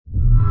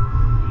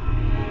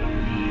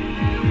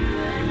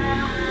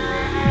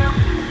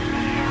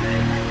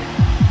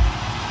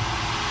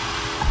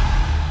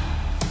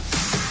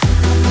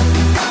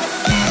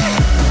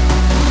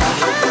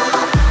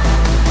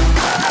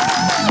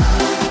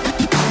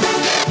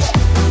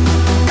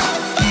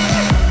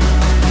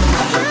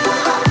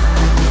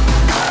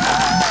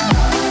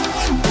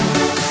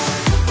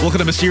look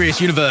at a Mysterious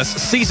Universe,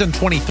 Season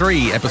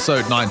 23,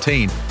 Episode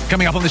 19.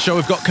 Coming up on the show,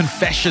 we've got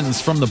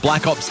confessions from the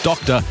Black Ops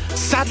Doctor,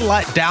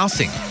 satellite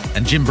dowsing,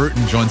 and Jim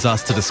Bruton joins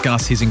us to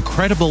discuss his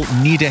incredible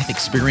near-death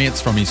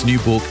experience from his new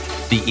book,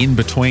 The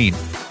In-Between.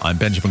 I'm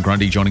Benjamin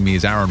Grundy. Joining me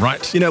is Aaron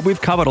Wright. You know, we've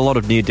covered a lot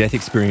of near-death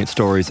experience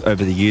stories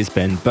over the years,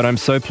 Ben, but I'm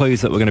so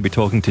pleased that we're going to be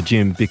talking to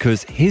Jim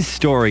because his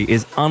story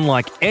is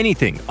unlike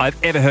anything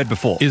I've ever heard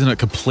before. Isn't it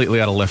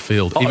completely out of left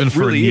field, even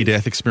for really a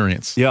near-death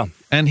experience? Yeah.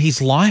 And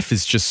his life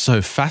is just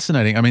so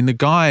fascinating. I mean, the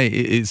guy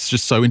is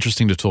just so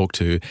interesting to talk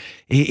to.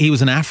 He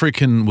was an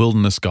African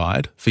wilderness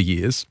guide for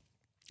years.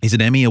 He's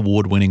an Emmy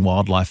Award-winning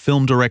wildlife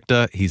film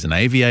director. He's an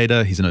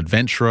aviator. He's an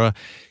adventurer.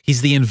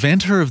 He's the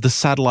inventor of the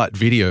satellite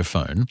video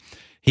phone.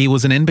 He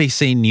was an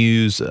NBC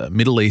News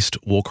Middle East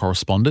war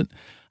correspondent.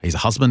 He's a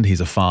husband.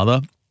 He's a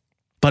father.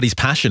 But his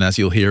passion, as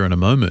you'll hear in a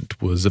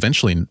moment, was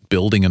eventually in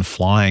building and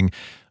flying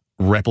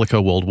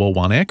replica World War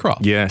I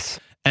aircraft. Yes.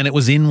 And it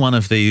was in one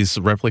of these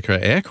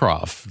replica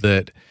aircraft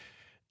that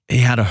he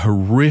had a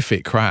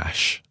horrific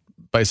crash,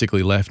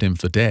 basically left him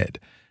for dead.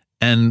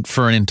 And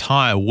for an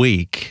entire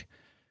week,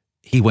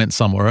 he went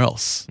somewhere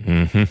else.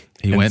 Mm-hmm.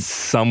 He went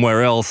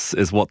somewhere else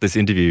is what this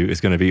interview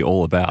is going to be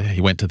all about.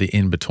 He went to the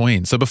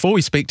in-between. So before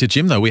we speak to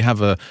Jim, though, we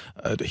have a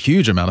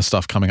huge amount of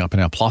stuff coming up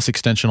in our Plus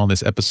extension on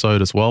this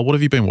episode as well. What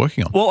have you been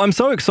working on? Well, I'm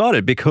so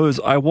excited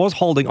because I was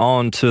holding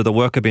on to the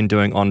work I've been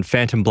doing on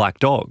phantom black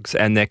dogs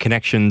and their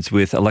connections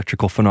with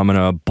electrical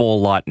phenomena,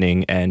 ball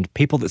lightning, and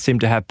people that seem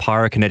to have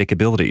pyrokinetic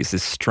abilities,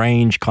 this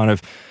strange kind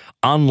of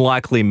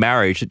unlikely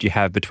marriage that you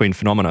have between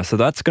phenomena. So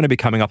that's going to be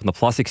coming up in the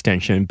Plus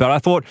extension. But I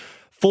thought,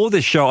 for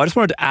this show, I just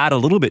wanted to add a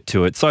little bit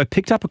to it. So I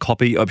picked up a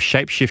copy of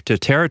Shapeshifter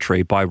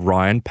Territory by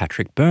Ryan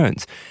Patrick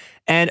Burns.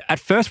 And at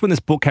first when this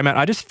book came out,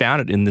 I just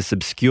found it in this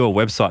obscure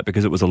website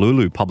because it was a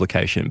Lulu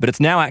publication. But it's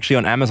now actually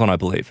on Amazon, I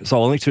believe.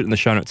 So I'll link to it in the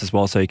show notes as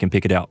well so you can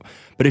pick it out.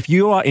 But if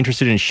you are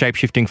interested in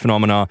shape-shifting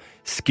phenomena,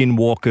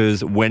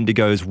 skinwalkers,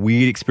 wendigos,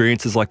 weird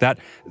experiences like that,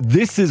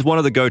 this is one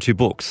of the go-to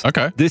books.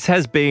 Okay. This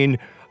has been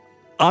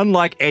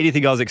unlike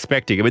anything I was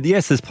expecting. I mean,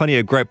 yes, there's plenty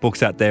of great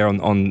books out there on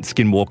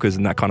skinwalkers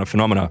and that kind of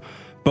phenomena.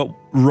 But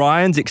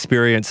Ryan's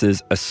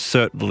experiences are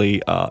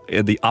certainly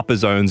in the upper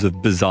zones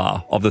of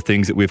bizarre of the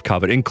things that we've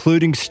covered,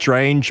 including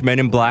strange men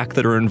in black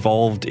that are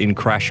involved in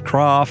crash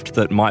craft,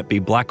 that might be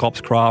black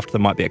ops craft, that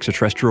might be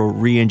extraterrestrial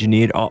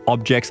re-engineered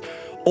objects.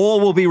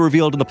 All will be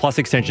revealed in the Plus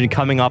extension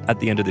coming up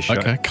at the end of the show.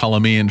 Okay, colour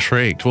me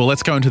intrigued. Well,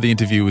 let's go into the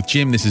interview with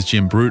Jim. This is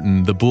Jim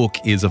Bruton. The book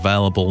is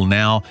available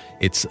now.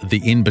 It's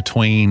The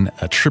In-Between,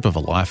 a trip of a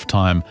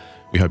lifetime.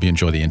 We hope you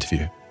enjoy the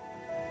interview.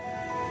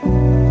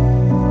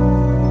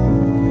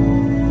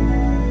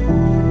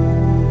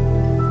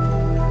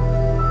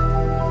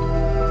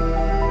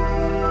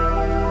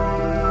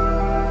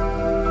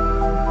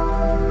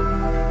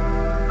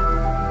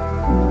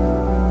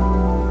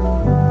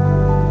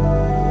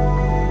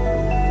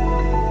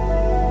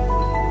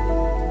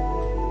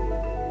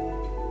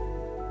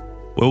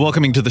 We're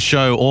welcoming to the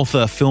show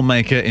author,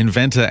 filmmaker,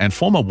 inventor, and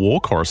former war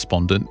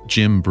correspondent,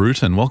 Jim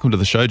Bruton. Welcome to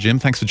the show, Jim.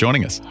 Thanks for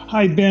joining us.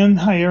 Hi, Ben.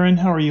 Hi, Aaron.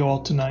 How are you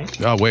all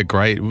tonight? Oh, we're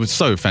great. It was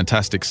so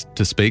fantastic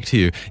to speak to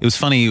you. It was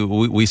funny,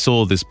 we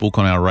saw this book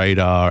on our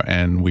radar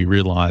and we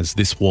realized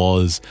this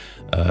was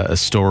a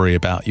story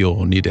about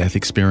your near-death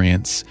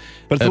experience.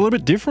 But it's a little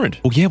bit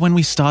different. Well, yeah, when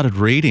we started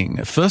reading,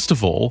 first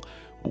of all,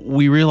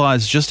 we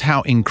realized just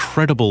how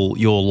incredible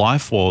your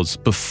life was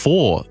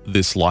before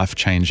this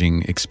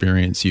life-changing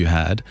experience you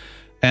had.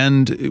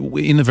 And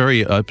in the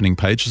very opening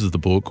pages of the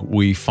book,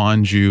 we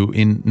find you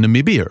in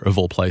Namibia, of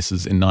all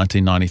places, in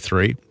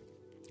 1993.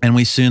 And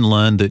we soon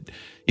learned that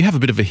you have a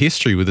bit of a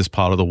history with this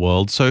part of the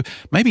world. So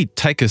maybe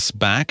take us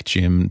back,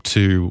 Jim,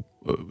 to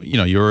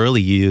your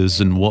early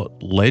years and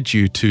what led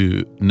you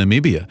to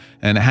Namibia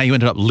and how you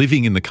ended up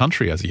living in the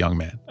country as a young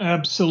man.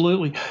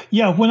 Absolutely.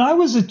 Yeah, when I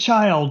was a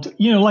child,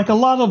 like a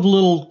lot of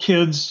little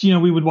kids,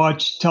 we would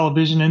watch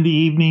television in the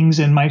evenings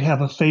and might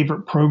have a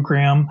favorite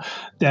program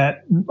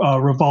that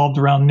revolved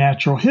around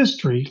natural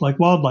history, like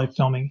wildlife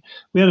filming.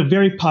 We had a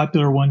very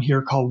popular one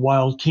here called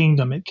Wild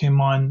Kingdom. It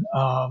came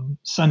on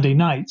Sunday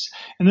nights.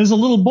 And as a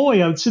little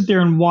boy, I would sit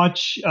there and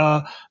watch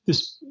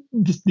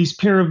these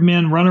pair of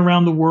men run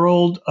around the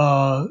world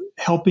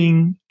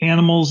helping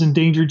animals,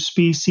 endangered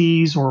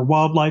species, or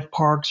wildlife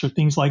parks or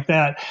things like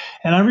that.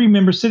 And I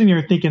remember sitting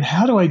there thinking,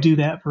 how do I do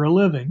that for a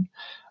living?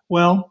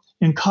 Well,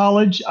 in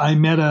college, I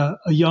met a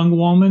young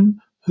woman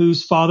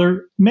whose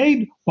father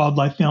made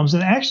wildlife films,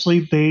 and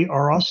actually they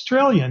are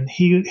Australian.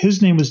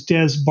 His name was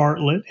Des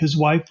Bartlett. His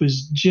wife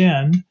was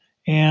Jen,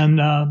 and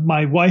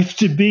my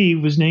wife-to-be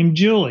was named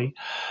Julie.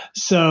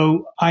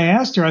 So I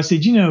asked her, I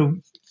said,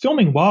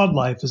 filming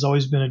wildlife has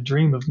always been a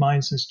dream of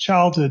mine since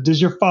childhood.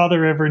 Does your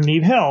father ever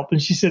need help?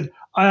 And she said,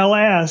 I'll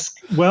ask.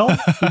 Well,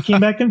 he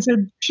came back and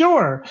said,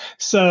 sure.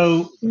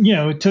 So,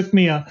 it took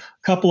me a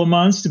couple of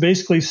months to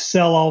basically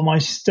sell all my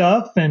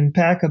stuff and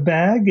pack a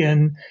bag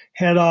and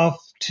head off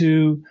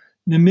to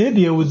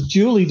Namibia with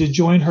Julie to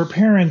join her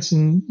parents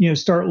and,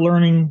 start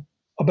learning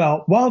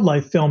about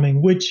wildlife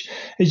filming, which,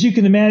 as you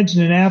can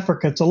imagine, in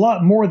Africa, it's a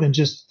lot more than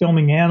just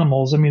filming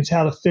animals. I mean, it's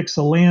how to fix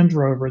a Land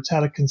Rover, it's how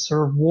to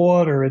conserve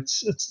water.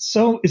 It's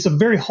a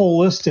very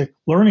holistic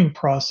learning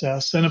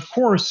process. And of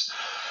course,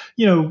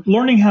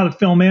 learning how to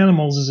film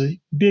animals is a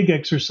big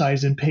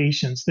exercise in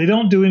patience. They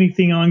don't do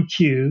anything on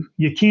cue.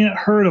 You can't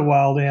hurt a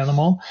wild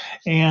animal.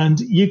 And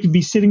you could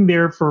be sitting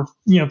there for,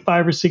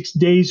 5 or 6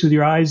 days with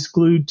your eyes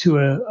glued to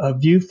a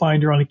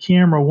viewfinder on a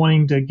camera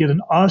wanting to get an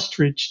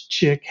ostrich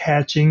chick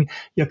hatching.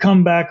 You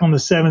come back on the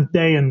 7th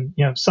day and,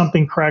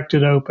 something cracked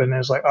it open. And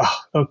it's like, oh,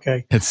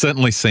 okay. It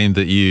certainly seemed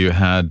that you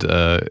had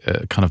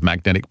a kind of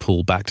magnetic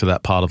pull back to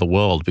that part of the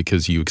world,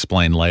 because you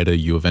explained later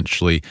you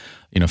eventually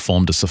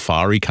formed a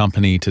safari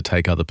company to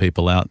take other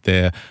people out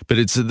there. But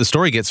the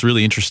story gets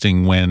really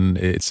interesting when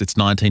it's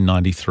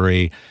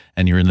 1993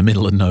 and you're in the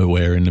middle of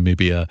nowhere in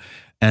Namibia,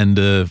 and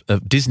a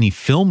Disney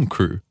film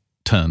crew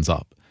turns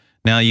up.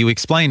 Now, you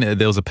explain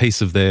there was a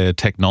piece of their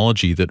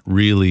technology that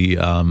really,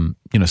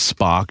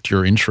 sparked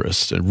your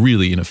interest, and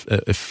really in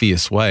a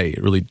fierce way.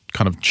 It really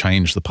kind of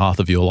changed the path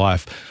of your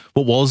life.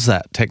 What was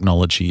that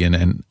technology,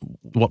 and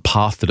what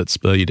path did it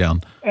spur you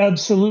down?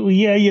 Absolutely.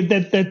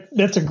 Yeah.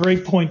 That's a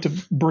great point to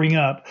bring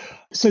up.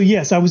 So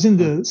yes, I was in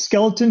the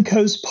Skeleton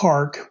Coast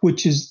Park,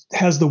 which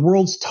has the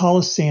world's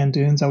tallest sand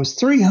dunes. I was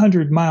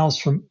 300 miles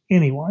from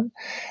anyone,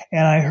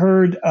 and I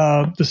heard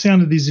the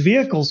sound of these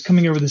vehicles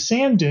coming over the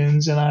sand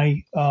dunes, and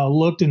I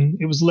looked, and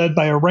it was led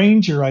by a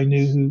ranger I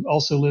knew who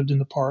also lived in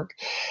the park.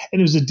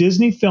 And it was a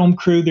Disney film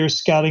crew. They're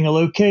scouting a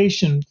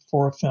location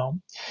for a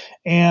film.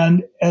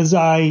 And as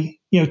I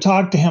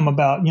talked to him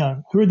about,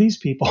 who are these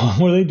people?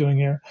 What are they doing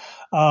here?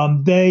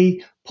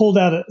 They pulled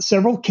out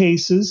several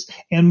cases,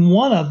 and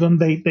one of them,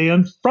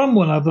 from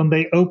one of them,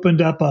 they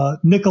opened up a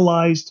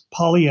nickelized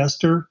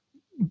polyester,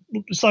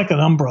 it's like an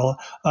umbrella,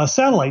 a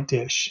satellite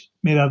dish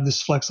made out of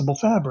this flexible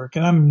fabric.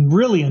 And I'm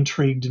really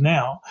intrigued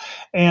now.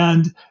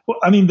 And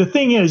I mean, the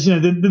thing is,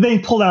 they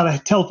pulled out a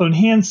telephone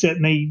handset,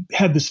 and they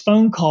had this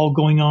phone call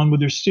going on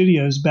with their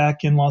studios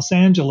back in Los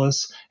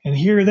Angeles. And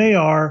here they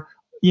are,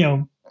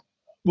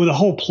 with a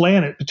whole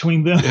planet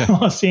between them and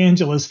Los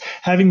Angeles,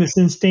 having this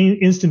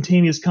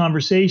instantaneous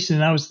conversation.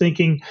 And I was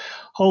thinking,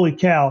 holy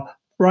cow,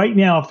 right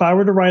now, if I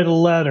were to write a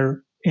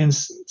letter and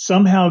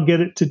somehow get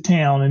it to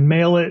town and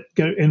mail it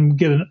and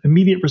get an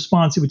immediate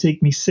response, it would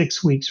take me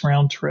 6 weeks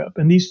round trip.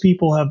 And these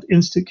people have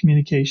instant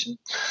communication.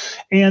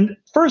 And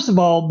first of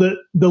all,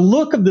 the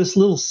look of this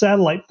little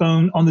satellite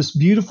phone on this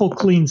beautiful,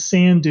 clean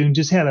sand dune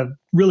just had a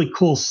really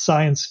cool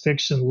science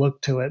fiction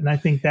look to it. And I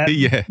think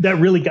that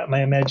really got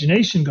my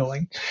imagination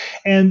going.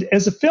 And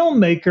as a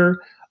filmmaker,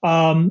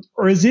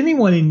 or as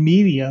anyone in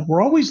media,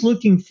 we're always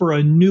looking for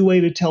a new way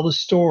to tell the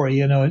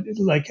story,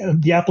 like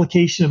the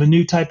application of a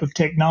new type of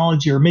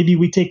technology, or maybe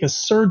we take a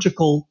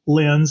surgical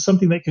lens,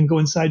 something that can go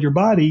inside your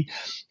body,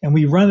 and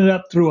we run it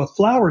up through a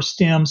flower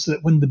stem so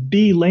that when the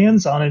bee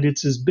lands on it,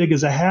 it's as big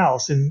as a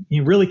house, and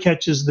it really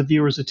catches the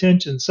viewer's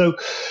attention. So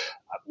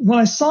when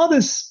I saw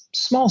this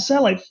small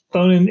satellite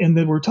phone and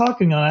that we're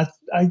talking on,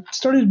 I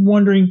started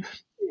wondering,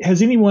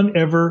 has anyone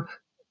ever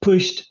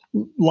pushed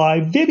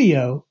live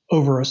video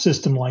over a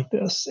system like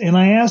this? And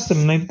I asked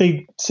them, and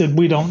they said,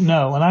 we don't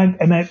know.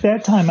 And at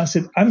that time I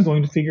said, I'm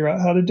going to figure out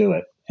how to do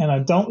it. And I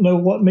don't know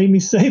what made me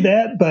say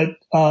that, but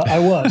I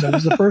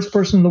was the first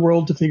person in the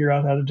world to figure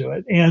out how to do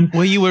it. And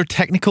well, you were a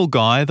technical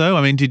guy, though.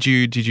 I mean, did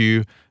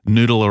you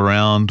noodle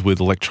around with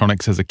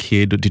electronics as a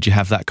kid? Did you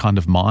have that kind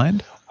of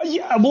mind?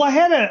 Yeah, well, I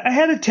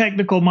had a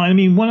technical mind. I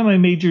mean, one of my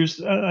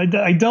majors,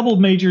 I double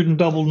majored and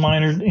double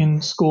minored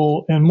in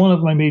school, and one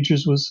of my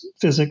majors was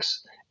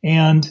physics.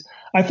 And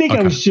I think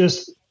I was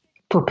just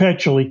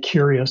perpetually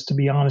curious, to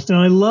be honest. And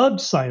I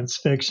loved science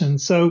fiction.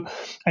 So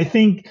I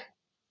think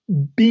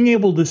being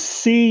able to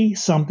see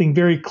something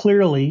very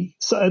clearly,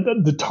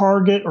 the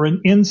target or an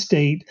end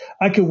state,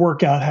 I could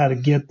work out how to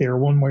get there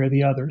one way or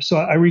the other. So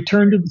I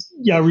returned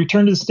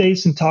to the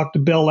States and talked to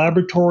Bell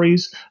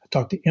Laboratories. I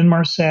talked to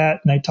Inmarsat,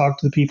 and I talked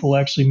to the people who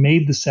actually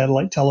made the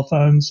satellite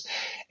telephones.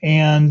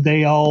 And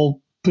they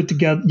all put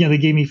together, they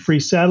gave me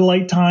free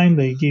satellite time.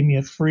 They gave me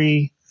a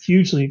free,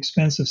 hugely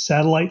expensive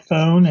satellite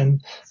phone.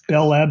 And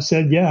Bell Labs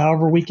said,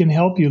 however we can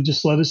help you,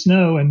 just let us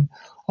know. And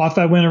off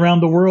I went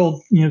around the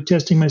world,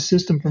 testing my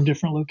system from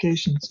different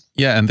locations.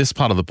 Yeah, and this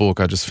part of the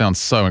book I just found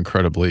so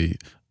incredibly,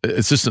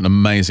 it's just an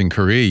amazing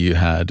career you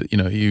had.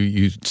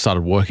 You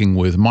started working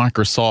with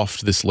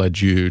Microsoft. This led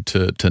you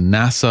to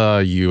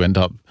NASA. You end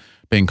up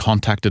being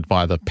contacted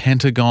by the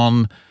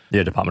Pentagon.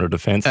 Yeah, Department of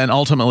Defense. And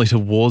ultimately to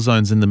war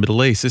zones in the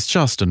Middle East. It's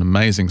just an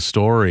amazing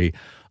story.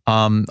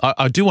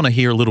 I do want to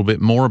hear a little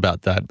bit more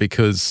about that,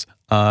 because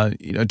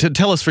to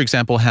tell us, for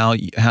example, how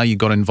you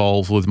got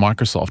involved with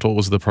Microsoft. What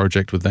was the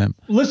project with them?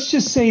 Let's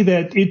just say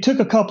that it took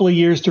a couple of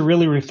years to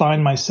really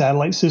refine my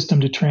satellite system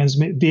to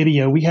transmit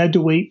video. We had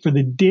to wait for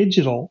the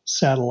digital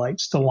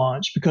satellites to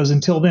launch, because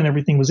until then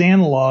everything was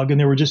analog and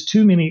there were just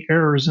too many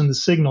errors in the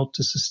signal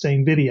to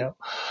sustain video.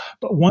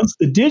 But once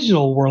the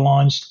digital were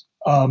launched,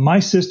 my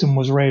system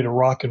was ready to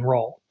rock and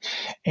roll.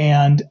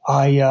 And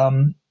I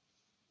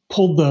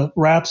pulled the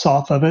wraps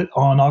off of it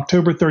on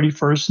October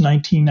 31st,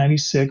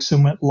 1996,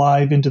 and went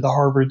live into the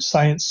Harvard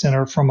Science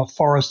Center from a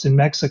forest in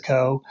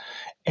Mexico.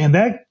 And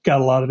that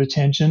got a lot of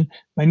attention.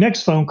 My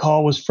next phone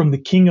call was from the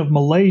King of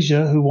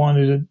Malaysia, who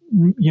wanted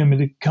me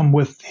to come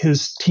with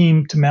his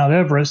team to Mount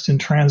Everest and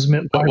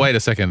transmit. But wait a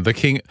second, the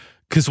King,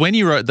 because when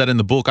you wrote that in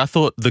the book, I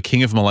thought the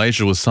King of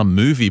Malaysia was some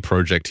movie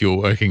project you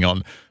were working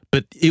on,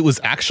 but it was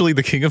actually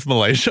the King of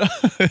Malaysia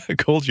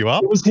called you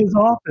up? It was his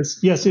office.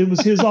 Yes, it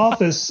was his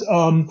office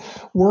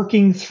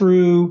working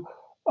through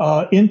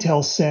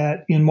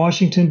Intelsat in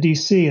Washington,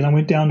 D.C., and I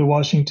went down to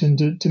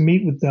Washington to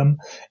meet with them.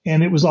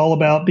 And it was all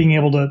about being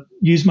able to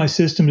use my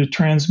system to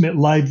transmit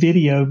live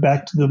video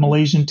back to the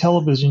Malaysian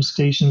television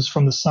stations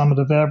from the summit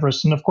of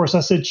Everest. And of course, I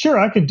said, sure,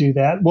 I could do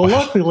that. Well,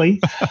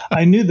 luckily,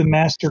 I knew the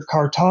master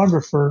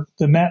cartographer,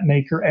 the map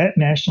maker at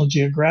National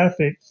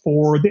Geographic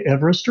for the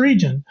Everest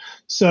region.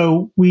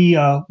 So we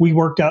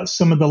worked out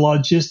some of the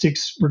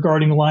logistics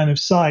regarding line of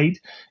sight.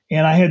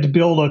 And I had to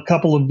build a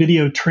couple of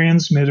video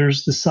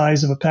transmitters the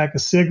size of a pack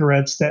of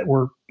cigarettes that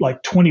were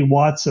like 20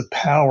 watts of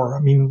power. I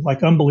mean,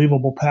 like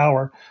unbelievable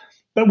power.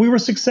 But we were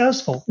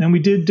successful, and we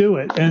did do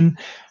it. And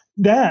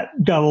that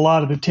got a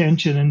lot of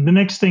attention. And the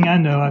next thing I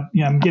know,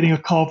 I'm getting a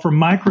call from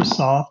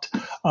Microsoft.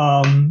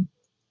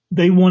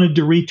 They wanted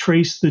to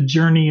retrace the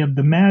journey of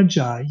the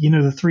Magi,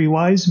 the three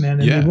wise men.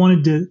 And they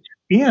wanted to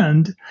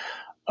end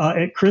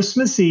at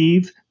Christmas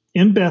Eve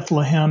in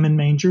Bethlehem in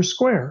Manger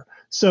Square.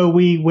 So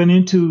we went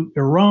into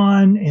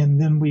Iran,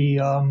 and then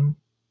we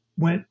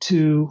went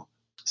to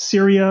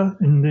Syria,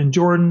 and then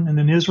Jordan, and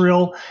then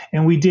Israel,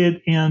 and we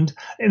did end.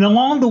 And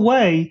along the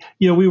way,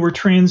 we were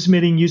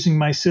transmitting using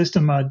my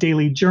system,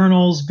 daily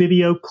journals,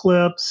 video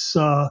clips,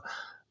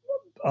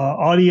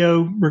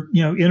 audio,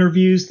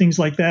 interviews, things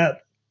like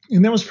that.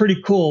 And that was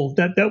pretty cool.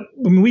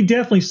 We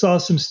definitely saw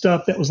some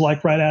stuff that was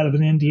like right out of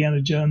an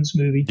Indiana Jones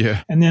movie.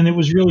 Yeah. And then it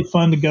was really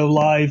fun to go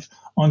live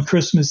on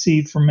Christmas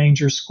Eve from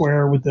Manger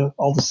Square with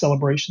all the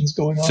celebrations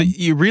going on. So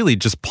you're really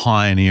just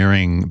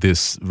pioneering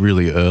this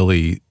really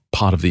early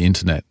part of the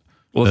internet.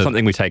 Well, it's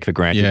something we take for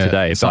granted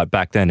today, but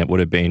back then it would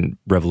have been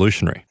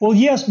revolutionary. Well,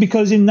 yes,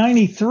 because in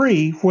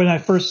 93, when I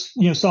first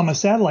saw my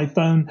satellite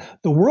phone,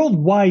 the World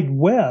Wide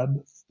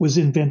Web was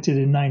invented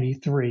in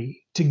 93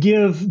 to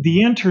give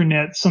the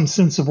internet some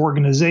sense of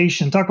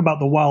organization. Talk about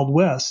the Wild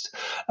West.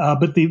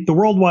 But the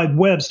World Wide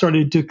Web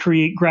started to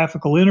create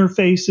graphical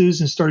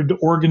interfaces and started to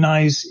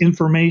organize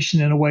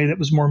information in a way that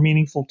was more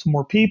meaningful to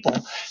more people.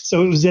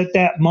 So it was at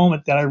that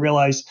moment that I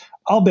realized,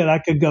 I'll bet I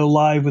could go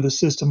live with a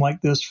system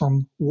like this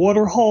from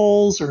water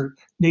holes or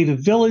native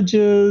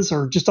villages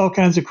or just all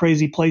kinds of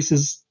crazy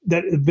places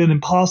that have been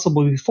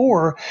impossible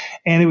before.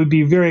 And it would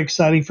be very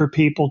exciting for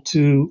people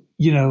to,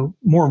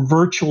 more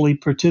virtually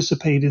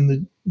participate in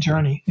the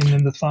journey and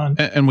in the fun.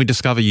 And we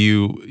discover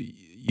you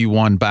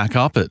wind back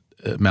up at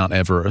Mount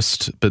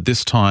Everest, but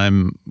this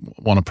time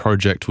on a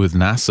project with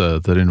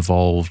NASA that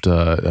involved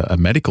a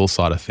medical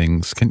side of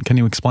things. Can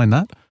you explain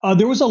that?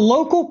 There was a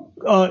local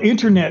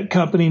internet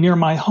company near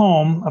my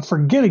home. I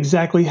forget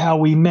exactly how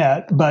we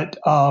met, but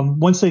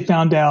once they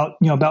found out,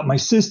 about my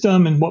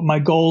system and what my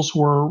goals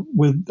were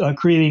with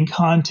creating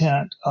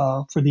content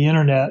for the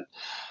internet,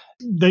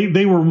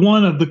 they were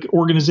one of the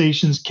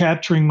organizations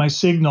capturing my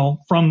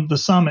signal from the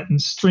summit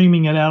and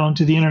streaming it out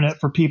onto the internet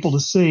for people to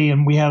see.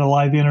 And we had a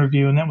live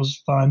interview, and that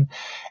was fun.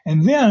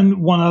 And then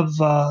one of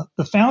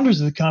the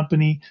founders of the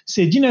company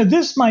said,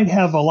 this might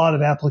have a lot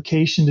of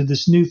application to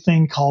this new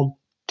thing called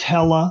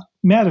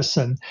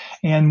telemedicine.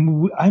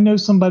 And I know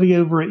somebody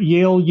over at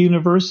Yale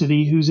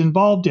University who's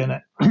involved in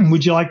it.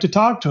 Would you like to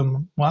talk to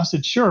him? Well, I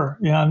said, sure.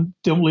 I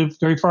don't live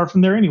very far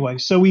from there anyway.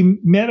 So we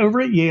met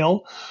over at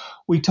Yale.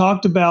 We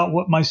talked about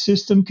what my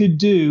system could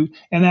do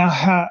and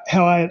how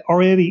I had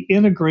already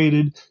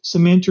integrated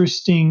some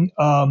interesting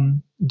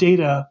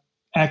data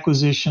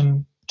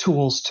acquisition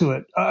tools to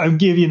it. I'll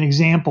give you an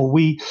example.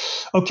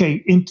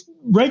 In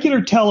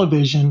regular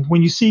television,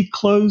 when you see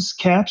closed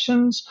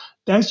captions,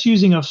 that's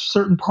using a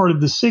certain part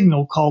of the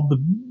signal called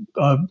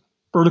the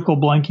vertical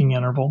blanking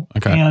interval.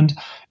 Okay. And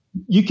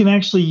you can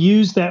actually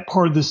use that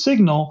part of the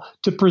signal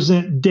to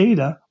present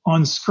data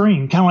on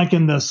screen, kind of like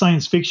in the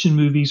science fiction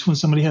movies when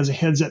somebody has a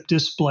heads-up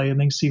display and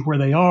they can see where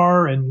they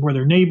are and where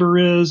their neighbor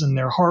is and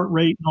their heart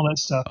rate and all that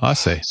stuff. I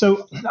see.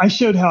 So I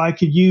showed how I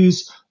could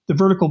use the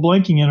vertical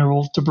blanking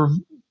interval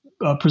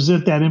to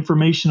present that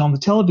information on the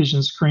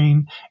television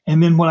screen.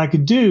 And then what I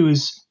could do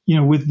is,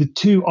 with the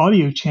two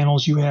audio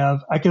channels you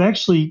have, I could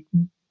actually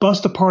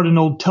bust apart an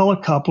old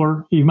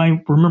telecoupler. You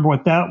might remember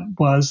what that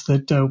was,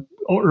 that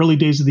early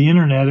days of the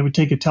internet, it would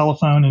take a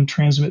telephone and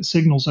transmit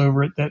signals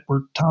over it that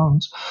were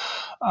tones.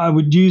 I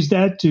would use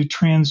that to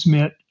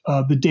transmit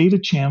the data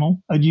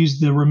channel. I'd use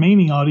the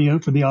remaining audio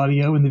for the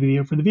audio and the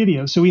video for the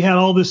video. So we had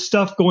all this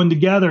stuff going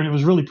together, and it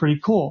was really pretty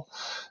cool.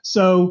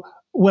 So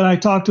when I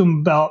talked to them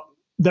about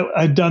that,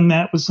 I'd done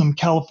that with some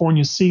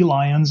California sea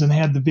lions and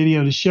had the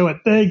video to show it,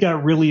 they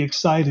got really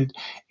excited.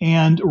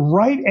 And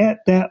right at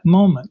that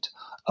moment,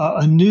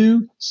 a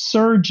new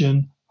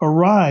surgeon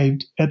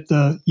arrived at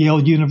the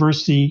Yale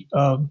University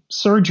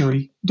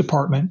surgery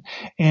department.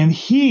 And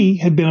he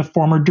had been a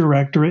former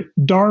director at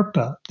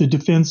DARPA, the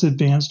Defense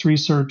Advanced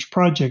Research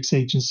Projects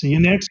Agency.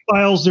 And the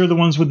X-Files, they're the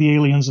ones with the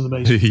aliens in the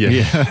basement.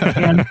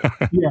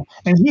 Yeah.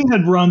 And he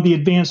had run the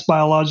Advanced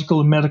Biological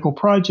and Medical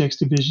Projects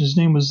Division. His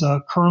name was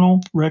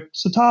Colonel Rick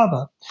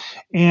Satava.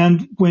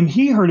 And when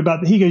he heard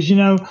about that, he goes,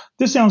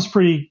 this sounds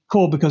pretty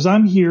cool because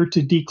I'm here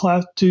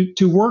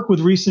to work with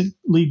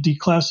recently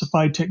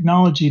declassified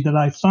technology that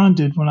I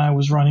funded when I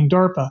was running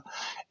DARPA.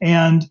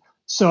 And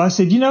so I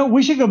said,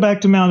 we should go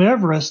back to Mount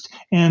Everest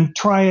and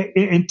try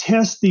and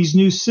test these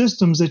new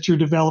systems that you're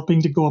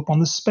developing to go up on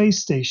the space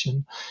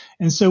station.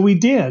 And so we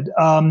did.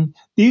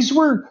 These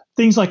were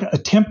things like a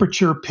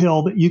temperature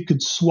pill that you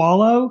could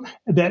swallow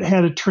that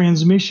had a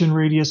transmission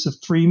radius of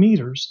 3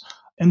 meters.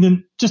 And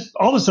then just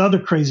all this other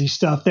crazy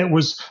stuff that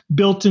was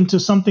built into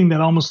something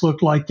that almost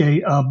looked like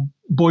a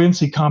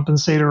buoyancy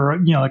compensator or,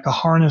 like a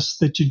harness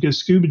that you'd go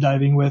scuba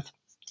diving with.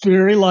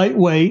 Very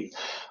lightweight,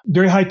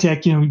 very high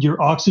tech,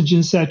 your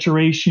oxygen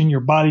saturation, your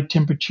body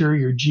temperature,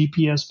 your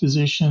GPS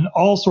position,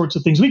 all sorts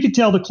of things. We could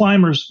tell the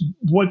climbers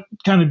what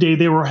kind of day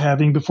they were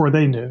having before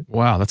they knew.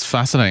 Wow, that's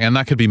fascinating. And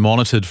that could be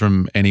monitored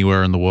from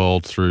anywhere in the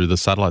world through the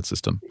satellite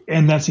system.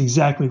 And that's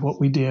exactly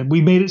what we did.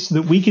 We made it so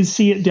that we could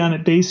see it down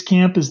at base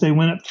camp as they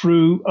went up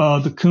through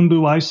the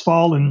Khumbu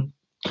icefall and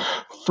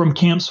from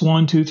camps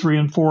 1, 2, 3,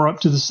 and 4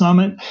 up to the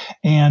summit.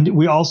 And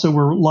we also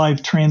were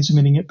live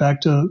transmitting it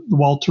back to the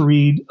Walter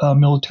Reed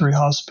Military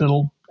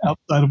Hospital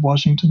outside of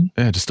Washington.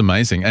 Yeah, just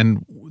amazing.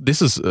 And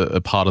this is a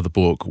part of the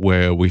book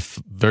where we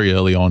very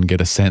early on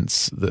get a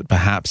sense that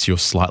perhaps you're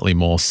slightly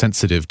more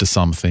sensitive to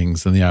some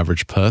things than the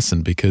average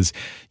person, because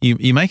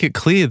you make it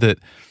clear that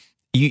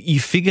you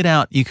figured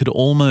out you could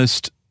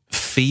almost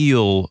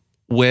feel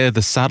where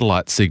the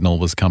satellite signal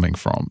was coming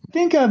from.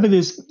 Think of it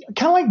as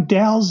kind of like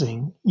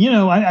dowsing.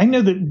 I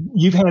know that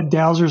you've had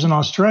dowsers in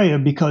Australia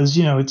because,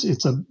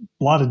 it's a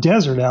lot of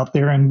desert out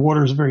there and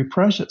water is very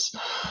precious.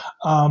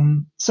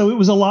 So it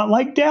was a lot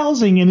like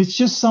dowsing, and it's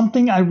just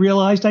something I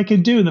realized I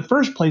could do. In the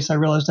first place I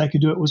realized I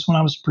could do it was when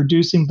I was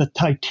producing the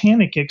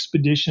Titanic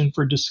expedition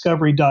for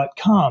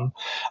Discovery.com.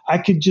 I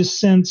could just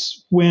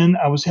sense when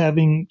I was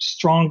having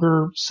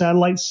stronger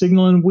satellite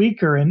signal and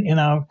weaker, and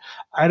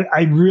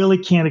I really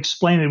can't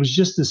explain it. It was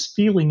just this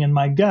feeling in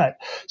my gut.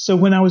 So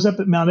when I was up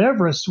at Mount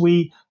Everest,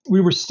 we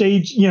were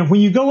staged. When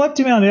you go up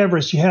to Mount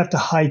Everest, you have to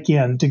hike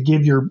in to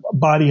give your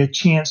body a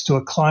chance to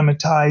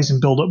acclimatize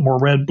and build up more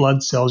red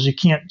blood cells. You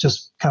can't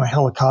just kind of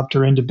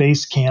helicopter into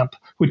base camp,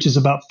 which is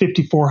about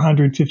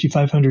 5,400,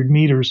 5,500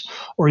 meters,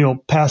 or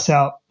you'll pass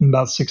out in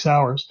about 6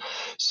 hours.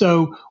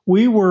 So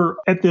we were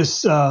at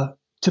this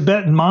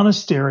Tibetan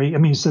monastery. I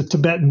mean, it's a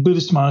Tibetan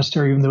Buddhist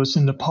monastery, even though it's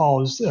in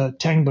Nepal, is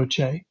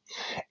Tangboche.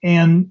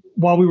 And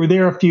while we were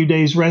there a few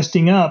days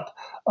resting up,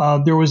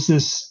 there was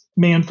this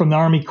man from the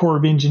Army Corps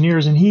of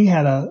Engineers, and he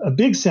had a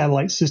big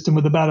satellite system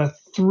with about a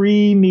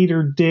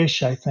 3-meter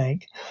dish, I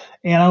think.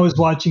 And I was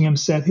watching him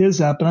set his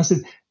up, and I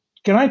said,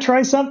 "Can I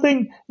try something?"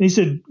 And he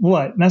said,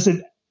 "What?" And I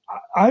said,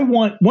 I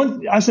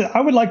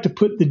would like to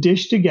put the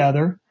dish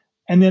together,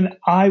 and then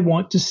I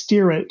want to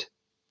steer it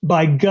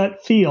by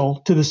gut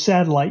feel to the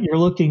satellite you're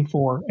looking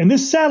for." And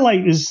this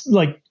satellite is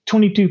like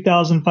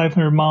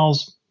 22,500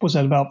 miles. Was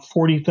that about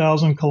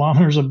 40,000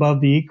 kilometers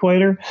above the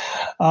equator?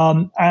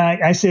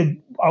 I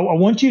said, I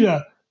want you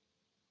to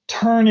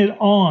turn it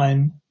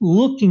on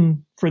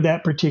looking for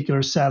that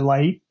particular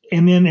satellite.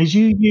 And then as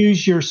you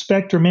use your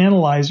spectrum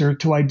analyzer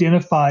to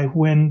identify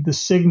when the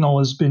signal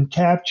has been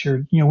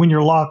captured, when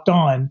you're locked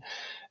on,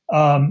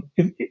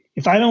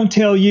 if I don't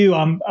tell you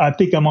I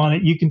think I'm on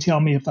it, you can tell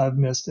me if I've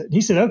missed it. And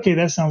he said, "Okay,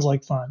 that sounds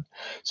like fun."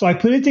 So I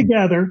put it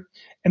together,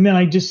 and then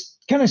I just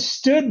kind of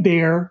stood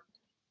there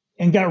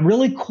and got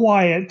really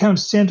quiet, kind of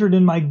centered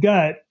in my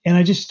gut. And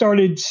I just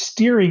started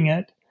steering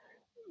it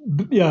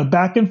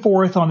back and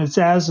forth on its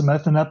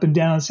azimuth and up and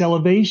down its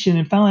elevation.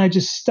 And finally I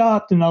just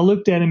stopped and I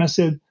looked at him. I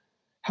said,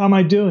 "How am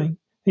I doing?"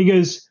 He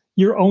goes,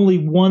 "You're only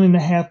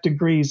 1.5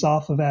 degrees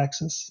off of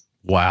axis."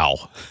 Wow.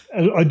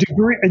 A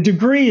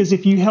degree is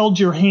if you held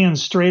your hand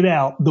straight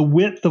out, the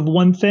width of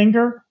one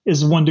finger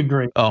is 1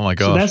 degree. Oh my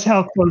gosh. So that's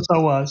how close I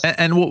was.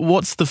 And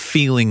what's the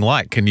feeling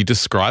like? Can you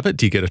describe it?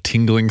 Do you get a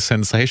tingling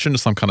sensation,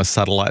 some kind of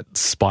satellite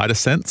spider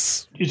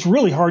sense? It's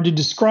really hard to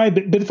describe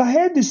it, but if I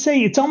had to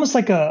say, it's almost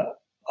like a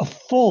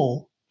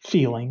full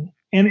feeling.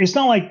 And it's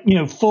not like,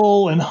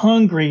 full and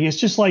hungry. It's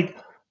just like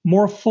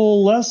more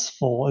full, less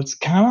full. It's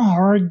kind of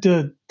hard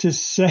to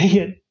say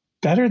it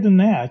better than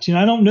that.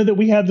 I don't know that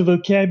we have the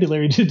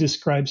vocabulary to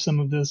describe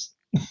some of this.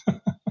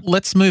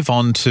 Let's move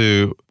on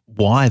to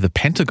why the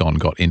Pentagon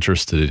got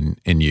interested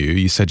in you.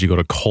 You said you got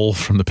a call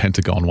from the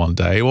Pentagon one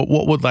day. What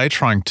were they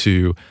trying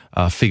to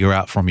figure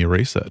out from your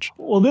research?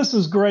 Well, this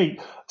is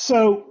great.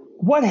 So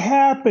what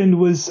happened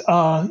was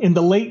in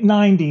the late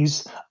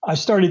 90s, I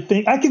started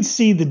thinking, I could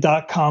see the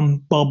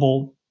dot-com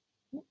bubble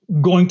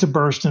going to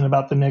burst in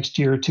about the next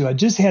year or two. I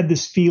just had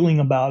this feeling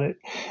about it.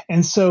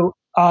 And so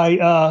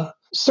I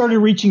started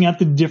reaching out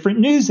to different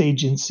news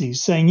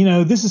agencies saying,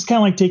 this is kind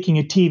of like taking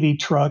a TV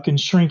truck and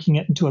shrinking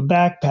it into a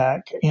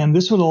backpack. And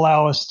this would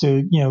allow us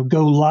to,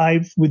 go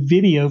live with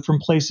video from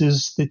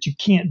places that you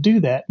can't do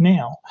that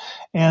now.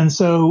 And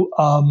so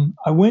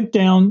I went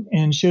down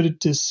and showed it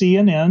to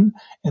CNN,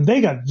 and they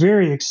got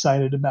very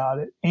excited about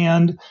it.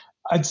 And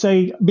I'd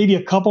say maybe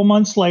a couple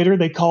months later,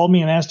 they called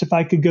me and asked if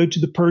I could go to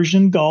the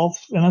Persian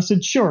Gulf. And I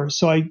said, sure.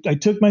 So I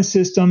took my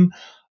system.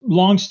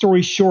 Long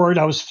story short,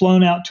 I was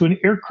flown out to an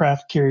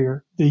aircraft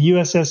carrier, the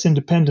USS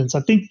Independence.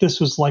 I think this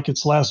was like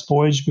its last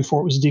voyage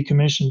before it was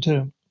decommissioned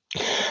too.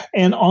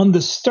 And on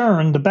the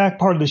stern, the back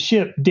part of the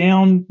ship,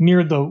 down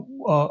near the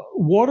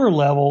water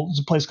level, is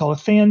a place called a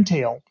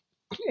fantail.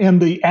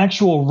 And the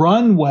actual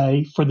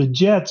runway for the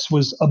jets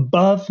was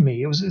above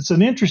me. It's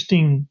an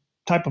interesting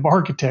type of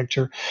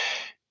architecture.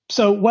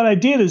 So what I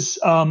did is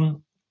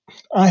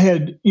I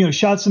had,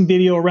 shot some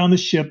video around the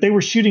ship. They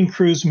were shooting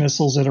cruise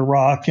missiles at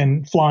Iraq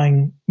and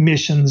flying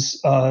missions,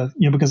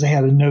 because they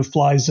had a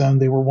no-fly zone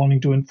they were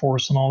wanting to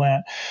enforce and all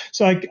that.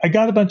 So I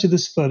got a bunch of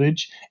this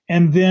footage,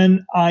 and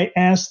then I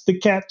asked the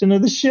captain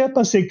of the ship,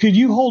 I said, could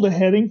you hold a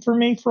heading for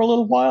me for a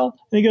little while?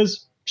 And he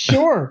goes,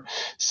 sure.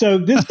 So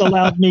this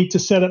allowed me to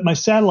set up my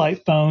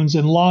satellite phones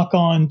and lock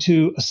on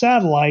to a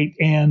satellite,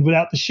 and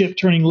without the ship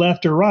turning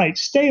left or right,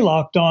 stay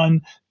locked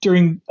on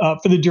during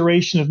for the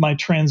duration of my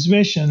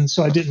transmission,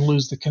 so I didn't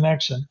lose the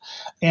connection.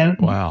 And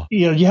wow,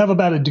 you have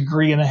about 1.5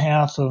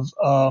 degrees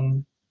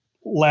of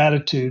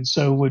latitude.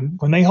 So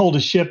when they hold a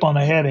ship on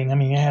a heading,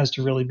 it has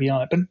to really be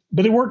on it.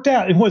 But it worked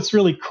out. And what's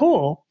really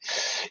cool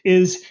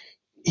is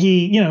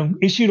he,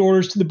 issued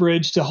orders to the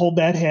bridge to hold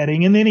that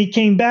heading. And then he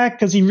came back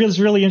because he was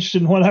really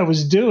interested in what I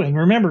was doing.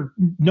 Remember,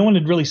 no one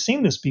had really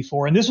seen this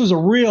before. And this was a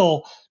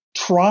real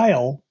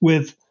trial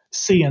with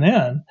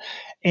CNN.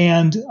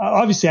 And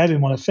obviously I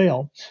didn't want to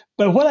fail.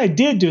 But what I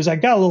did do is I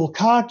got a little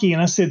cocky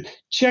and I said,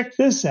 check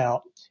this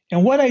out.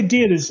 And what I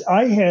did is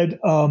I had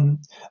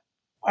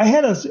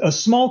a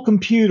small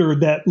computer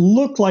that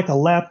looked like a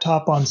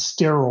laptop on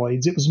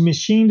steroids. It was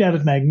machined out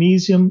of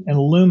magnesium and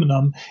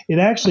aluminum. It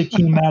actually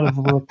came out of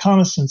a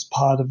reconnaissance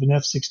pod of an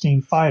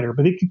F-16 fighter,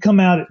 but it could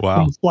come out at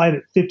flight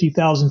at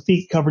 50,000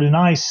 feet covered in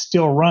ice,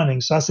 still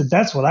running. So I said,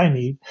 that's what I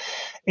need.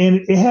 And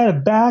it had a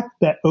back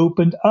that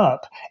opened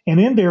up, and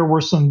in there were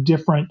some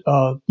different,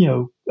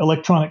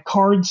 electronic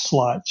card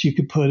slots you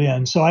could put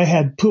in. So I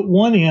had put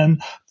one in,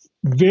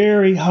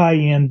 very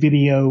high-end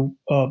video,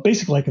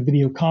 basically like a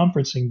video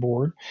conferencing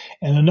board.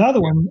 And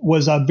another one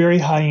was a very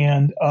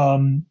high-end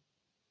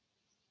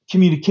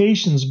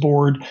communications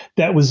board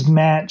that was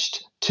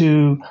matched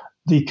to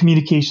the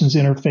communications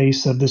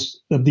interface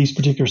of these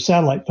particular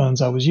satellite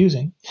phones I was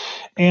using.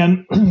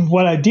 And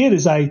what I did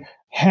is I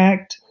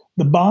hacked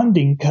the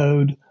bonding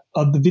code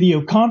of the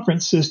video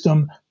conference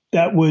system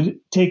that would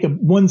take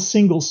one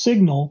single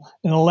signal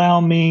and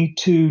allow me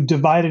to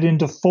divide it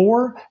into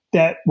 4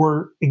 that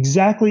were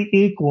exactly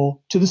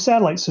equal to the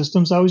satellite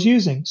systems I was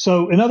using.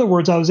 So in other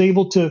words, I was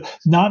able to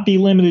not be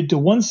limited to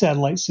one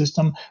satellite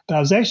system, but I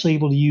was actually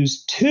able to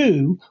use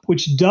 2,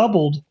 which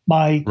doubled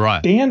my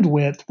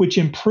bandwidth, which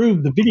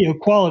improved the video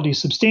quality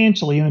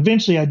substantially. And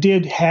eventually I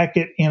did hack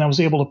it, and I was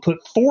able to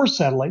put 4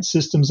 satellite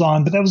systems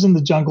on, but that was in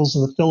the jungles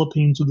of the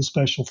Philippines with the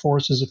special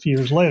forces a few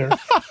years later.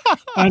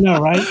 I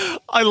know, right?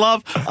 I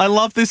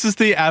love this is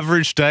the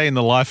average day in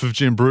the life of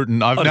Jim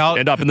Bruton. I've now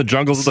end up in the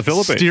jungles of the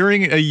Philippines,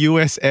 steering a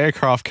US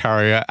aircraft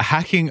carrier,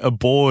 hacking a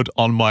board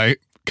on my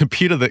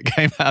computer that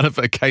came out of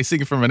a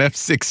casing from an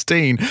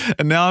F-16,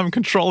 and now I'm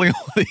controlling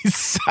all these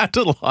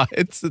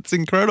satellites. It's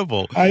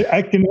incredible.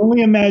 I can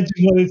only imagine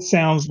what it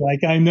sounds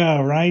like. I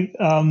know, right?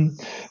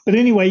 But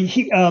anyway,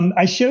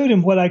 I showed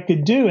him what I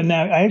could do, and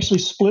now I actually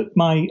split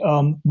my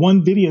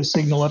one video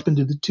signal up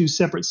into the 2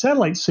 separate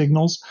satellite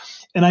signals,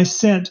 and I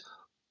sent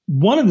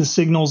one of the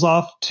signals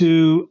off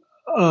to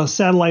a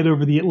satellite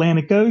over the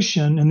Atlantic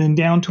Ocean, and then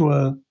down to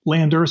a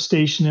land earth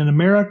station in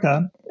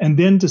America, and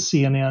then to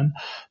CNN.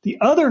 The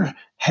other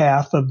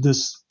half of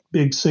this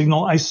big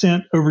signal I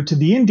sent over to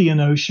the Indian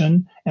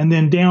Ocean, and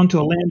then down to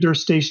a land earth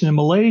station in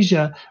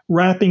Malaysia,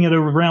 wrapping it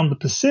around the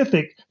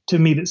Pacific to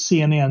meet at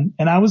CNN.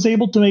 And I was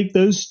able to make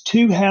those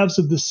 2 halves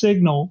of the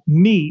signal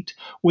meet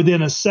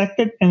within 1.5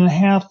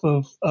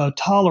 seconds of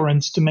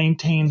tolerance to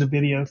maintain the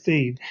video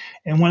feed.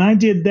 And when I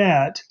did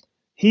that,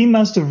 he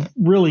must have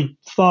really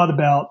thought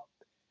about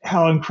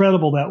how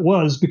incredible that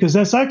was, because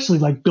that's actually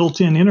like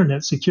built-in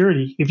internet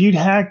security. If you'd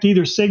hacked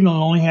either signal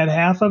and only had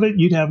half of it,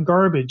 you'd have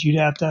garbage. You'd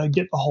have to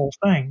get the whole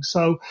thing.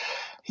 So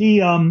he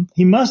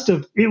must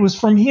have, it was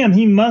from him.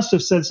 He must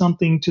have said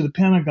something to the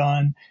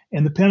Pentagon,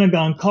 and the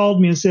Pentagon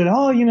called me and said,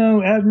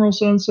 Admiral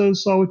so-and-so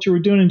saw what you were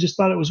doing and just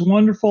thought it was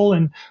wonderful,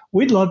 and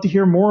we'd love to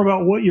hear more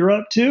about what you're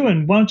up to,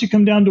 and why don't you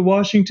come down to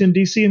Washington,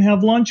 D.C. and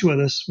have lunch with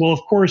us? Well,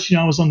 of course,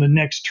 I was on the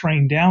next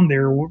train down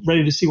there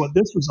ready to see what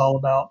this was all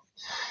about.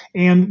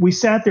 And we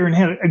sat there and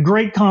had a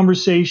great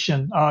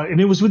conversation,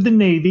 and it was with the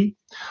Navy.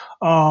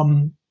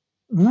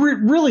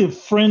 really a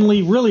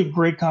friendly, really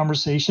great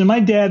conversation. My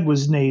dad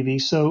was Navy,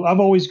 so I've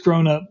always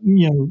grown up,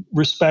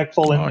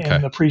 respectful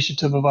and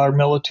appreciative of our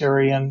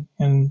military,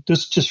 and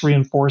just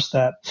reinforced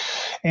that.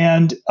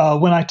 And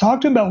when I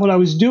talked to them about what I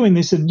was doing,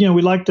 they said,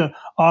 we'd like to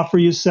offer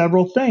you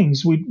several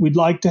things. We'd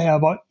like to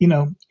have,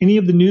 any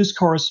of the news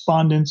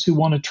correspondents who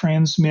want to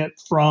transmit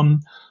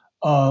from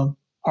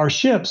our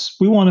ships.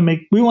 We want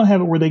to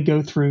have it where they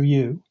go through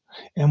you.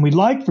 And we'd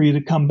like for you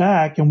to come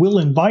back, and we'll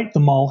invite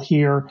them all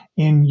here,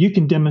 and you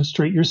can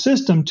demonstrate your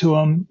system to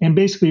them. And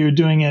basically, you're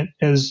doing it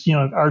as,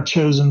 our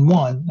chosen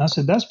one. And I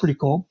said, that's pretty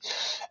cool.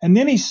 And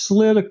then he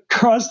slid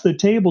across the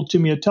table to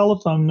me a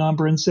telephone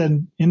number and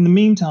said, in the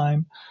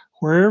meantime,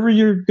 wherever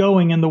you're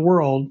going in the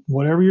world,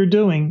 whatever you're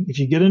doing, if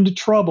you get into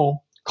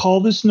trouble, call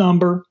this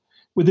number.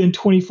 Within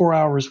 24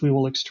 hours, we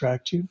will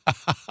extract you.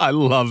 I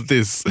love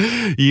this.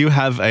 You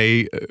have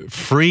a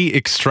free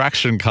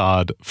extraction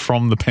card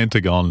from the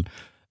Pentagon.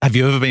 Have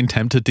you ever been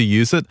tempted to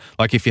use it?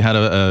 Like if you had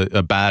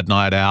a bad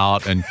night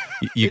out and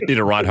you need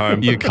a ride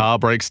home, your car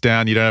breaks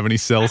down, you don't have any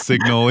cell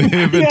signal,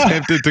 you've been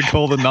tempted to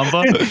call the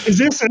number? Is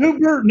this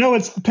Uber? No,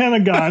 it's the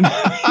Pentagon.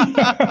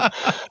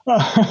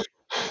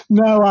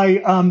 No,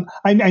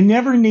 I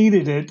never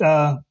needed it.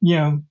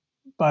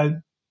 By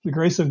the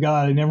grace of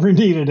God, I never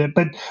needed it.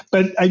 But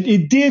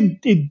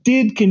it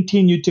did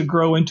continue to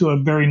grow into a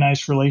very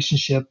nice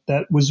relationship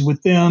that was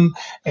with them,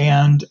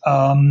 and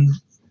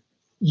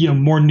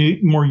more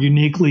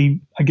uniquely,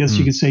 I guess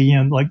you could say,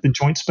 like the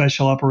Joint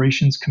Special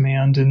Operations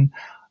Command, and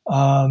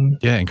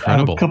incredible. I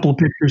have a couple of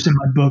pictures in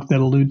my book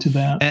that allude to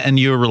that. And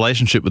your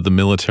relationship with the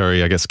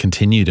military, I guess,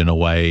 continued in a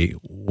way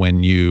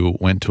when you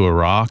went to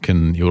Iraq,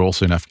 and you were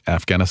also in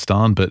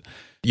Afghanistan. But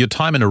your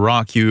time in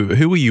Iraq,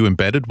 who were you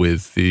embedded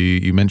with?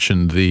 You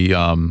mentioned the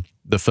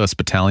 1st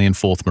Battalion,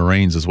 4th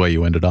Marines is where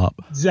you ended up.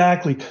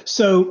 Exactly.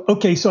 So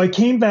I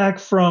came back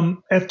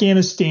from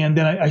Afghanistan.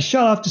 Then I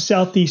shot off to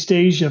Southeast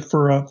Asia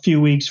for a few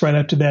weeks right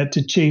after that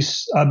to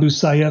chase Abu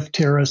Sayyaf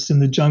terrorists in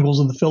the jungles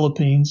of the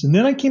Philippines. And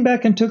then I came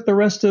back and took the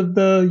rest of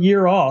the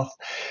year off.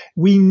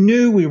 We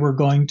knew we were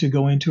going to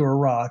go into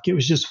Iraq. It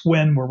was just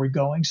when were we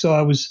going? So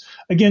I was,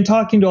 again,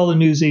 talking to all the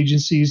news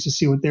agencies to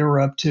see what they were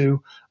up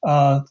to.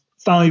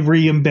 Finally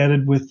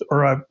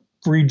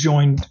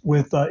rejoined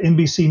with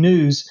NBC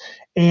News.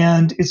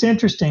 And it's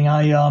interesting.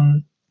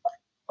 I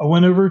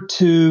went over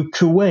to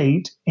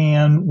Kuwait,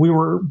 and we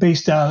were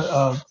based out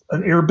of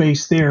an air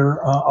base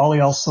there, Ali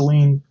Al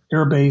Salim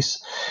Air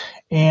Base,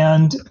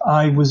 and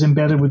I was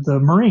embedded with the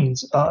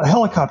Marines, a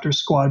helicopter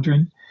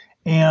squadron.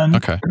 And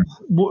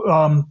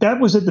that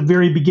was at the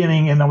very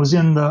beginning, and I was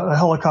in the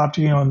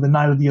helicopter, on the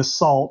night of the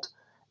assault.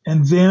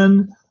 And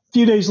then a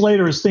few days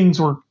later, as things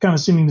were kind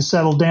of seeming to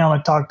settle down,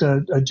 I talked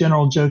to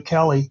General Joe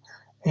Kelly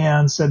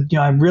and said,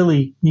 I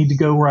really need to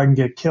go where I can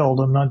get killed.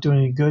 I'm not doing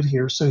any good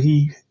here. So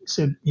he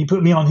said he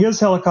put me on his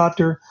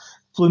helicopter,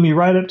 flew me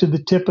right up to the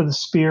tip of the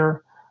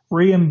spear,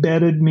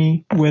 re-embedded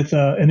me with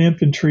an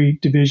infantry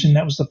division.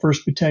 That was the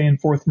 1st Battalion,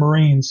 4th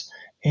Marines.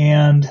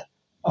 And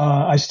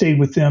I stayed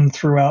with them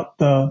throughout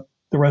the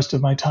rest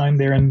of my time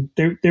there. And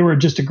they were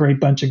just a great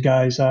bunch of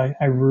guys. I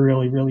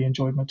really, really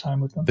enjoyed my time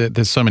with them.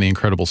 There's so many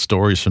incredible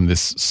stories from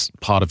this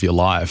part of your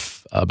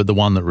life, but the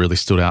one that really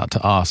stood out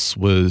to us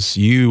was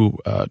you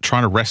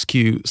trying to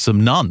rescue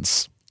some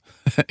nuns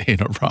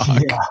in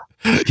Iraq. Yeah.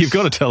 You've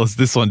got to tell us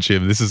this one,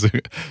 Jim. This is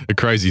a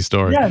crazy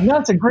story. Yeah, no,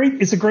 it's a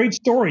great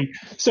story.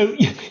 So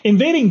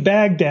invading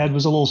Baghdad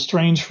was a little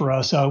strange for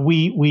us.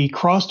 We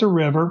crossed a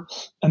river,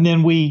 and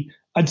then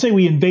I'd say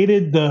we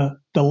invaded the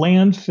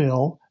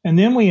landfill, and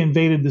then we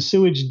invaded the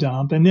sewage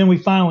dump, and then we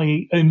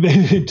finally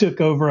took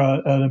over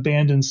an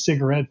abandoned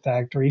cigarette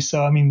factory.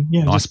 So,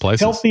 nice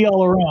places. Healthy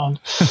all around.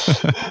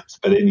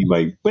 But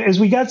anyway, as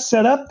we got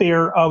set up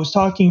there, I was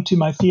talking to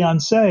my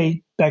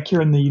fiance back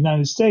here in the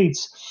United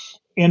States,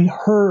 and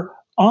her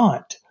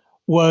aunt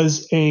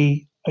was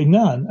a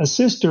nun, a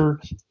sister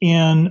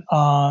in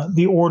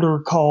the order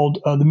called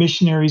the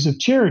Missionaries of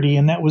Charity,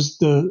 and that was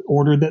the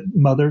order that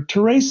Mother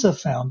Teresa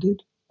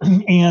founded.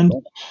 And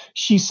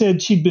she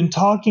said she'd been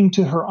talking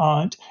to her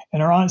aunt,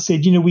 and her aunt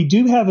said, we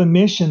do have a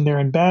mission there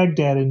in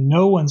Baghdad, and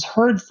no one's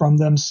heard from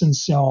them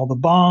since all the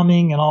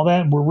bombing and all that,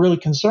 and we're really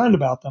concerned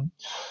about them.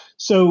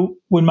 So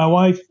when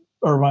my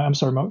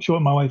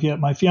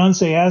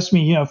fiance asked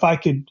me, if I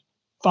could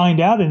find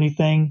out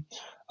anything,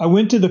 I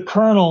went to the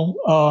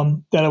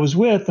colonel that I was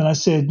with, and I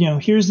said,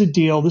 here's the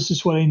deal. This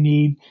is what I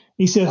need.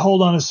 He said,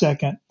 hold on a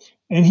second.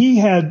 And he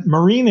had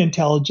Marine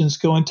intelligence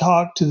go and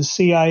talk to the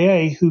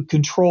CIA, who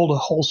controlled a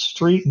whole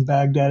street in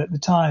Baghdad at the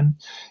time.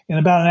 In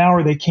about an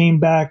hour, they came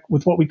back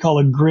with what we call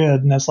a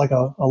grid, and that's like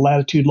a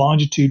latitude,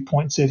 longitude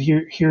point, and said,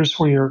 here's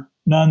where your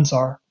nuns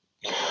are.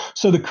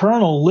 So the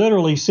colonel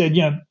literally said,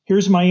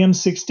 here's my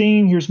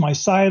M16, here's my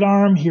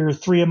sidearm, here are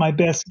 3 of my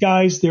best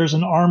guys, there's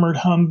an armored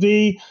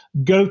Humvee,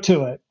 go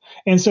to it.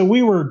 And so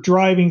we were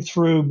driving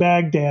through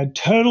Baghdad,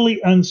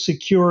 totally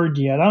unsecured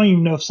yet. I don't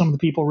even know if some of the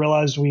people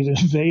realized we'd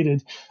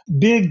invaded.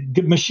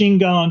 Big machine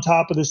gun on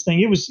top of this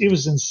thing. It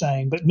was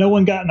insane, but no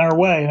one got in our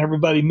way and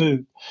everybody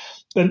moved.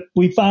 But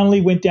we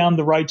finally went down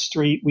the right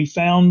street. We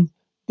found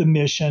the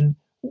mission.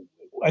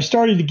 I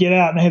started to get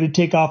out and I had to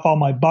take off all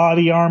my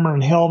body armor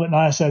and helmet. And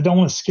I said, I don't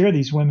want to scare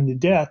these women to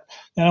death.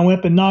 And I went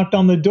up and knocked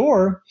on the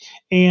door,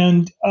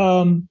 and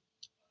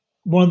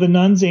one of the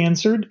nuns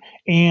answered.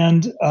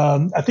 And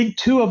I think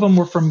two of them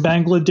were from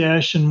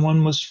Bangladesh and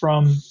one was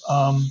from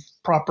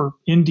proper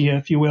India,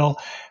 if you will.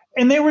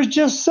 And they were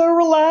just so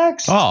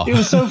relaxed. Oh. It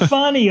was so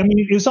funny. I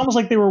mean, it was almost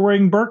like they were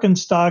wearing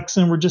Birkenstocks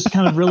and were just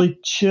kind of really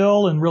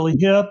chill and really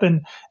hip.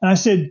 And I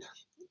said,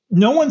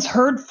 no one's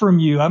heard from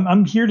you.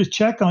 I'm here to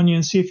check on you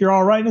and see if you're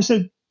all right. And I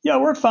said, yeah,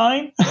 we're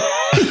fine.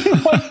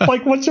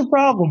 like, what's your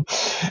problem?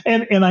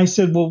 And I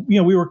said, well,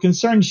 we were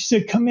concerned. She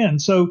said, come in.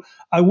 So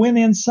I went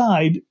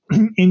inside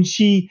and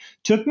she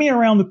took me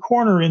around the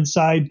corner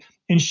inside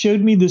and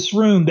showed me this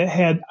room that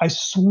had, I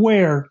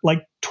swear,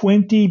 like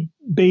 20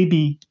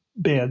 baby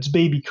beds,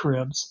 baby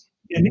cribs.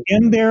 And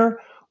in there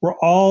were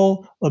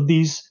all of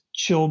these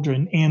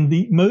children. And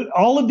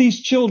all of these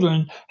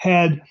children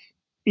had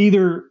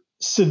either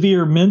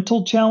severe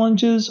mental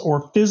challenges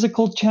or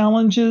physical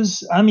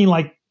challenges. I mean,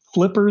 like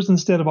flippers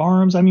instead of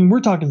arms. I mean,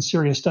 we're talking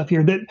serious stuff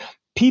here, that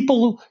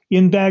people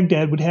in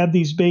Baghdad would have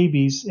these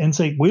babies and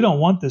say, we don't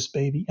want this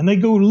baby. And they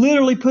go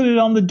literally put it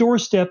on the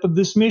doorstep of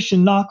this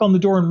mission, knock on the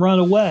door and run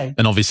away.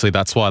 And obviously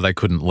that's why they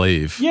couldn't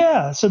leave.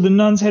 Yeah. So the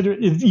nuns had,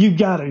 you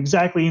got it,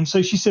 exactly. And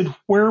so she said,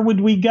 where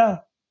would we go?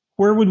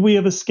 Where would we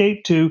have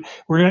escaped to?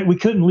 We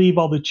couldn't leave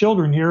all the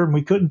children here and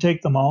we couldn't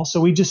take them all. So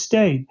we just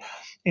stayed.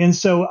 And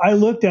so I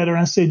looked at her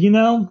and I said,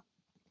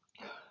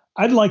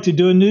 I'd like to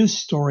do a news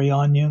story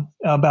on you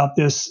about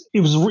this.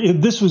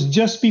 This was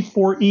just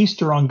before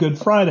Easter on Good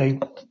Friday.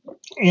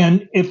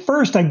 And at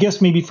first, I guess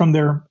maybe from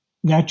their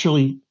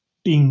naturally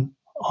being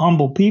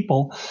humble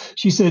people,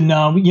 she said,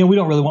 no, we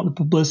don't really want the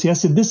publicity. I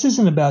said, this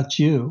isn't about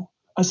you.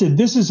 I said,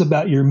 this is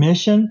about your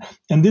mission.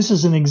 And this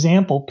is an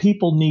example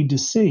people need to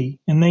see.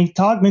 And they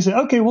talked and they said,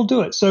 okay, we'll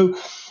do it. So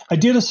I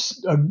did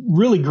a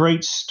really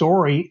great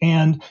story,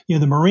 and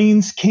the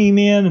Marines came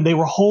in and they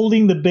were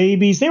holding the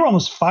babies. They were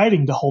almost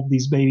fighting to hold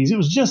these babies. It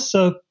was just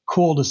so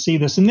cool to see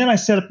this. And then I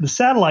set up the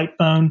satellite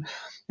phone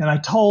and I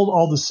told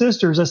all the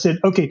sisters, I said,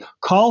 okay,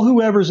 call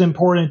whoever's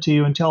important to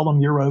you and tell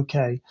them you're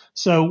okay.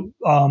 So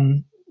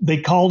they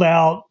called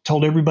out,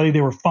 told everybody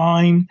they were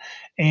fine,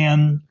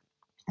 and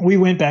we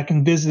went back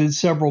and visited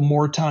several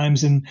more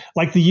times. And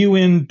like the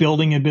UN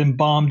building had been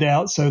bombed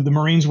out, so the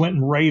Marines went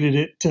and raided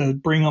it to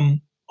bring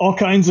them all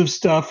kinds of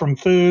stuff, from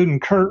food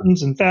and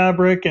curtains and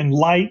fabric and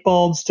light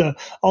bulbs to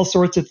all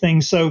sorts of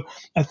things. So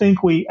I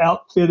think we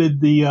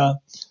outfitted the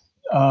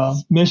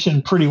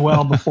mission pretty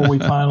well before we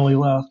finally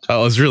left.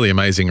 Oh, it was really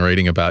amazing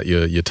reading about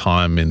your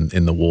time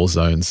in the war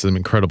zones. Some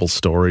incredible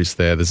stories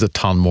there. There's a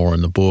ton more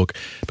in the book.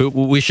 But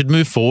we should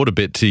move forward a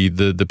bit to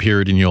the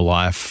period in your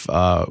life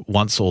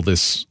once all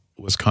this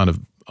was kind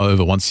of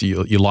over, once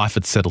your life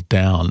had settled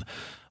down.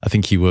 I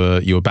think you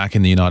were back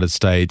in the United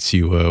States.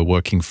 You were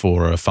working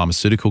for a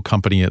pharmaceutical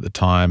company at the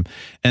time.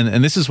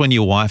 And this is when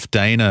your wife,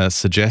 Dana,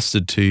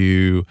 suggested to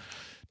you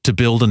to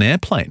build an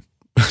airplane,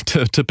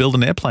 to build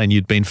an airplane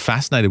you'd been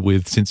fascinated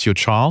with since your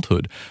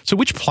childhood. So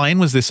which plane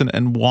was this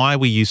and why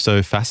were you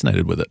so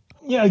fascinated with it?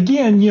 Yeah,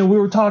 again, we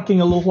were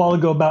talking a little while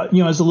ago about,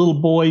 as a little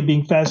boy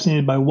being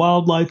fascinated by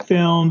wildlife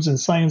films and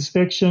science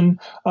fiction.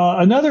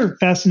 Another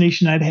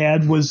fascination I'd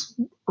had was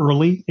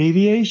early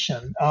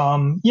aviation.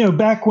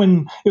 Back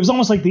when it was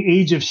almost like the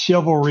age of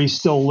chivalry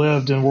still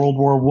lived in World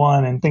War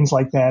I and things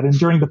like that. And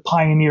during the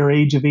pioneer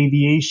age of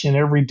aviation,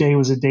 every day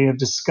was a day of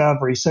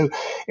discovery. So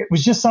it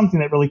was just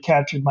something that really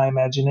captured my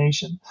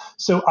imagination.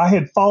 So I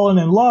had fallen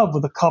in love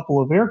with a couple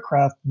of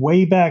aircraft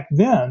way back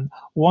then.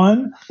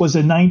 One was a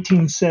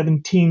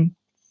 1917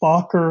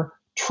 Fokker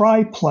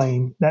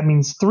triplane. That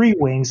means 3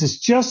 wings. It's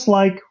just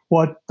like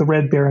what the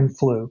Red Baron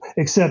flew,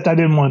 except I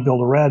didn't want to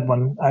build a red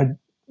one. I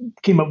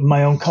came up with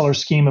my own color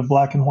scheme of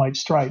black and white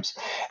stripes.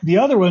 The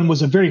other one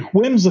was a very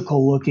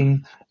whimsical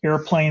looking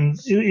airplane.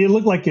 It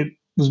looked like it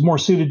was more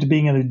suited to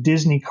being in a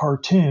Disney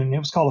cartoon. It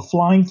was called a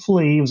Flying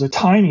Flea. It was the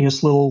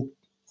tiniest little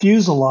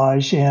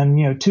fuselage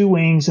and 2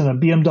 wings and a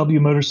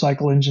BMW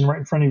motorcycle engine right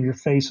in front of your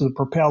face with a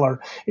propeller.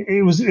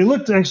 It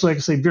looked actually, like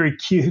I say, very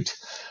cute.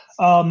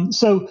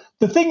 So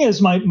the thing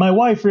is, my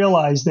wife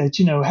realized that,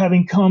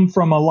 having come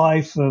from a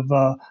life of,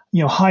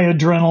 high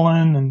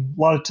adrenaline and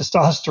a lot of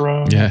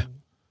testosterone, yeah,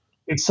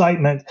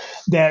 excitement,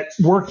 that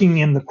working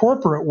in the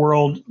corporate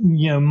world,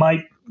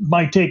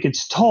 might take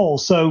its toll.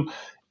 So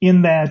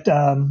in that,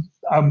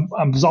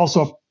 I was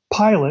also a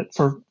pilot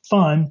for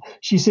fun.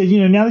 She said,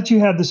 now that you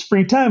have this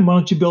free time, why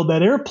don't you build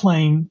that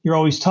airplane you're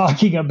always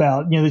talking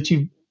about, that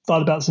you've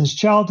thought about since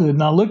childhood?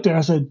 And I looked at her,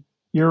 I said,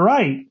 you're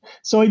right.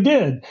 So I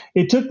did.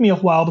 It took me a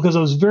while because I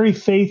was very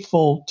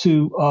faithful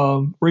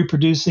to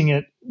reproducing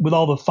it with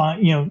all the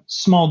fine,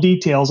 small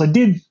details. I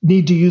did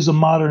need to use a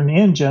modern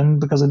engine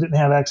because I didn't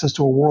have access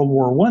to a World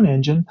War I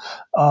engine,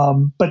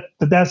 but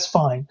that's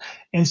fine.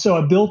 And so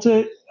I built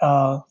it,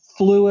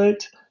 flew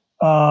it.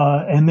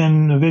 And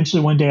then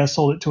eventually one day I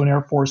sold it to an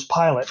Air Force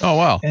pilot. Oh,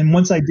 wow. And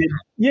once I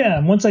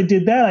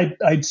did that,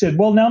 I said,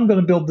 well, now I'm going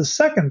to build the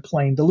second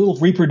plane, the little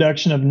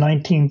reproduction of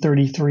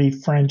 1933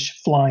 French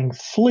Flying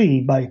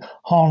Flea by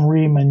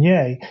Henri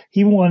Meunier.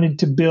 He wanted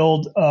to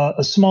build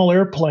a small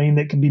airplane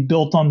that could be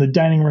built on the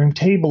dining room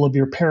table of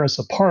your Paris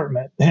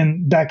apartment,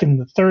 and back in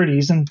the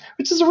 30s, and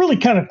which is a really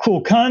kind of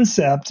cool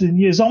concept.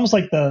 And it's almost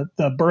like the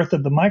birth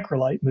of the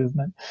microlight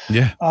movement.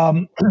 Yeah.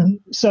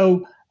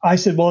 So I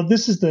said, well,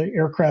 this is the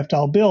aircraft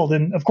I'll build.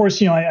 And of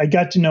course, I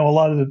got to know a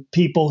lot of the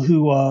people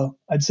who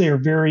I'd say are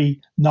very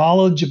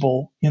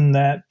knowledgeable in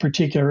that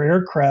particular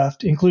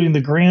aircraft, including the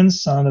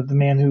grandson of the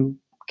man who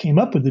came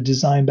up with the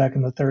design back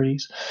in the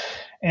 30s.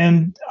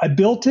 And I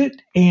built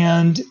it,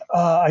 and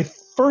I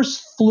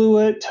first flew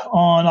it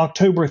on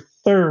October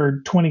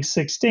 3rd,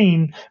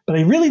 2016, but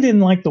I really didn't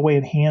like the way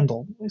it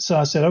handled. So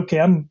I said, okay,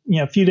 a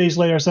few days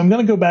later, I said, I'm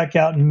going to go back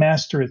out and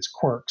master its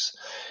quirks.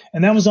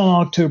 And that was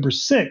on October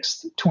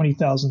 6th,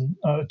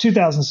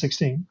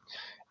 2016.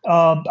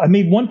 I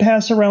made one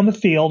pass around the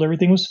field.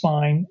 Everything was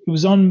fine. It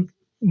was on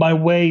my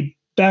way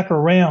back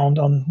around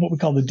on what we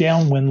call the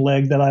downwind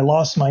leg that I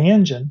lost my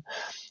engine.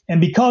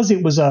 And because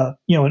it was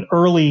an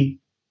early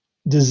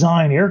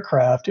design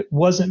aircraft, it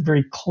wasn't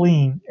very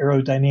clean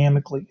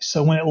aerodynamically.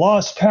 So when it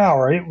lost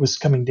power, it was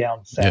coming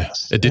down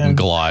fast. Yeah, it didn't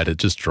glide. It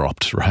just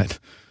dropped, right?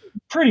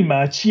 Pretty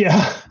much,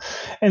 yeah.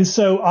 And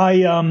so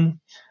I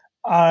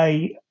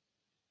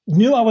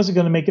knew I wasn't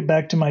going to make it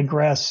back to my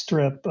grass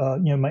strip,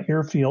 my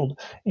airfield.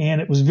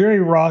 And it was very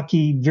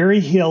rocky,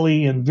 very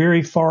hilly, and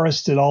very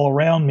forested all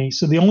around me.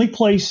 So the only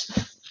place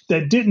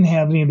that didn't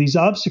have any of these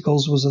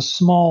obstacles was a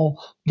small,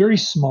 very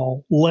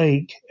small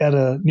lake at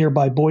a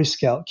nearby Boy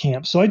Scout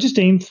camp. So I just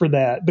aimed for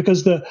that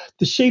because the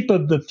shape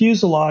of the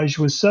fuselage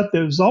was set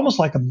that it was almost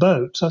like a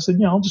boat. So I said,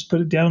 I'll just put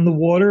it down in the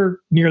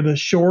water near the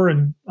shore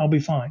and I'll be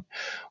fine.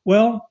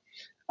 Well,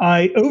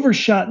 I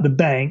overshot the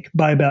bank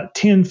by about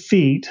 10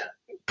 feet,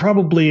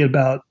 probably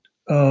about,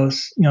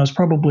 it's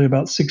probably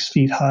about 6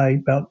 feet high,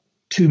 about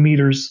 2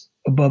 meters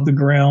above the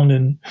ground.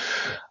 And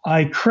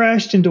I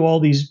crashed into all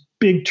these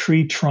big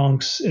tree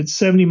trunks at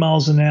 70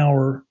 miles an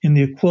hour in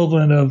the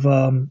equivalent of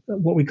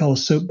what we call a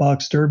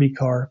soapbox derby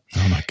car.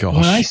 Oh, my gosh.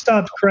 When I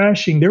stopped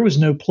crashing, there was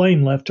no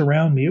plane left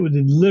around me. It would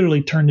have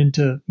literally turned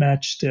into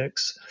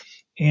matchsticks.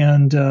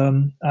 And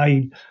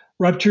I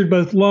ruptured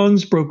both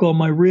lungs, broke all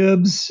my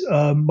ribs.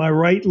 My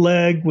right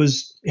leg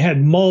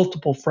had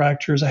multiple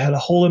fractures. I had a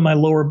hole in my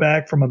lower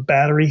back from a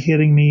battery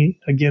hitting me,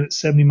 again, at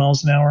 70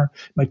 miles an hour.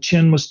 My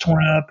chin was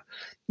torn up.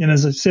 And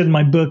as I said in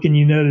my book, and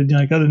you noted,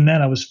 other than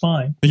that, I was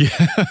fine.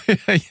 Yeah.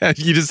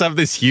 You just have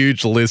this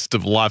huge list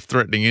of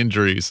life-threatening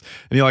injuries.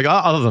 And you're like,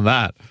 other than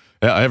that,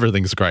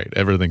 everything's great.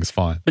 Everything's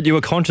fine. But you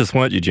were conscious,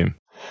 weren't you, Jim?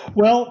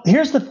 Well,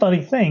 here's the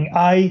funny thing.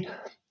 I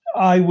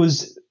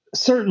was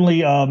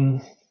certainly,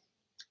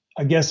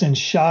 I guess, in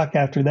shock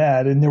after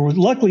that. And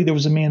luckily there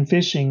was a man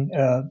fishing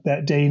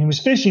that day, and he was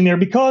fishing there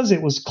because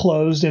it was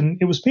closed and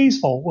it was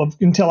peaceful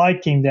until I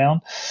came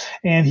down.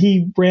 And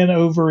he ran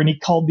over and he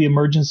called the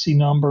emergency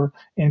number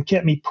and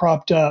kept me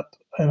propped up.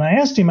 And I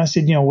asked him, I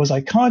said, was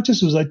I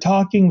conscious? Was I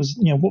talking?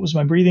 What was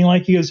my breathing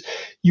like? He goes,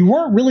 you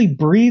weren't really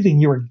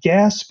breathing. You were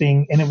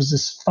gasping. And it was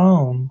this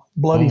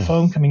bloody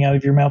foam coming out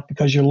of your mouth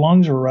because your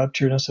lungs were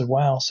ruptured. And I said,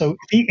 wow. So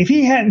if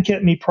he hadn't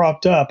kept me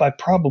propped up, I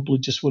probably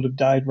just would have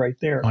died right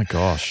there. My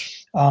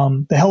gosh.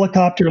 The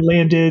helicopter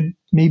landed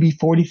maybe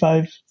 30,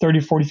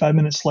 45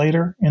 minutes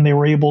later, and they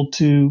were able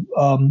to,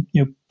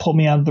 pull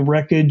me out of the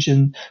wreckage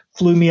and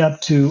flew me up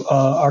to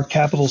our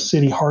capital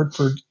city,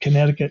 Hartford,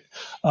 Connecticut,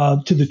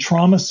 to the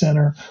trauma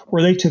center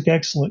where they took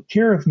excellent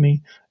care of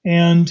me.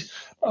 And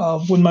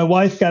when my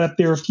wife got up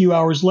there a few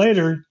hours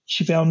later,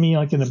 she found me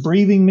like in a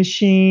breathing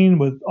machine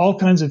with all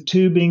kinds of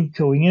tubing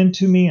going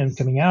into me and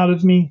coming out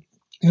of me.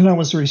 And I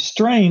was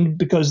restrained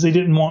because they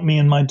didn't want me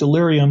in my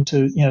delirium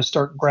to,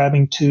 start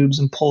grabbing tubes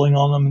and pulling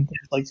on them and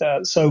things like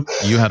that. So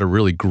you had a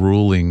really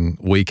grueling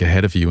week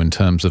ahead of you in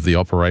terms of the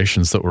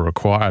operations that were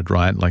required,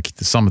 right? Like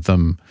some of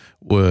them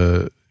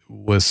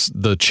was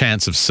the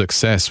chance of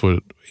success were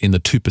in the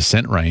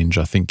 2% range.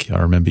 I think I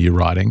remember you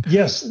writing.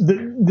 Yes.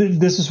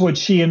 This is what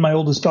she and my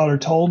oldest daughter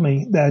told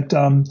me, that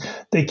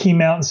they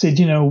came out and said,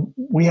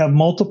 we have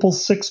multiple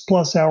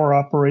 6+ hour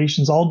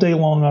operations, all day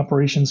long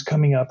operations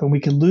coming up, and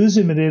we could lose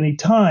him at any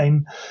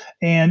time.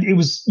 And it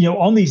was,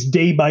 on these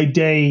day by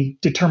day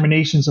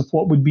determinations of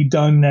what would be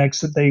done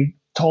next, that they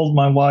told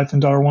my wife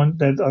and daughter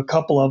that a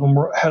couple of them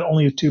had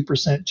only a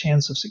 2%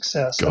 chance of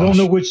success. Gosh. I don't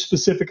know which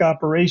specific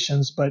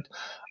operations, but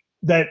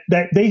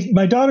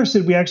my daughter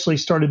said we actually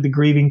started the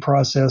grieving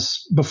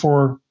process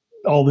before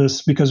all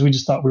this because we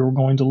just thought we were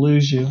going to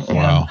lose you.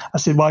 Wow. And I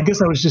said, well, I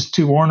guess I was just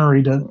too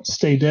ornery to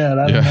stay dead.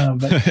 I don't know.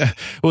 But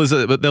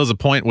but there was a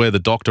point where the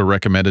doctor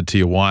recommended to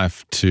your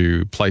wife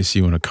to place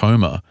you in a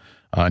coma,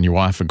 and your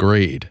wife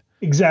agreed.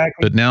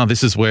 Exactly. But now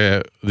this is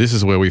where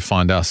we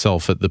find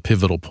ourselves at the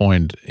pivotal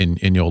point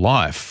in your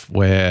life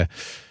where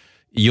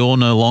you're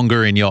no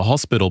longer in your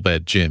hospital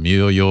bed, Jim.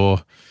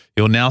 You're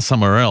You're now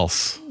somewhere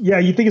else. Yeah,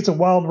 you think it's a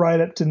wild ride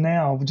up to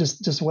now.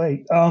 Just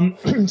wait.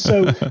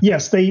 So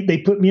yes,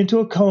 they put me into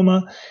a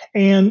coma,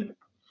 and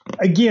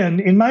again,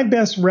 in my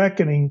best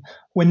reckoning,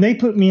 when they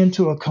put me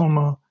into a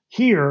coma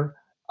here,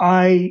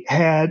 I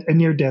had a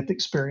near-death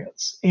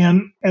experience.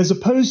 And as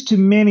opposed to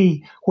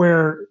many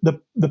where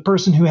the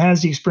person who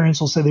has the experience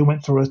will say they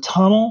went through a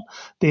tunnel,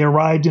 they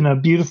arrived in a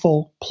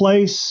beautiful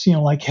place,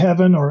 like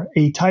heaven or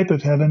a type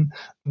of heaven.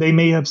 They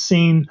may have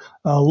seen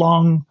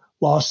long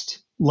lost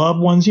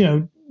loved ones,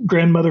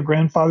 grandmother,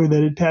 grandfather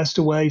that had passed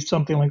away,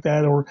 something like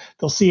that, or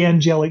they'll see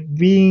angelic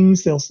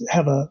beings. They'll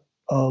have a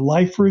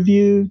life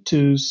review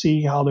to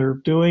see how they're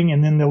doing,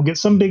 and then they'll get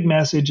some big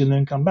message and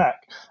then come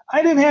back.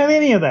 I didn't have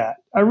any of that.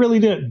 I really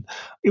didn't.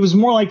 It was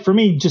more like for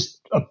me just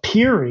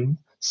appearing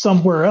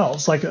somewhere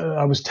else, like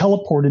I was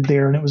teleported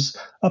there, and it was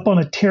up on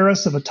a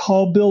terrace of a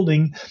tall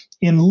building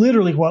in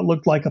literally what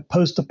looked like a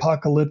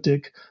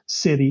post-apocalyptic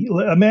city.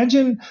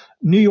 Imagine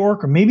New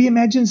York, or maybe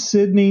imagine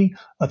Sydney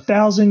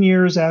 1,000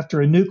 years after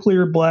a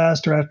nuclear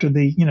blast or after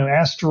the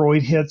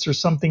asteroid hits or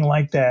something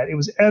like that. It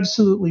was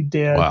absolutely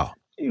dead. Wow.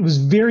 It was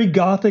very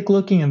gothic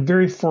looking and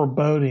very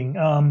foreboding.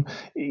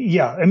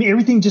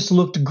 Everything just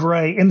looked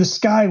gray, and the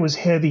sky was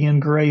heavy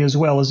and gray as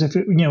well, as if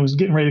it was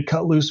getting ready to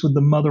cut loose with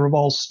the mother of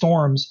all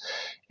storms.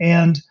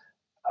 And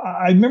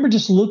I remember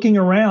just looking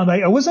around.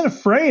 I wasn't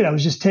afraid. I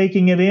was just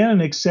taking it in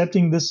and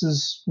accepting this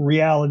is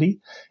reality.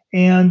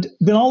 And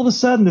then all of a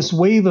sudden, this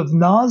wave of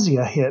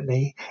nausea hit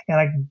me, and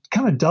I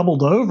kind of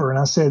doubled over, and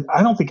I said,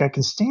 I don't think I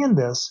can stand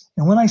this.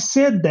 And when I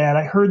said that,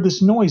 I heard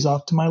this noise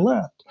off to my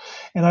left.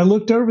 And I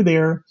looked over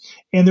there,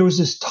 and there was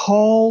this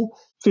tall,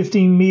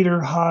 15-meter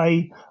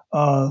high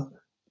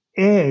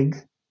egg,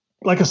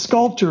 like a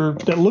sculpture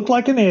that looked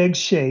like an egg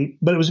shape,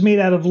 but it was made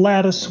out of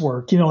lattice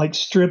work, like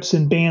strips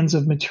and bands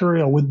of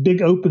material with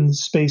big open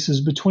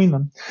spaces between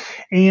them.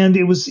 And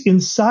it was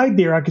inside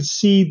there, I could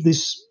see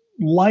this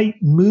light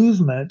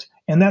movement,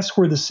 and that's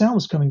where the sound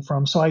was coming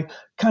from. So I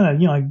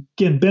kind of,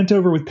 again, bent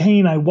over with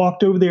pain. I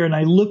walked over there and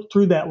I looked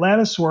through that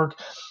lattice work,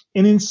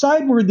 and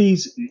inside were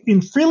these,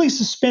 freely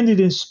suspended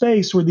in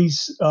space, were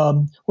these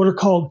what are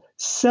called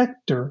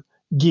sector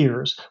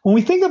gears. When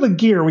we think of a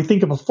gear, we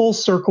think of a full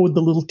circle with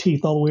the little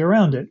teeth all the way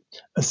around it.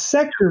 A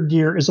sector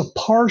gear is a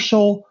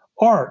partial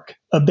arc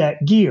of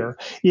that gear.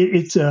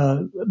 It's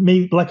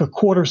maybe like a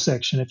quarter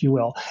section, if you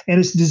will, and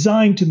it's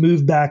designed to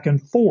move back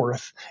and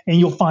forth. And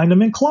you'll find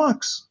them in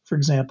clocks, for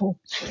example.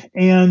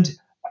 And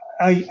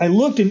I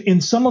looked,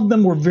 and some of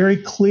them were very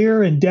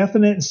clear and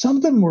definite, and some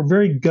of them were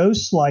very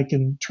ghost-like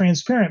and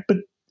transparent. But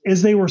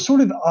as they were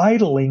sort of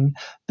idling,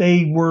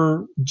 they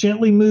were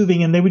gently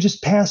moving, and they would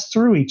just pass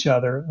through each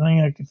other.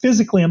 A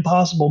physically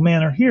impossible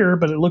manner here,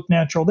 but it looked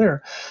natural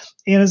there.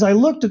 And as I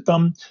looked at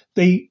them,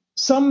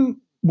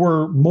 some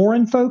were more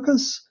in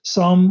focus,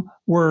 some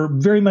were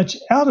very much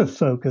out of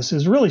focus. It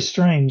was really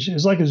strange. It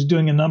was like I was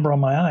doing a number on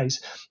my eyes.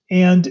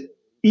 And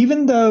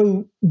even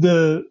though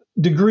the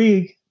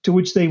degree to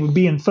which they would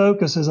be in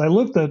focus as I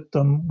looked at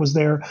them was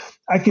there,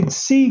 I could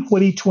see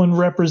what each one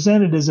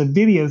represented as a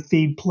video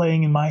feed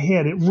playing in my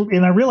head.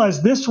 And I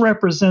realized this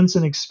represents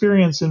an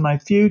experience in my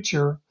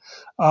future,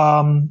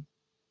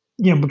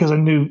 because I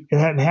knew it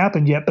hadn't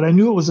happened yet, but I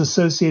knew it was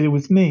associated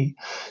with me.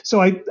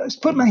 So I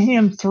put my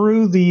hand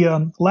through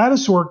the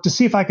lattice work to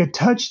see if I could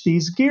touch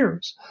these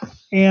gears.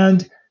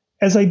 And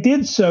as I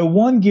did so,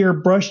 one gear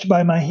brushed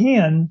by my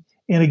hand,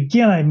 and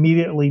again, I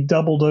immediately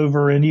doubled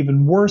over in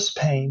even worse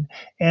pain.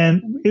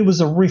 And it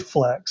was a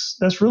reflex.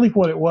 That's really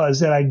what it was,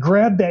 that I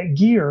grabbed that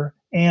gear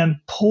and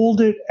pulled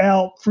it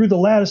out through the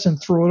lattice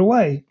and threw it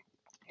away.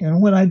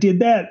 And when I did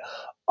that,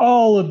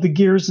 all of the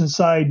gears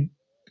inside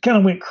kind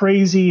of went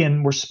crazy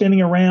and were spinning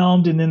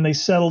around, and then they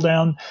settled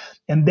down.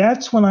 And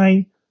that's when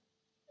I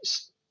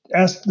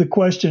asked the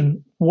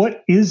question,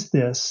 what is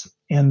this?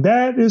 And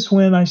that is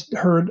when I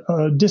heard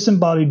a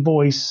disembodied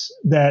voice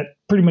that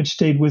pretty much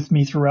stayed with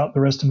me throughout the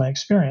rest of my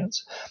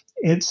experience.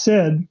 It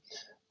said,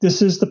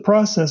 this is the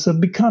process of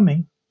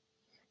becoming.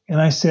 And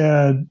I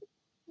said,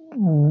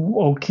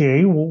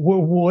 okay,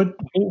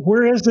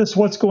 where is this?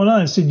 What's going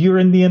on? I said, you're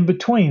in the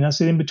in-between. I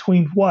said, in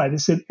between what? It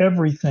said,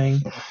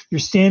 everything. You're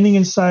standing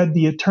inside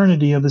the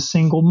eternity of a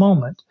single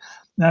moment.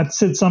 Now it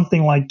said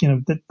something like,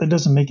 that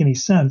doesn't make any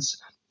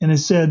sense. And it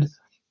said,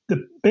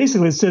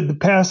 basically it said the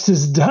past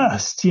is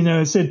dust.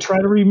 It said, try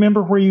to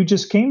remember where you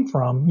just came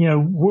from.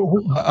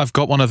 I've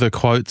got one of the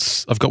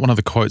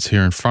quotes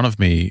here in front of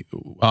me.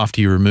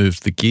 After you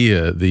removed the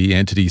gear, the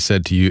entity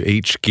said to you,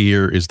 each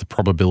gear is the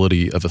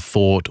probability of a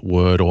thought,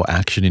 word, or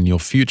action in your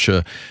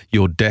future.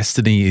 Your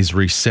destiny is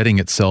resetting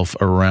itself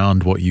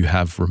around what you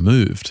have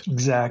removed.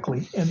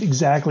 Exactly.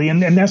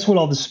 And that's what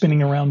all the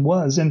spinning around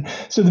was. And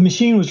so the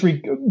machine was,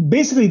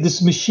 basically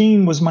this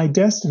machine was my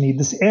destiny.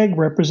 This egg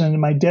represented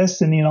my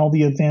destiny, and all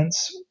the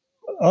events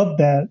of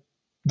that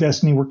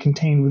destiny were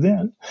contained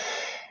within.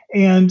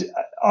 And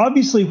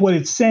obviously what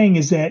it's saying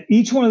is that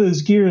each one of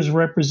those gears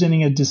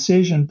representing a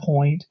decision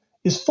point,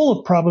 is full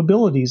of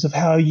probabilities of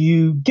how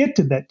you get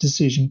to that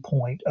decision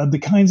point, of the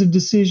kinds of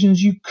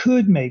decisions you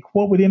could make,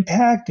 what would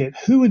impact it,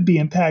 who would be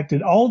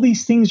impacted. All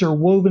these things are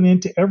woven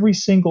into every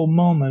single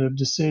moment of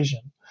decision.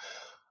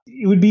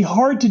 It would be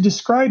hard to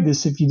describe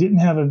this if you didn't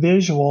have a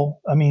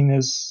visual, I mean,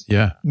 as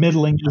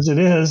middling as it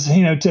is,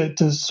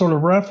 to sort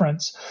of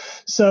reference.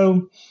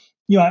 So,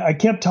 I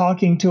kept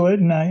talking to it,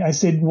 and I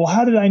said, well,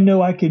 how did I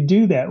know I could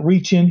do that?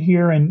 Reach in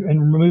here and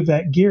remove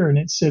that gear. And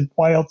it said,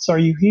 why else are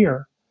you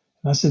here?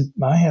 And I said,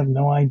 I have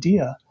no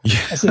idea.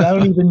 I said, I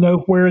don't even know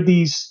where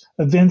these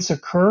events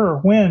occur or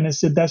when. I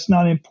said, that's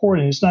not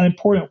important. It's not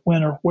important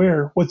when or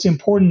where. What's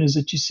important is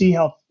that you see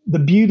how the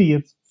beauty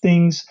of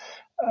things,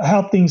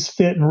 how things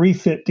fit and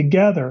refit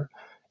together.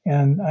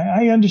 And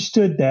I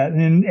understood that.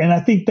 And I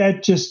think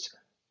that just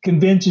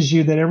convinces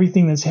you that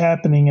everything that's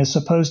happening is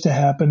supposed to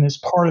happen as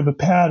part of a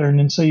pattern,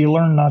 and so you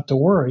learn not to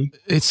worry.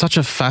 It's such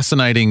a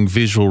fascinating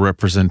visual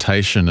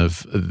representation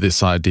of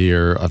this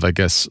idea of, I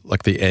guess,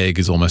 like the egg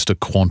is almost a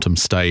quantum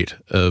state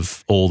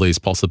of all these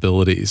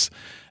possibilities.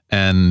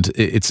 And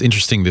it's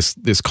interesting,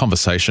 this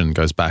conversation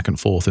goes back and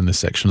forth in this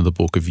section of the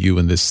book of you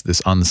and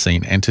this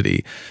unseen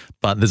entity.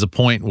 But there's a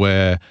point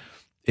where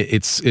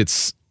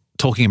it's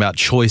talking about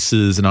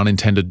choices and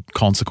unintended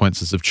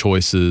consequences of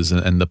choices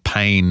and the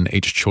pain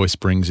each choice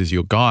brings as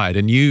your guide.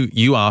 And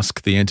you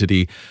ask the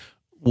entity,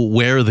 well,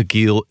 where are the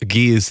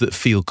gears that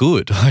feel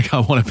good? Like,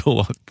 I want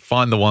to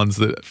find the ones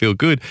that feel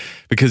good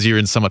because you're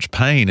in so much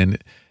pain. And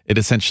it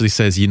essentially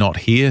says you're not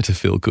here to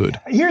feel good.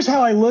 Here's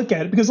how I look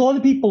at it, because a lot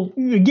of people,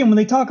 again, when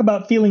they talk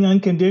about feeling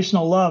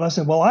unconditional love, I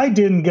said, well, I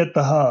didn't get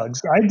the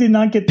hugs. I did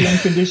not get the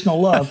unconditional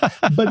love.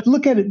 But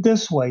look at it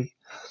this way.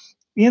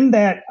 In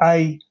that,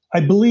 I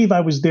believe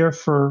I was there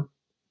for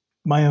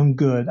my own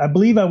good. I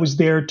believe I was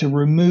there to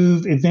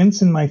remove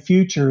events in my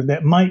future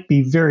that might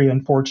be very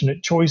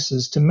unfortunate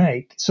choices to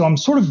make. So I'm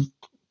sort of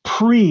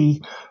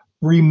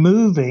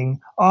removing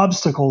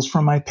obstacles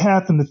from my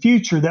path in the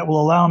future that will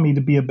allow me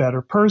to be a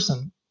better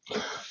person.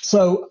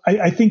 So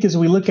I think as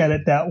we look at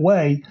it that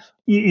way,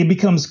 it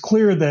becomes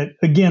clear that,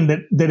 again,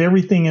 that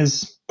everything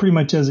is pretty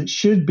much as it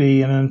should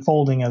be and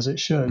unfolding as it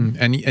should.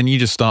 And you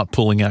just start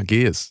pulling out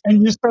gears.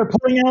 And you start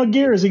pulling out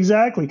gears,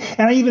 exactly.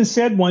 And I even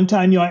said one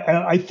time,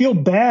 I feel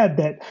bad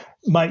that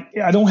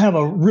I don't have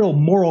a real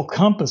moral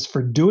compass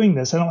for doing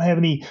this. I don't have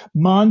any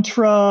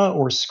mantra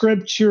or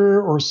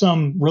scripture or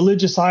some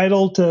religious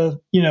idol to,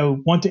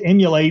 want to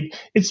emulate.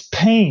 It's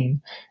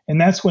pain.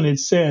 And that's when it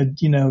said,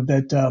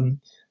 that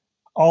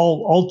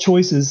all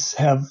choices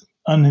have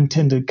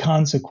unintended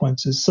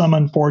consequences, some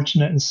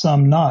unfortunate and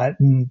some not.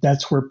 And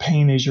that's where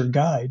pain is your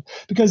guide.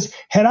 Because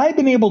had I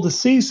been able to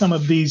see some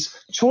of these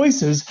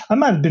choices, I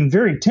might have been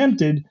very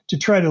tempted to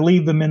try to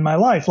leave them in my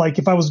life. Like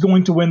if I was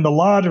going to win the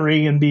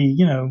lottery and be,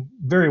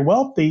 very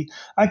wealthy,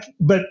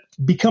 but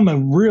become a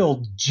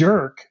real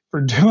jerk for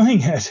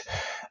doing it.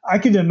 I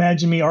could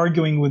imagine me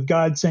arguing with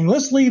God saying,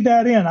 let's leave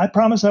that in. I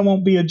promise I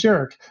won't be a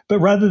jerk. But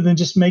rather than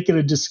just make it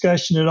a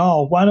discussion at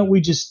all, why don't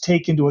we just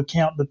take into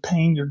account the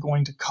pain you're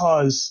going to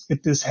cause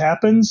if this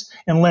happens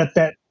and let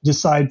that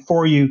decide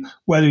for you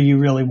whether you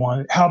really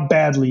want it, how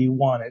badly you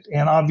want it.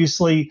 And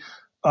obviously,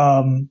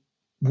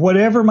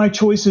 whatever my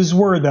choices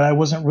were that I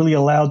wasn't really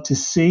allowed to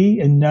see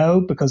and know,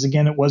 because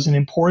again, it wasn't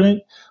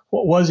important.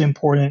 What was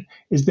important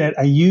is that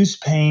I use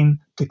pain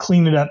to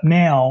clean it up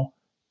now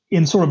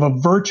in sort of a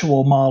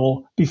virtual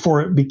model before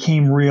it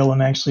became real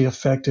and actually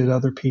affected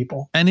other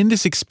people. And in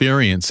this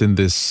experience, in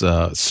this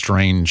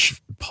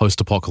strange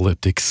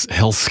post-apocalyptic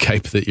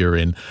hellscape that you're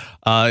in,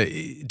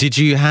 did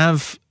you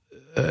have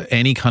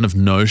any kind of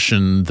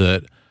notion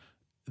that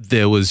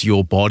there was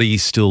your body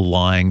still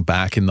lying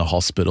back in the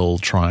hospital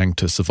trying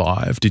to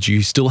survive? Did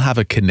you still have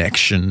a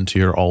connection to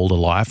your older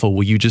life, or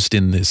were you just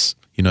in this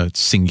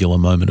singular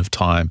moment of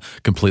time,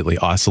 completely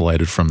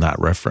isolated from that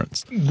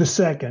reference? The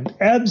second,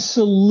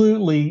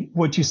 absolutely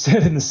what you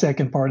said in the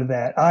second part of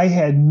that. I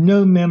had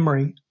no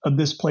memory of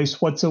this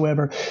place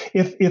whatsoever.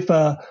 If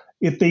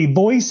the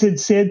voice had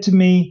said to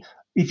me,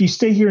 if you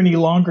stay here any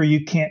longer,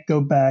 you can't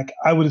go back,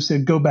 I would have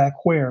said, go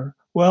back where?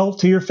 Well,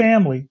 to your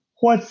family.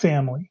 What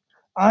family?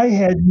 I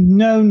had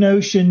no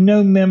notion,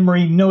 no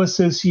memory, no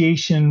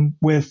association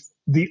with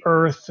the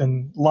earth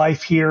and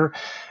life here.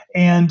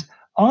 And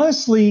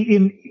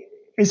honestly,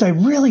 as I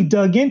really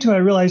dug into it, I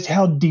realized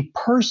how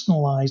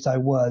depersonalized I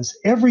was.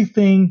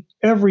 Everything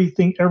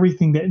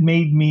that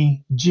made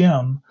me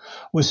Jim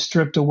was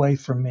stripped away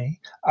from me.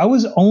 I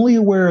was only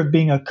aware of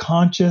being a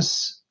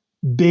conscious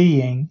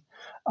being.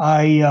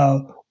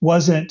 I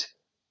wasn't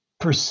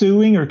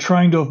pursuing or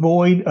trying to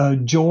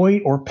avoid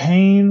joy or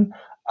pain.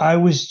 I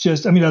was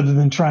just, other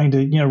than trying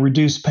to,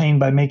 reduce pain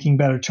by making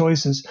better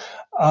choices.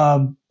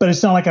 But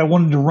it's not like I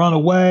wanted to run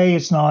away.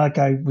 It's not like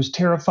I was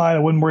terrified. I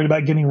wasn't worried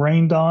about getting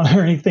rained on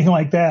or anything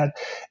like that.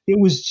 It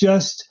was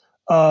just,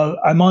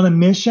 I'm on a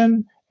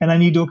mission and I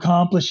need to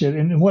accomplish it.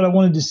 And what I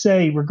wanted to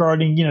say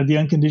regarding, the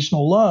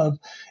unconditional love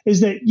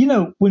is that,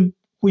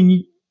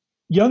 when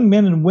young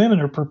men and women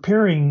are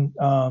preparing,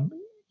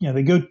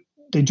 they go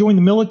they join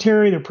the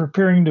military, they're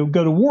preparing to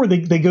go to war.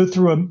 They go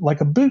through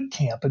a boot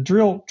camp, a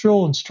drill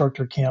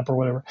instructor camp or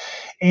whatever.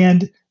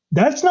 And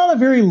that's not a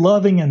very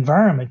loving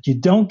environment. You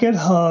don't get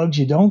hugs,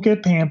 you don't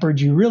get pampered,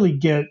 you really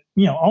get,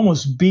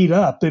 almost beat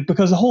up,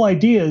 because the whole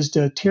idea is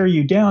to tear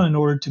you down in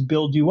order to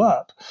build you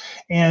up.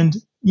 And,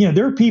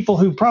 there are people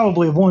who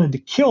probably have wanted to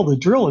kill the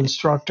drill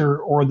instructor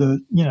or the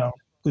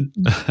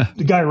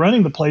guy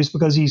running the place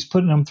because he's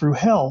putting them through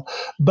hell.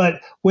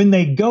 But when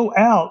they go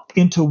out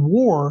into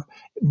war,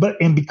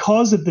 and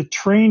because of the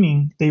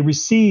training they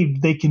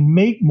received, they can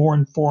make more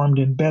informed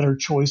and better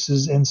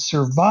choices and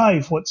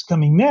survive what's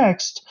coming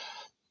next.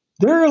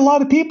 There are a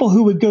lot of people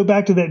who would go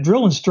back to that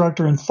drill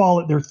instructor and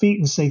fall at their feet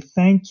and say,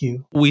 thank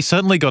you. We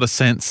certainly got a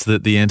sense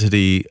that the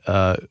entity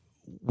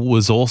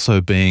was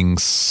also being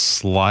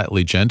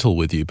slightly gentle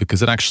with you,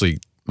 because it actually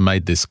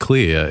made this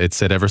clear. It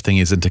said everything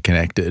is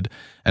interconnected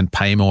and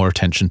pay more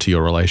attention to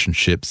your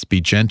relationships. Be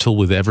gentle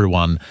with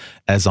everyone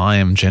as I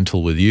am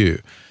gentle with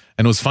you.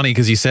 And it was funny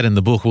because you said in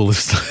the book, well,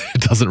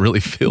 it doesn't really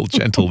feel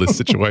gentle, this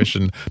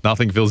situation.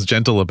 Nothing feels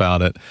gentle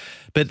about it.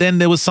 But then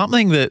there was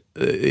something that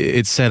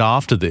it said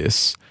after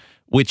this,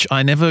 which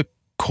I never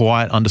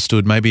quite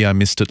understood. Maybe I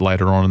missed it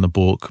later on in the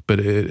book, but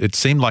it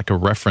seemed like a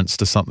reference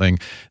to something.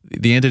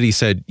 The entity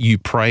said, you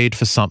prayed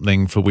for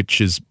something for which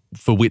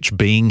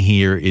being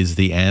here is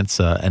the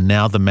answer, and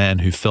now the man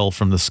who fell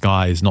from the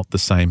sky is not the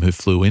same who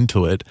flew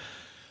into it.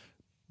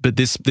 But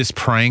this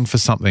praying for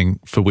something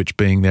for which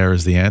being there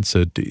is the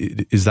answer,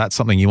 is that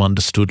something you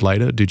understood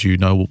later? Did you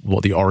know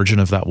what the origin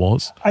of that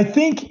was? I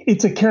think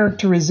it's a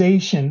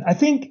characterization. I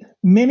think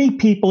many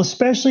people,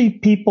 especially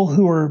people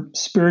who are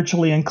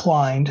spiritually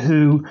inclined,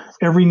 who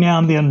every now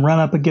and then run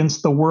up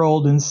against the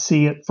world and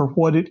see it for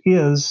what it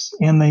is,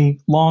 and they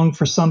long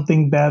for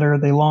something better.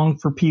 They long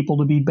for people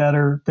to be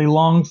better. They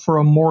long for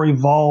a more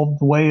evolved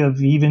way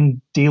of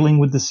even dealing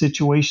with the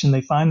situation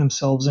they find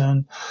themselves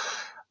in.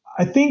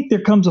 I think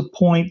there comes a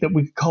point that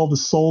we call the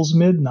soul's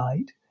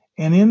midnight.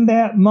 And in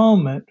that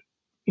moment,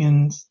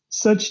 in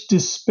such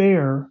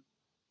despair,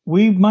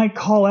 we might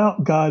call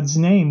out God's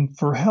name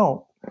for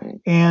help.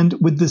 And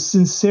with the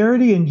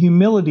sincerity and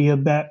humility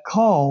of that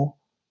call,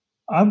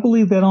 I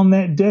believe that on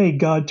that day,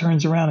 God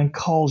turns around and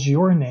calls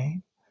your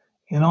name.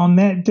 And on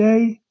that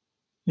day,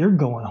 you're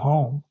going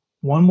home.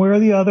 One way or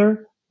the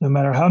other, no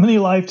matter how many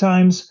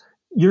lifetimes,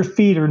 your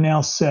feet are now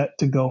set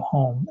to go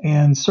home.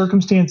 And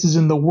circumstances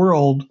in the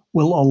world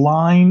will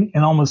align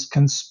and almost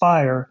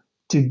conspire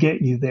to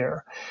get you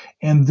there.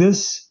 And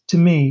this, to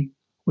me,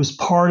 was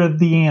part of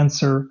the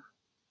answer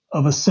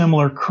of a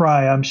similar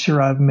cry I'm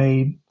sure I've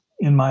made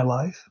in my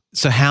life.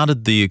 So how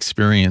did the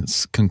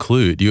experience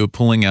conclude? You were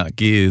pulling out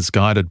gears,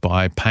 guided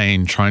by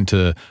pain, trying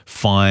to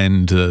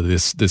find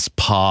this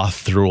path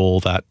through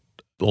all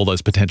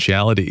those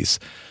potentialities.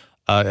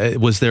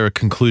 Was there a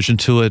conclusion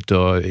to it,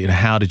 or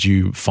how did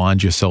you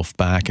find yourself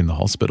back in the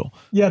hospital?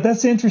 Yeah,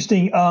 that's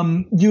interesting.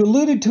 You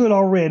alluded to it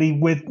already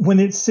with when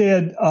it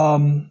said,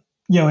 and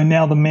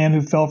now the man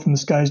who fell from the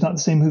sky is not the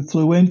same who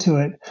flew into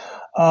it.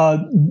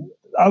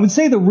 I would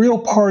say the real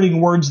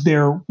parting words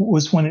there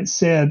was when it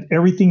said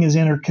everything is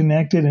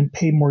interconnected and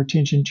pay more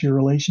attention to your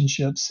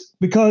relationships.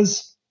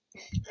 Because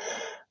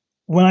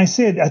when I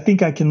said, I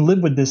think I can live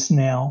with this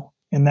now,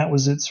 and that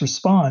was its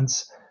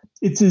response,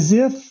 it's as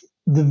if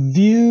the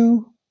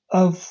view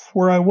of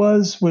where I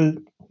was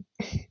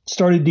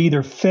started to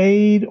either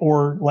fade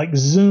or like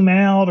zoom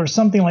out or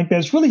something like that.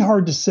 It's really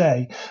hard to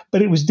say,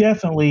 but it was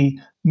definitely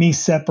me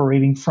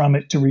separating from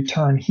it to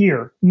return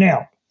here.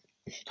 Now,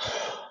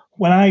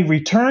 when I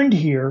returned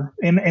here,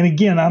 and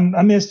again,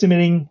 I'm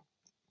estimating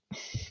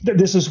that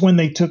this is when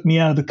they took me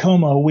out of the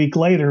coma a week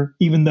later,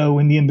 even though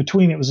in the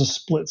in-between it was a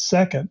split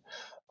second.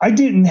 I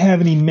didn't have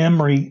any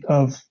memory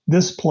of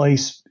this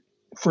place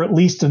for at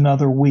least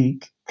another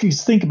week.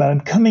 Because think about it,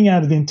 I'm coming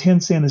out of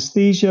intense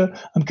anesthesia.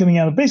 I'm coming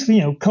out of basically,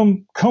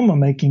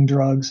 coma-making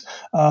drugs,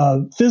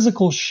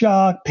 physical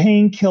shock,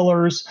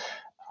 painkillers.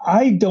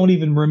 I don't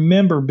even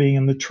remember being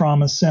in the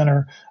trauma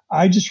center.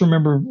 I just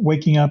remember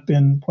waking up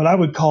in what I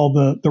would call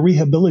the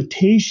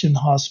rehabilitation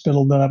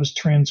hospital that I was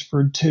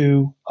transferred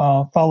to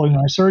following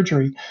my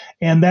surgery.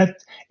 And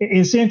that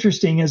is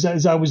interesting.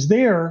 As I was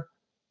there,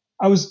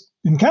 I was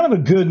in kind of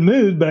a good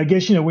mood, but I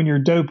guess, when you're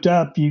doped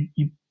up, you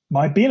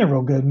might be in a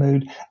real good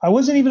mood. I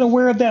wasn't even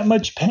aware of that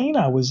much pain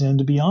I was in,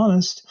 to be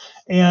honest.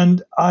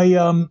 And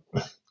I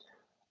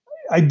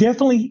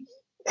definitely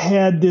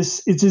had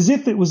this, it's as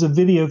if it was a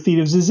video feed.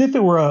 It was as if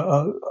it were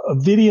a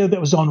video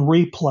that was on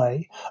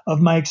replay of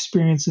my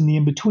experience in the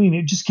in-between.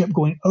 It just kept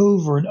going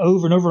over and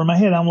over and over in my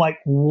head. I'm like,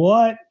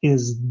 what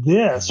is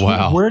this?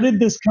 Wow. Where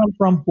did this come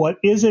from? What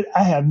is it?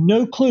 I have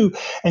no clue.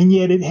 And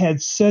yet it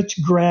had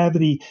such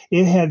gravity.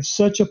 It had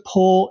such a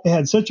pull. It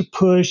had such a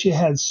push. It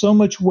had so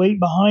much weight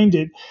behind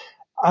it.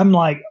 I'm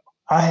like,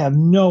 I have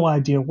no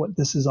idea what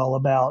this is all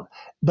about,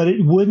 but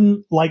it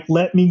wouldn't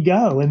let me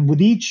go. And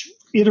with each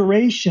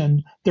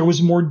iteration, there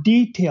was more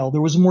detail,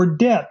 there was more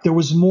depth, there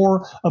was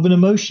more of an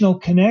emotional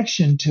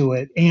connection to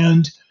it.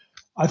 And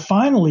I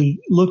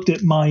finally looked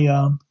at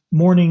my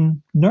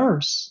morning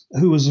nurse,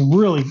 who was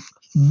really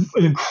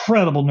an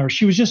incredible nurse.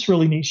 She was just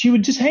really neat. She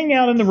would just hang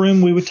out in the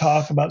room. We would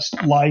talk about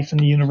life and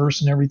the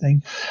universe and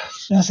everything.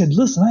 And I said,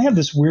 listen, I have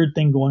this weird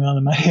thing going on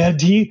in my head.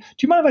 Do you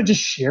mind if I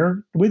just share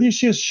it with you?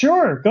 She goes,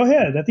 sure, go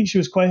ahead. I think she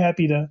was quite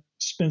happy to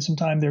spend some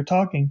time there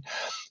talking.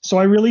 So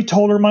I really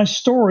told her my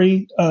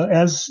story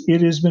as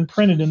it has been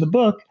printed in the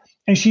book.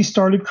 And she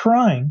started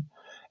crying.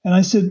 And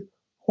I said,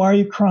 why are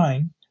you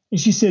crying? And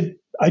she said,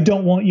 I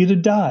don't want you to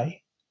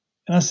die.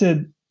 And I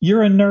said,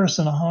 you're a nurse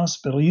in a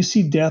hospital. You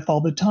see death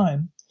all the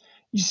time.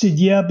 She said,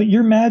 yeah, but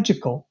you're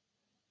magical.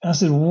 And I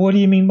said, what do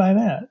you mean by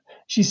that?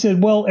 She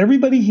said, well,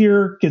 everybody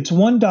here gets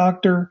one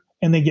doctor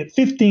and they get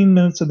 15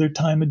 minutes of their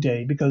time a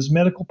day because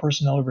medical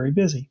personnel are very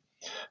busy.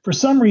 For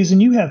some reason,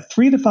 you have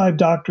 3 to 5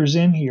 doctors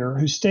in here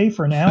who stay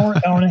for an hour,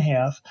 hour and a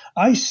half.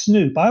 I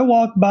snoop. I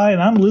walk by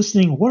and I'm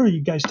listening. What are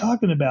you guys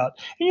talking about?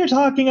 And you're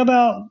talking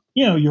about,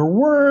 your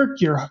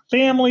work, your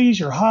families,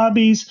 your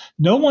hobbies.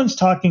 No one's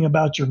talking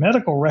about your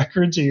medical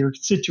records or your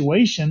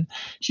situation.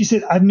 She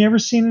said, I've never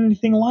seen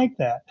anything like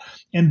that.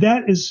 And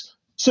that is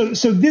so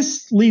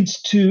this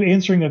leads to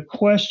answering a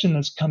question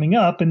that's coming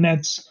up, and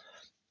that's,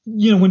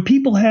 when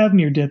people have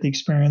near-death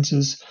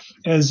experiences,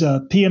 as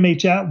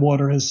PMH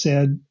Atwater has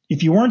said,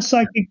 if you weren't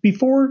psychic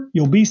before,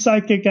 you'll be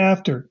psychic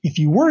after. If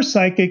you were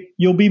psychic,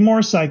 you'll be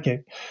more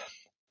psychic.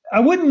 I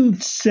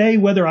wouldn't say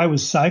whether I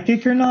was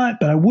psychic or not,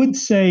 but I would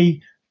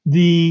say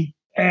the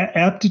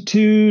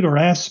aptitude or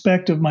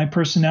aspect of my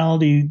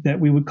personality that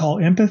we would call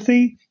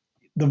empathy,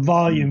 the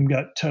volume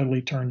got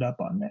totally turned up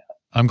on that.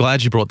 I'm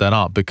glad you brought that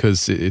up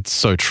because it's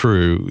so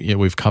true.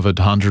 We've covered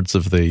hundreds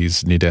of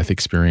these near-death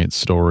experience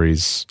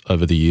stories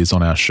over the years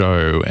on our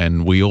show,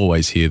 and we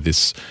always hear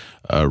this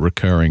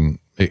recurring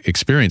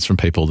experience from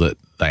people that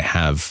they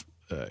have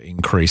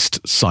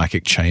increased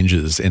psychic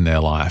changes in their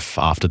life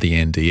after the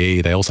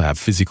NDE. They also have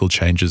physical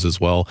changes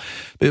as well.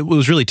 It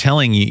was really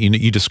telling.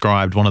 You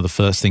described one of the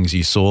first things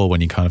you saw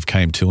when you kind of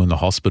came to in the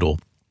hospital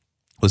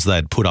was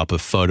they'd put up a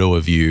photo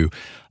of you,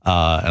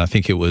 and I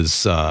think it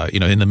was,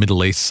 in the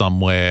Middle East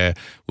somewhere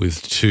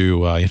with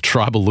 2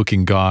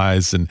 tribal-looking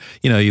guys, and,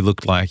 you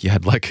looked like you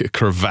had like a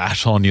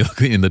cravat on, you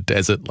in the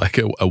desert like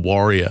a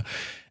warrior.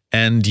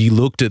 And you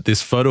looked at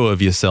this photo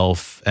of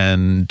yourself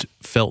and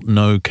felt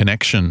no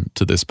connection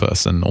to this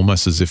person,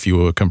 almost as if you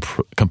were a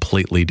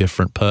completely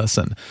different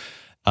person.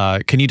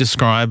 Can you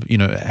describe,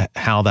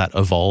 how that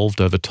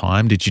evolved over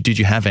time? Did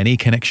you have any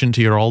connection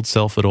to your old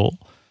self at all?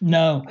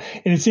 No.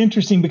 And it's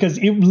interesting because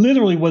it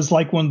literally was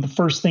like one of the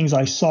first things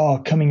I saw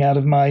coming out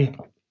of my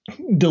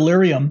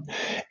delirium.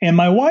 And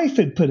my wife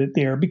had put it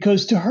there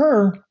because to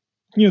her,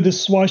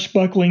 this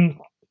swashbuckling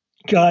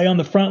guy on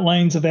the front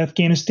lines of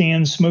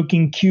Afghanistan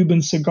smoking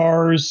Cuban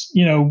cigars,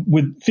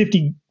 with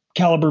 50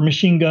 caliber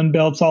machine gun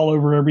belts all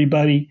over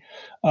everybody,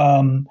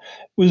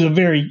 was a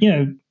very,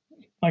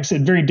 like I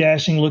said, very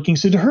dashing looking.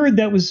 So to her,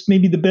 that was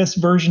maybe the best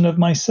version of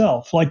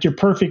myself, like your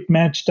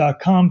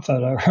perfectmatch.com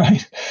photo,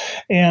 right?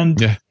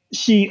 And yeah.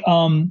 She,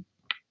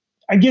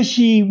 I guess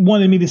she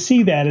wanted me to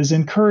see that as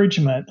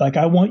encouragement. Like,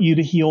 I want you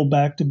to heal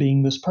back to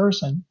being this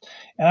person.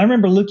 And I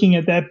remember looking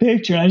at that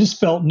picture and I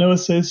just felt no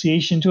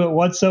association to it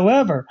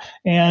whatsoever.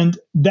 And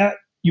that,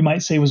 you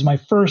might say, was my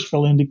first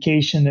real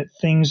indication that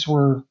things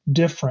were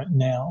different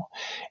now.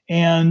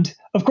 And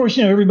of course,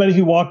 everybody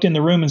who walked in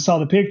the room and saw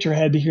the picture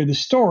had to hear the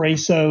story.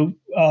 So,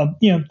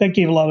 that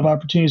gave a lot of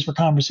opportunities for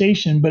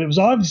conversation, but it was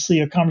obviously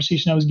a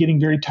conversation I was getting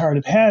very tired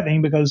of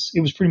having because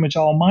it was pretty much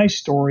all my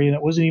story and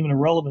it wasn't even a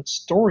relevant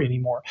story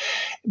anymore.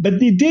 But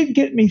it did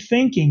get me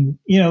thinking,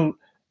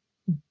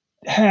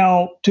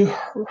 how to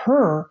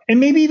her, and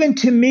maybe even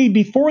to me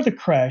before the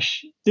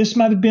crash, this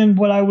might have been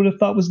what I would have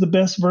thought was the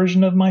best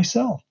version of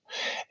myself.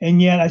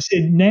 And yet I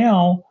said,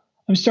 now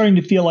I'm starting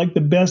to feel like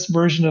the best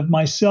version of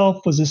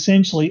myself was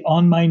essentially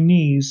on my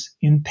knees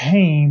in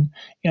pain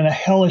in a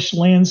hellish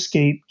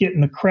landscape,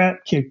 getting the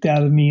crap kicked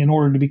out of me in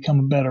order to become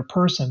a better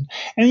person.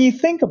 And you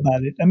think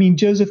about it. I mean,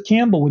 Joseph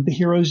Campbell with The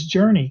Hero's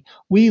Journey.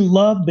 We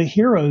love the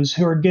heroes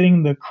who are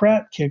getting the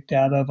crap kicked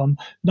out of them,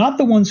 not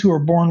the ones who are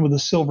born with a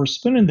silver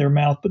spoon in their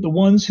mouth, but the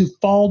ones who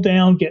fall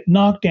down, get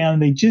knocked down,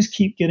 and they just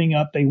keep getting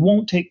up. They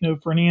won't take no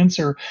for an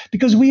answer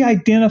because we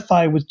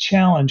identify with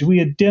challenge. We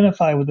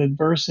identify with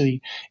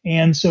adversity.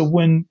 And so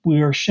when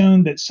we are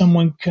shown that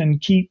someone can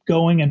keep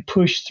going and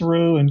push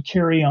through and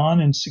carry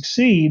on and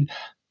succeed,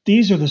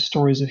 these are the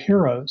stories of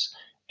heroes.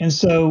 And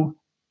so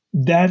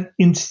that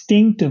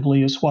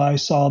instinctively is why I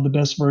saw the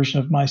best version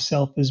of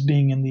myself as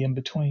being in the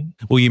in-between.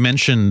 Well, you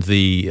mentioned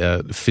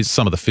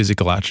some of the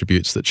physical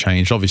attributes that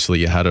changed. Obviously,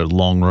 you had a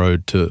long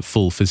road to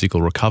full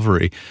physical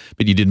recovery,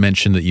 but you did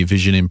mention that your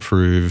vision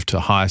improved, to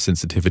higher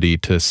sensitivity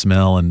to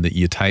smell, and that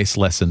your taste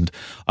lessened.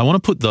 I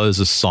want to put those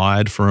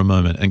aside for a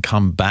moment and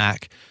come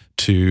back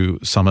to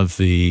some of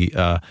the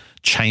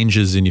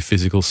changes in your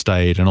physical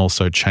state and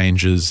also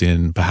changes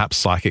in perhaps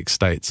psychic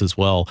states as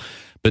well.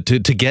 But to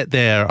get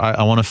there,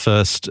 I want to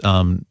first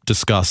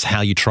discuss how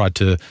you tried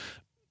to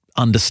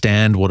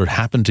understand what had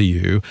happened to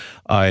you.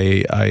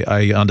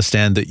 I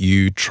understand that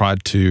you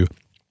tried to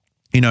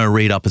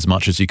read up as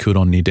much as you could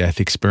on near-death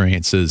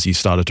experiences. You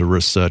started to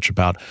research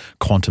about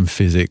quantum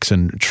physics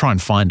and try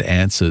and find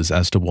answers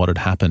as to what had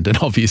happened. And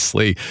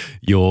obviously,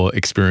 your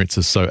experience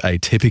is so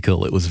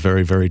atypical. It was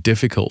very, very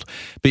difficult.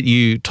 But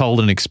you told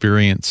an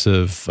experience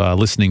of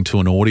listening to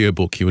an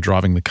audiobook. You were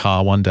driving the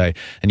car one day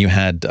and you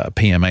had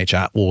PMH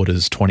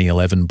Atwater's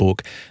 2011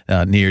 book,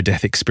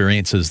 Near-Death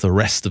Experiences, the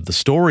rest of the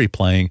story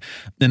playing.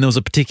 And there was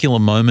a particular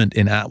moment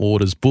in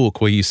Atwater's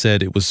book where you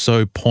said it was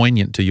so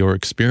poignant to your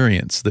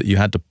experience that you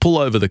had to pull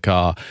over the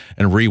car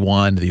and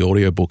rewind the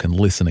audiobook and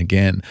listen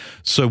again.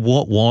 So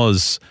what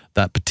was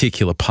that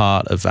particular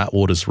part of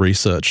Atwater's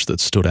research that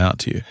stood out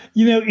to you?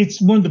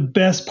 It's one of the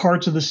best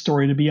parts of the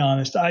story, to be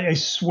honest. I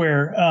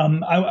swear.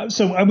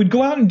 So I would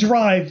go out and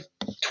drive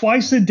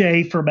twice a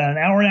day for about an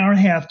hour and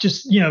a half,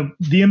 just,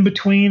 the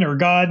in-between, or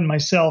God and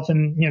myself,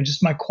 and,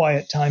 just my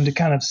quiet time to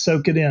kind of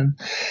soak it in.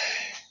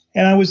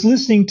 And I was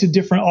listening to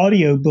different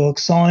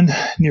audiobooks on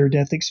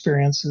near-death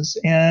experiences,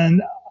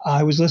 and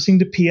I was listening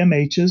to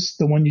PMH's,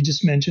 the one you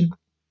just mentioned,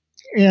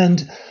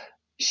 and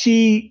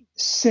she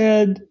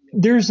said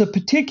there's a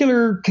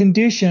particular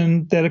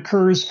condition that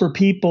occurs for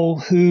people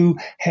who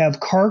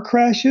have car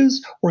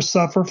crashes or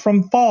suffer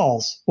from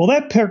falls. Well,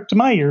 that perked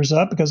my ears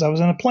up because I was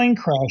in a plane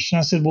crash, and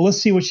I said, well,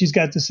 let's see what she's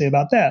got to say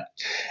about that.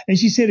 And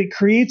she said it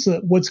creates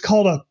what's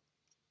called a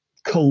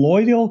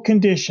colloidal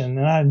condition.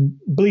 And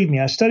believe me,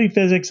 I studied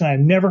physics and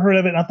I'd never heard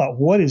of it. And I thought,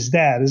 what is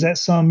that? Is that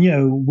some,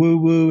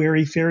 woo-woo,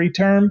 airy-fairy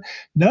term?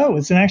 No,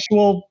 it's an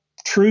actual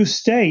true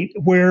state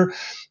where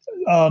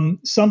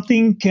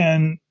something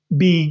can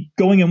be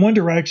going in one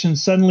direction,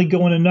 suddenly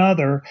go in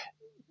another.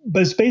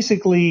 But it's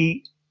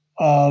basically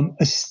a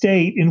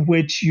state in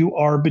which you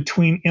are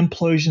between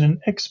implosion and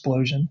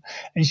explosion.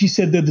 And she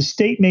said that the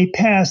state may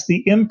pass,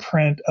 the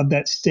imprint of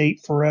that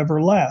state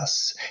forever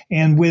lasts.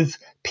 And with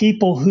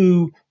people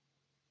who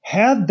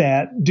have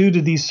that due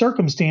to these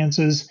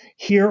circumstances,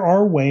 here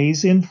are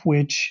ways in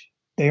which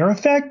they are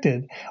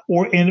affected,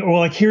 or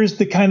like, here's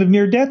the kind of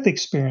near-death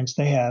experience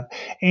they have.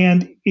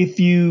 And if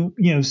you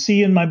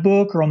see in my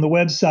book or on the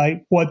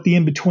website what the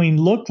in-between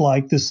looked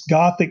like, this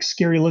gothic,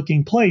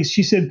 scary-looking place,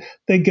 she said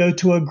they go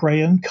to a gray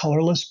and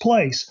colorless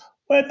place.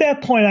 Well, at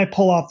that point, I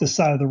pull off the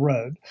side of the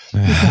road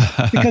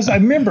because I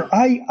remember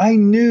I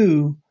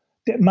knew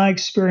that my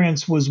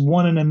experience was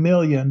 1 in a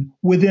million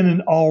within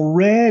an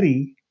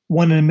already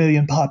 1 in a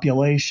million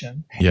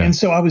population. Yeah. And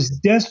so I was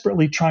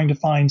desperately trying to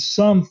find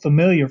some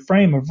familiar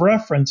frame of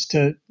reference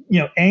to,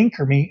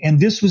 anchor me. And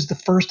this was the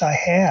first I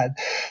had.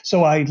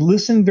 So I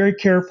listened very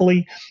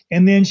carefully.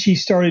 And then she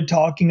started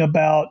talking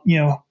about,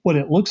 what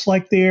it looks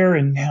like there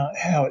and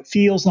how it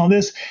feels and all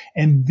this.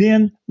 And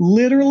then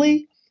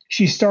literally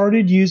she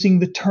started using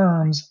the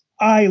terms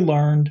I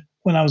learned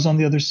when I was on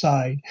the other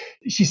side.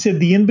 She said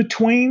the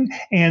in-between,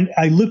 and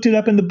I looked it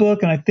up in the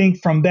book, and I think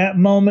from that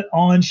moment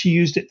on, she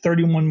used it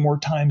 31 more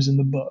times in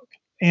the book.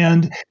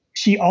 And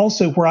she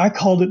also, where I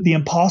called it the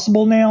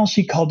impossible now,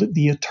 she called it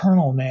the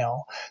eternal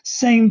now.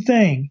 Same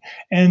thing.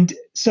 And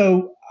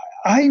so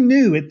I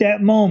knew at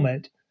that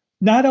moment,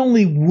 not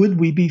only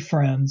would we be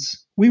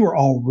friends, we were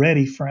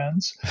already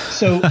friends.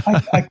 So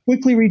I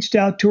quickly reached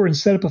out to her and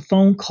set up a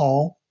phone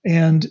call.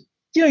 And,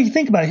 you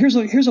think about it.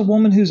 Here's a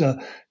woman who's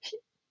a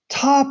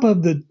top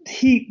of the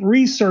heap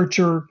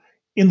researcher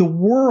in the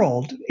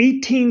world,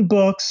 18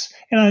 books.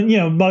 And,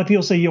 a lot of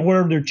people say, what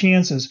are their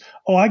chances?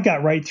 Oh, I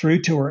got right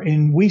through to her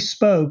and we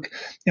spoke.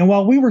 And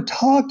while we were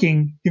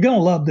talking, you're going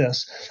to love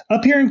this.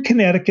 Up here in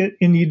Connecticut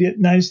in the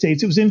United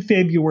States, it was in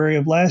February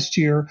of last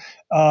year.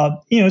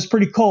 It's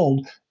pretty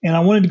cold. And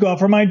I wanted to go out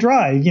for my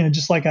drive,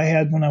 just like I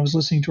had when I was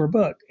listening to her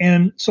book.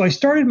 And so I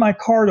started my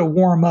car to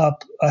warm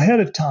up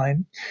ahead of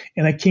time.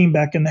 And I came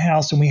back in the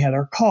house and we had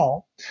our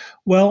call.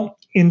 Well,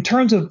 in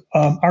terms of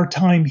our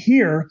time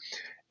here,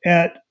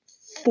 at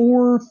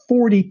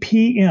 4:40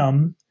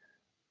 p.m.,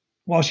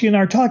 while she and I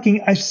are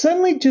talking, I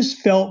suddenly just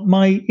felt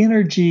my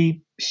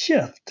energy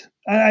shift.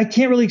 I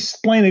can't really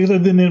explain it other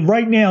than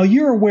right now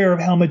you're aware of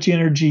how much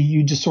energy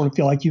you just sort of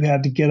feel like you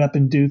have to get up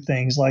and do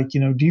things. Like,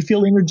 do you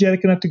feel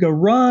energetic enough to go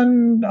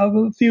run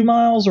a few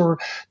miles or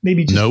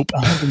maybe just Nope.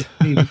 100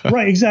 meters?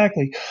 Right,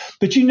 exactly.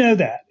 But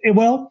that.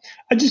 Well,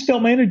 I just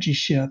felt my energy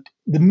shift.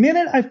 The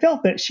minute I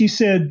felt that, she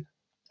said,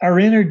 our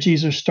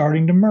energies are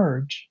starting to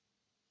merge.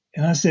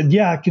 And I said,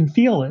 yeah, I can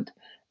feel it.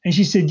 And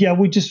she said, yeah,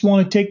 we just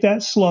want to take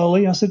that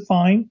slowly. I said,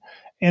 fine.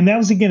 And that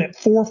was again at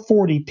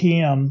 4:40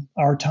 p.m.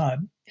 our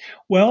time.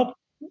 Well,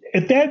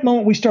 at that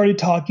moment, we started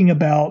talking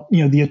about,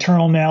 the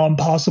eternal now,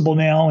 impossible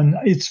now, and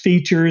its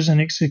features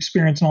and its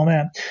experience and all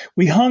that.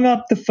 We hung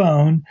up the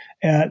phone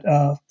at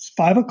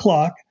 5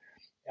 o'clock.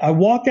 I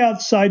walk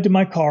outside to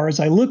my car. As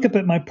I look up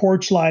at my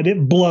porch light,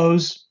 it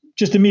blows,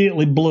 just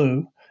immediately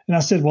blew. And I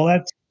said, well,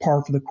 that's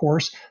par for the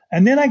course.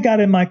 And then I got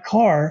in my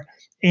car,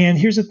 and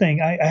here's the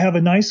thing. I have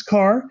a nice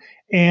car,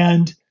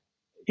 and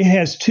it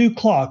has 2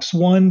 clocks,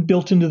 one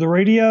built into the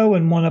radio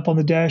and one up on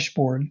the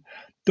dashboard.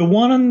 The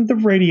one on the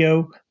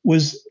radio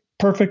was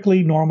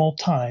perfectly normal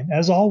time,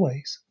 as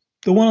always.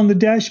 The one on the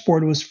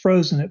dashboard was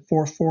frozen at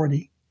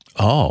 4:40.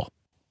 Oh.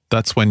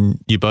 That's when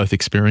you both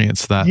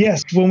experienced that.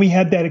 Yes, when we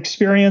had that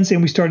experience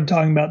and we started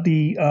talking about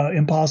the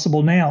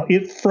impossible now,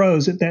 it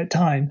froze at that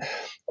time.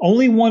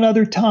 Only one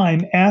other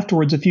time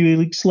afterwards, a few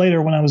weeks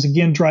later, when I was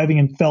again driving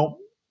and felt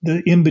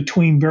the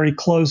in-between very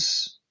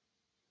close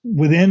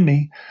within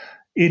me,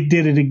 it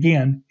did it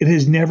again.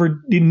 It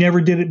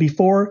never did it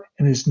before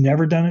and has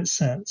never done it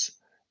since.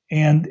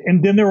 And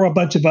then there were a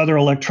bunch of other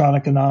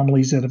electronic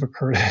anomalies that have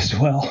occurred as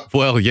well.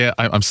 Well, yeah,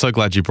 I'm so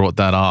glad you brought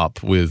that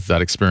up with that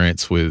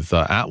experience with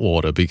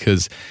Atwater,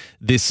 because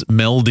this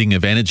melding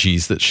of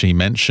energies that she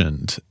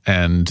mentioned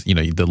and, you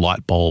know, the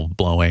light bulb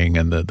blowing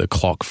and the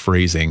clock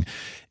freezing,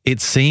 it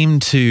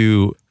seemed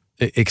to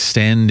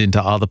extend into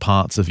other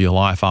parts of your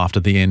life after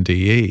the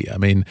NDE. I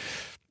mean,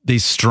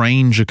 these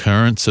strange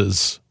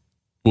occurrences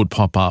would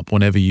pop up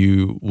whenever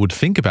you would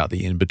think about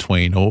the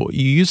in-between, or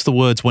you use the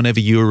words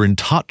whenever you were in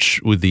touch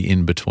with the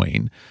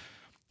in-between.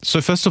 So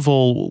first of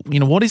all, you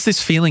know, what is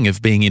this feeling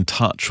of being in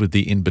touch with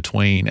the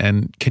in-between?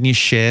 And can you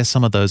share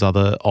some of those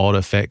other odd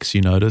effects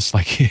you noticed?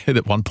 Like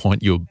at one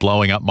point you were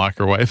blowing up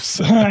microwaves.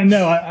 I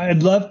know.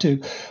 I'd love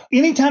to.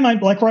 Anytime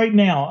like right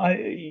now,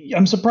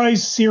 I'm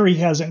surprised Siri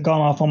hasn't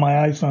gone off on my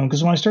iPhone,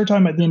 because when I start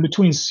talking about the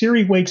in-between,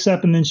 Siri wakes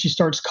up and then she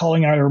starts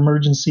calling out her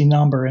emergency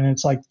number. And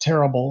it's like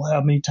terrible how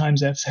many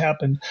times that's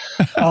happened.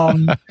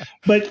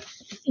 But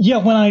yeah,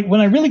 when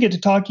I really get to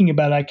talking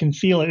about it, I can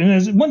feel it. And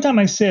as one time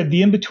I said,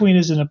 the in-between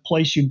isn't a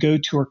place you go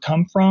to or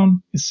come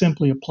from. It's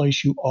simply a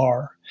place you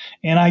are.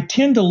 And I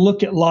tend to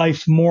look at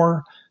life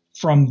more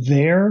from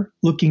there,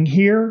 looking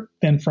here,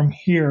 than from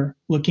here,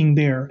 looking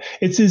there.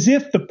 It's as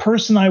if the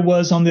person I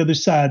was on the other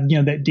side, you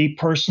know, that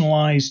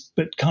depersonalized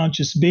but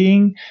conscious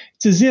being,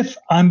 it's as if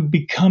I'm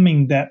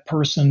becoming that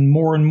person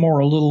more and more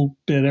a little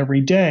bit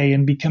every day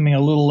and becoming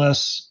a little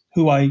less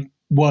who I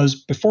was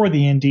before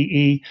the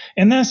NDE,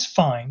 and that's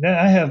fine.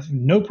 I have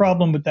no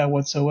problem with that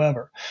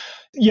whatsoever.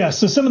 Yeah,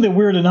 so some of the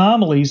weird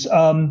anomalies,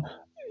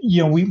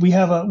 you know, we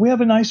have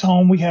a nice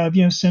home. We have,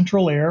 you know,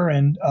 central air,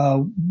 and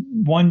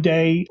one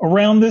day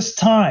around this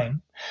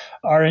time,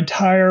 our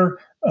entire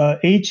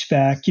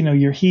HVAC, you know,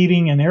 your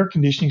heating and air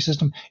conditioning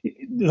system,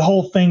 the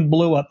whole thing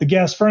blew up. The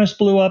gas furnace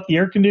blew up. The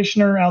air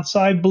conditioner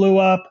outside blew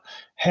up.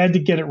 Had to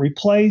get it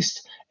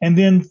replaced, and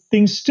then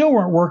things still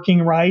weren't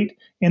working right.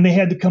 And they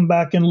had to come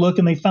back and look,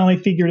 and they finally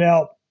figured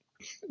out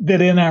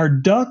that in our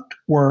duct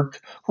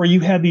work, where you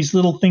have these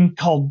little things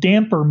called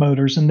damper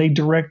motors, and they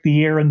direct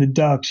the air in the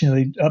ducts, you know,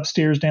 they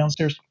upstairs,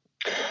 downstairs,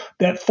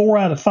 that 4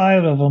 out of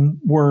 5 of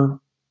them were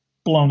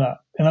blown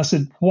up. And I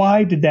said,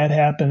 why did that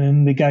happen?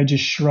 And the guy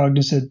just shrugged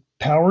and said,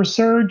 power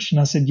surge.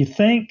 And I said, you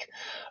think?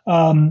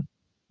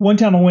 One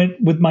time I went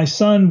with my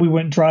son, we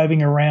went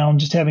driving around,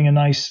 just having a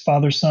nice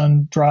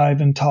father-son drive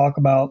and talk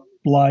about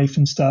life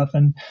and stuff.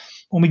 And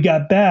when we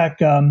got back,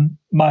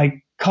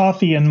 my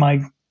coffee in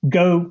my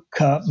Go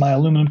cup, my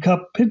aluminum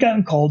cup, had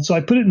gotten cold. So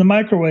I put it in the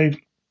microwave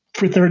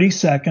for 30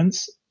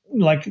 seconds,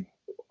 like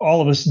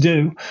all of us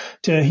do,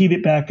 to heat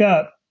it back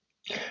up.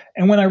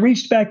 And when I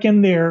reached back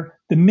in there,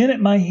 the minute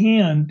my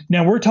hand,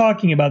 now we're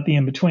talking about the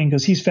in-between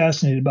because he's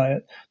fascinated by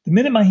it. The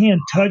minute my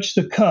hand touched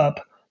the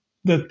cup,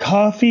 the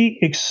coffee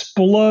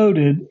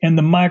exploded and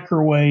the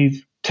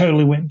microwave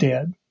totally went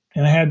dead.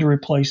 And I had to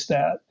replace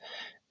that.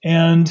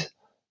 And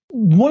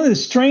one of the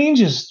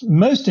strangest,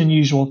 most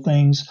unusual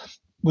things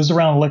was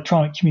around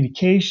electronic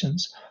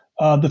communications.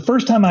 The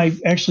first time I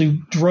actually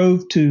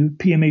drove to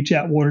PMH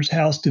Atwater's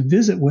house to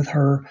visit with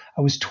her,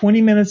 I was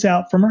 20 minutes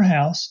out from her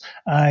house.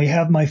 I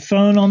have my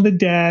phone on the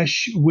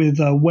dash with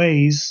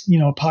Waze, you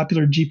know, a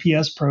popular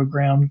GPS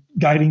program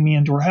guiding me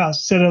into her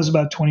house. It said I was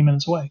about 20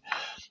 minutes away.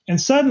 And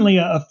suddenly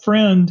a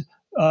friend,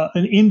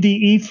 an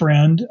NDE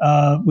friend,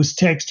 was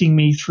texting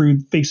me through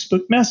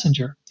Facebook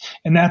Messenger,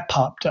 and that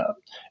popped up.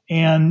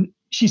 And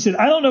she said,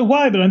 I don't know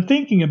why, but I'm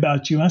thinking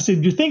about you. And I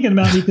said, you're thinking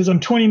about me because I'm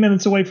 20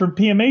 minutes away from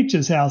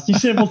PMH's house. And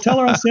she said, well, tell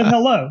her I said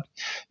hello.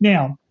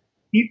 Now,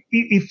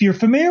 if you're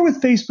familiar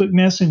with Facebook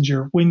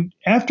Messenger, when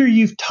after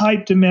you've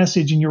typed a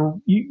message and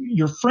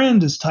your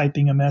friend is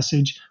typing a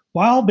message,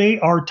 while they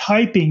are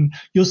typing,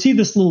 you'll see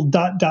this little ...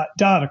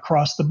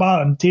 across the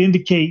bottom to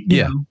indicate,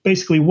 you know,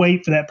 basically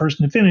wait for that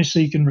person to finish so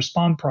you can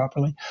respond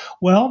properly.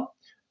 Well,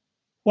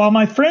 while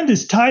my friend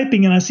is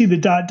typing and I see the ...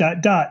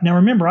 Now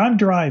remember, I'm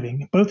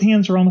driving. Both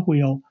hands are on the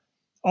wheel.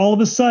 All of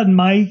a sudden,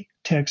 my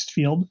text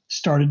field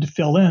started to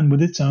fill in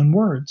with its own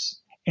words.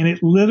 And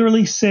it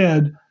literally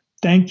said,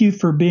 thank you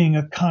for being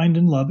a kind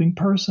and loving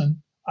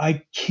person.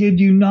 I kid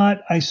you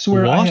not. I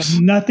swear I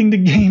have nothing to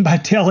gain by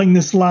telling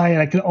this lie.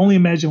 I can only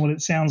imagine what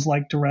it sounds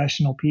like to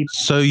rational people.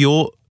 So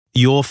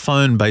your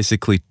phone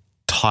basically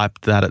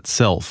typed that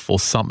itself, or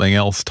something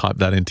else typed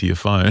that into your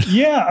phone.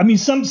 Yeah. I mean,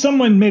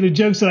 someone made a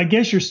joke, said, I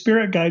guess your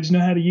spirit guides know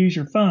how to use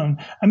your phone.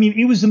 I mean,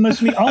 it was the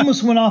most, I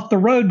almost went off the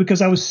road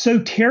because I was so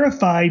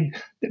terrified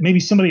that maybe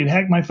somebody had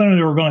hacked my phone and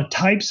they were going to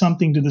type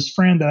something to this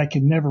friend that I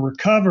could never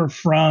recover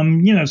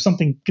from, you know,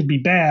 something could be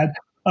bad.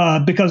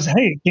 because,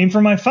 hey, it came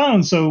from my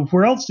phone. So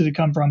where else did it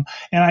come from?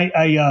 And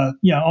I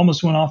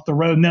almost went off the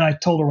road. And then I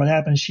told her what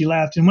happened. She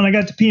laughed. And when I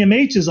got to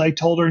PMHs, I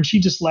told her, and she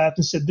just laughed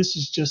and said, this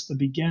is just the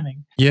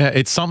beginning. Yeah,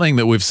 it's something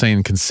that we've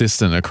seen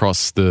consistent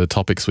across the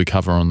topics we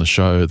cover on the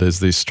show. There's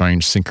these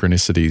strange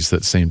synchronicities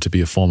that seem to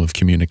be a form of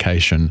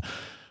communication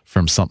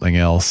from something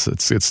else.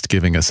 It's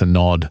giving us a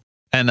nod.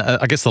 And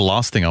I guess the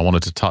last thing I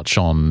wanted to touch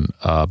on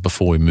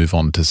before we move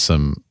on to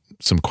some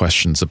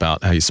questions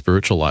about how your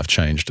spiritual life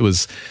changed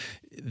was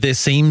there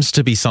seems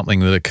to be something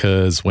that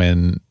occurs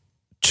when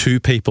two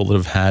people that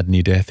have had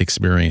near-death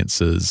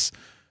experiences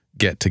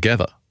get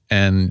together.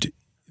 And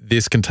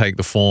this can take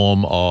the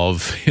form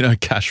of,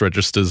 cash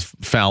registers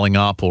fouling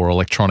up or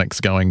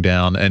electronics going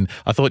down. And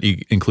I thought you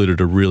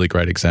included a really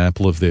great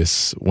example of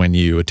this when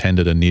you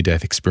attended a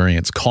near-death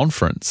experience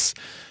conference.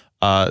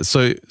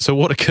 So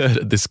what occurred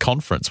at this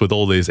conference with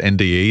all these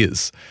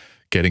NDEs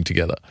getting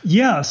together?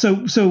 Yeah.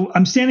 So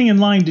I'm standing in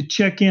line to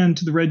check in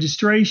to the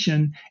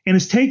registration, and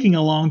it's taking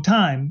a long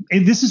time.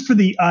 And this is for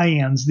the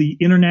IANS, the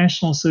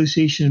International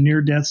Association of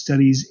Near-Death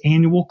Studies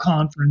annual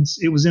conference.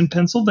 It was in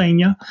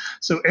Pennsylvania.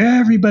 So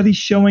everybody's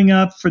showing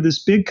up for this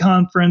big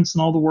conference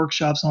and all the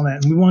workshops and all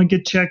that. And we want to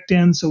get checked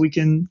in so we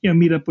can,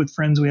 meet up with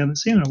friends we haven't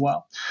seen in a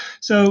while.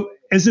 So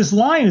as this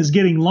line is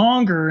getting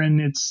longer and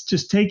it's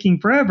just taking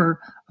forever,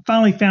 I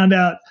finally found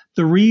out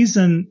the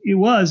reason it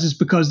is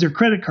because their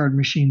credit card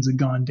machines had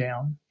gone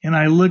down. And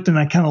I looked and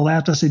I kind of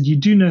laughed. I said, you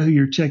do know who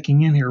you're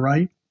checking in here,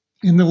 right?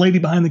 And the lady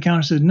behind the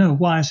counter said, no.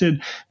 Why? I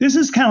said, this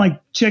is kind of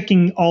like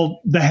checking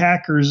all the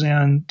hackers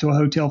in to a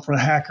hotel for a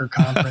hacker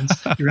conference.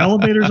 Your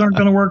elevators aren't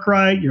going to work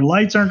right. Your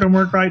lights aren't going to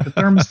work right. The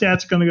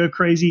thermostats are going to go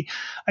crazy.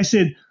 I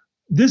said,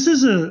 this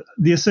is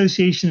the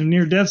Association of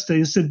Near-Death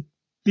Studies. I said,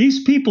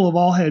 these people have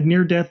all had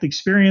near-death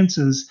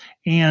experiences,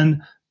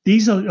 and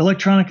these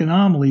electronic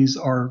anomalies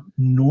are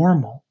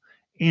normal.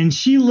 And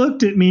she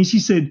looked at me and she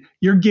said,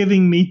 you're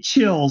giving me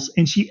chills.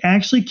 And she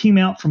actually came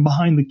out from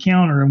behind the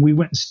counter, and we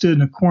went and stood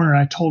in a corner, and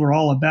I told her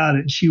all about it,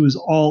 and she was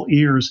all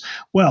ears.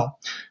 Well,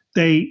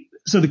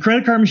 so the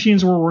credit card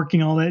machines were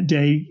working all that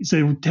day. So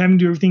they were having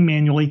to do everything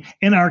manually.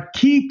 And our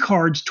key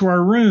cards to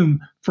our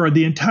room for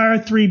the entire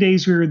 3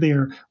 days we were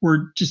there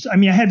were just, I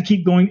had to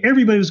keep going.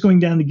 Everybody was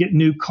going down to get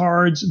new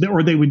cards,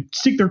 or they would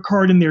stick their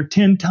card in there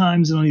 10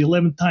 times, and on the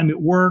 11th time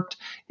it worked.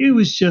 It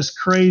was just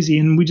crazy.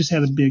 And we just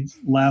had a big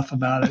laugh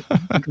about it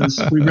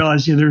because we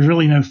realized, there's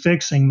really no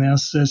fixing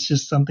this. That's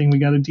just something we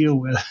got to deal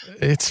with.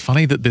 It's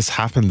funny that this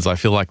happens. I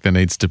feel like there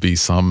needs to be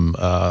some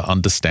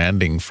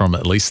understanding from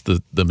at least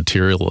the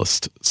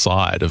materialist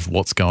side of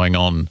what's going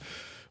on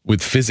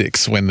with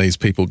physics when these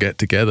people get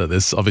together.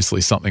 There's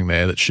obviously something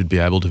there that should be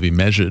able to be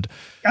measured.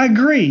 I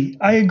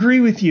agree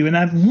with you. And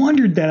I've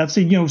wondered that. I've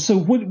said, so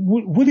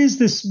what is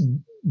this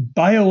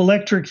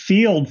bioelectric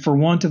field, for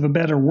want of a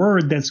better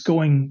word, that's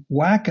going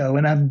wacko?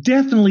 And I've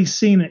definitely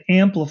seen it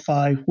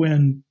amplify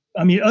when,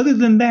 other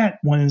than that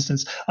one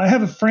instance, I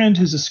have a friend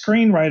who's a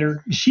screenwriter.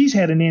 She's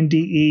had an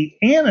NDE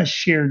and a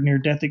shared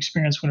near-death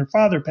experience when her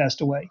father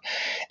passed away.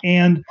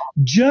 And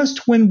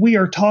just when we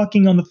are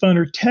talking on the phone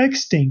or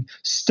texting,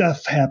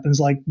 stuff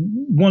happens. Like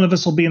one of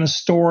us will be in a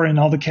store and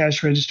all the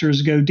cash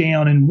registers go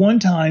down. And one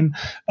time,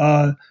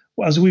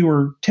 as we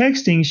were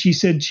texting, she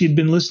said she'd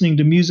been listening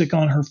to music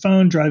on her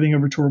phone driving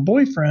over to her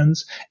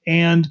boyfriend's,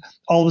 and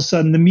all of a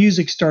sudden the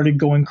music started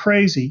going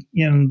crazy.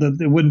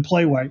 It wouldn't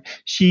play right.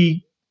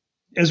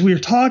 As we were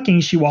talking,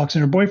 she walks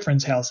in her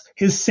boyfriend's house.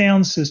 His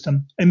sound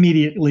system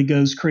immediately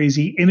goes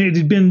crazy. And it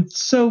had been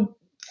so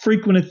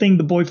frequent a thing,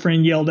 the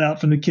boyfriend yelled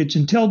out from the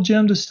kitchen, tell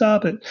Jim to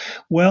stop it.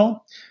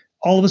 Well,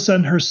 all of a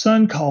sudden, her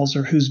son calls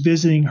her, who's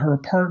visiting her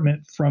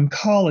apartment from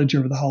college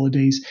over the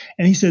holidays.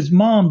 And he says,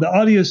 Mom, the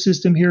audio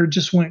system here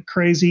just went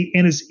crazy,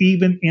 and it's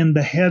even in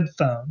the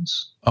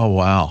headphones. Oh,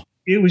 wow.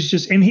 It was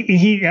just, and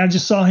I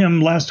just saw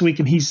him last week,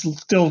 and he's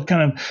still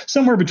kind of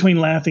somewhere between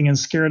laughing and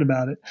scared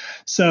about it.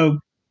 So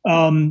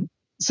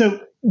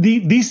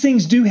these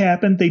things do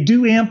happen. They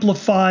do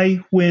amplify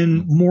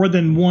when more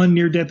than one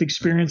near-death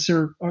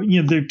experiencer,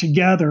 they're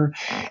together.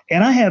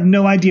 And I have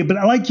no idea, but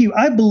like you,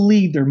 I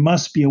believe there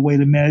must be a way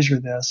to measure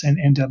this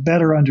and to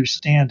better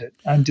understand it.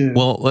 I do.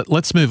 Well,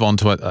 let's move on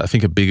to, I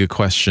think, a bigger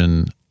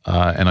question.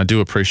 And I do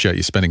appreciate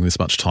you spending this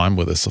much time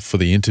with us for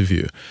the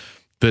interview.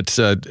 But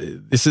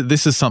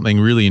this is something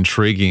really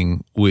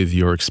intriguing with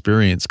your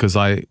experience, because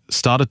I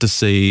started to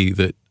see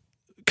that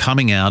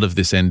coming out of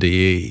this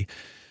NDE,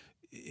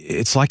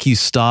 it's like you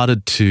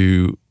started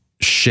to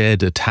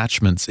shed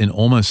attachments in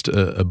almost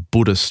a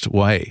Buddhist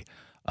way,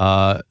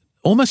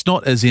 almost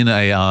not as in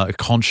a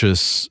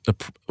conscious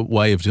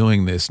way of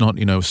doing this, not,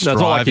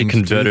 striving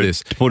to do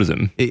this. To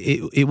Buddhism.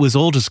 It was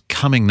all just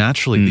coming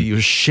naturally, that you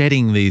were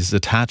shedding these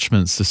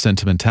attachments to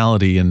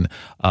sentimentality and,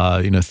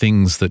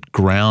 things that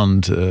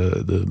ground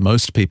the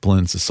most people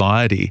in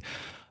society.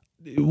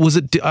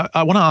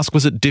 I want to ask,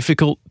 was it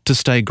difficult to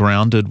stay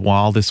grounded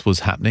while this was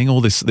happening, all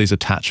these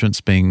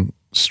attachments being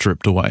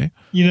stripped away?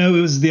 It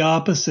was the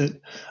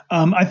opposite.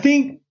 I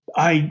think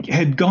I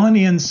had gone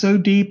in so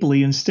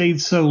deeply and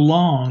stayed so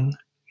long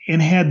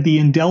and had the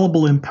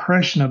indelible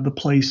impression of the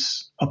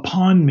place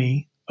upon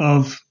me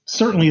of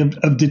certainly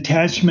of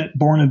detachment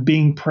born of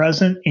being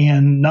present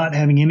and not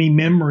having any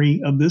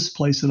memory of this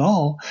place at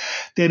all,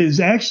 that is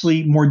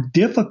actually more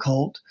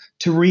difficult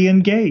to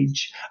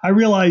re-engage. I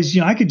realized,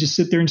 I could just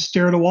sit there and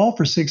stare at a wall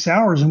for 6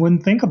 hours and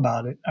wouldn't think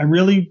about it. I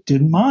really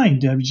didn't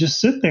mind. I would just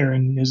sit there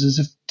and it was as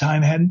if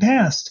time hadn't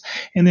passed.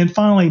 And then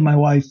finally my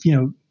wife,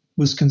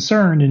 was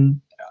concerned. And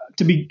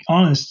to be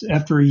honest,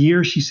 after a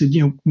year, she said,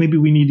 maybe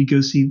we need to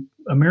go see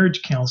a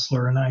marriage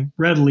counselor. And I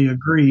readily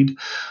agreed.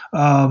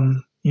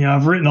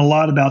 I've written a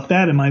lot about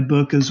that in my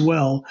book as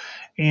well.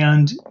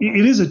 And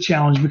it is a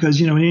challenge because,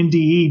 an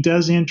NDE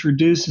does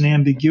introduce an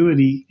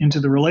ambiguity into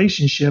the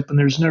relationship, and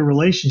there's no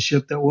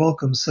relationship that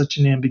welcomes such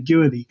an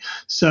ambiguity.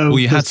 So, well,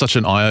 you had such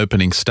an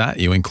eye-opening stat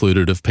you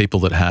included of people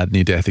that had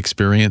near-death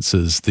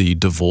experiences. The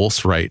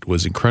divorce rate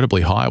was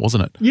incredibly high,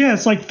 wasn't it? Yeah,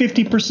 it's like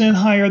 50%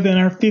 higher than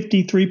our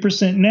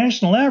 53%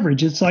 national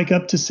average. It's like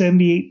up to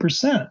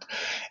 78%.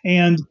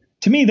 And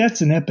to me,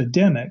 that's an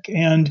epidemic.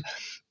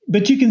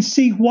 But you can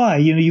see why.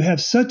 You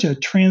have such a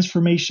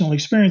transformational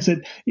experience that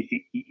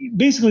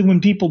basically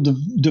when people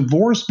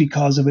divorce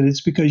because of it,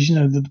 it's because,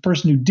 the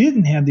person who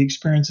didn't have the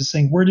experience is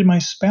saying, where did my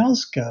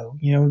spouse go?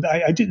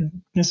 I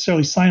didn't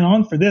necessarily sign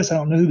on for this. I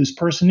don't know who this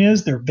person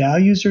is. Their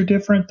values are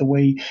different. The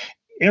way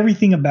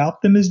everything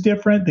about them is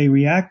different. They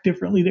react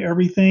differently to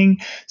everything.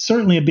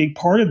 Certainly a big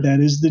part of that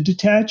is the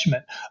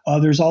detachment.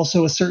 There's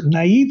also a certain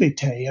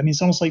naivete. I mean,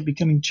 it's almost like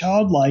becoming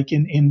childlike,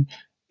 and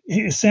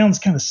it sounds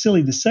kind of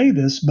silly to say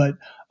this, but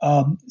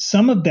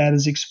some of that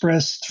is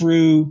expressed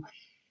through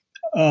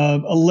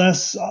a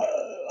less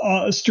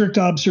strict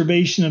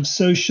observation of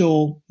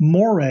social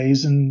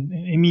mores. And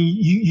I mean,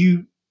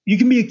 you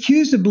can be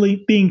accused of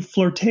being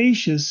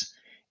flirtatious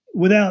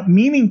without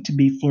meaning to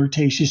be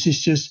flirtatious.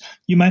 It's just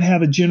you might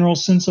have a general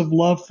sense of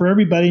love for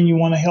everybody, and you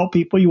want to help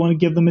people. You want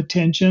to give them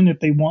attention if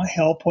they want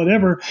help,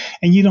 whatever.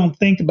 And you don't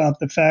think about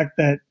the fact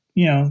that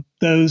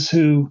those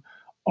who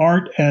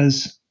aren't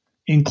as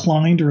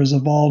inclined or as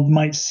evolved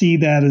might see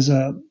that as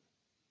a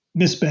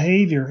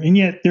misbehavior, and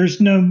yet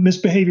there's no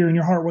misbehavior in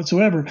your heart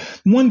whatsoever.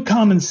 One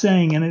common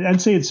saying, and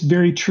I'd say it's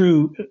very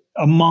true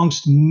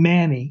amongst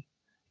many,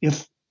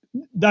 it'd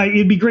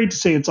be great to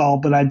say it's all,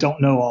 but I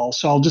don't know all,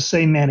 so I'll just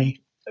say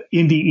many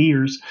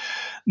NDEers,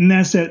 and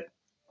that's that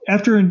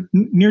after a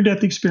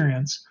near-death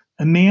experience,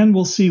 a man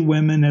will see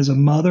women as a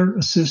mother,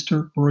 a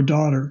sister, or a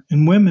daughter,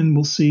 and women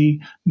will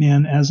see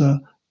men as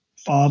a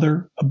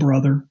father, a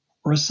brother,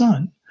 or a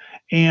son.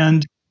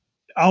 And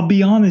I'll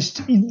be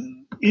honest,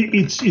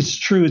 it's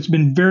true. It's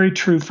been very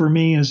true for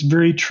me. It's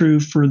very true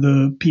for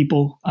the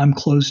people I'm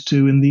close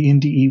to in the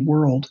NDE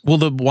world. Well,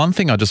 the one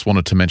thing I just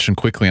wanted to mention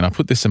quickly, and I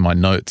put this in my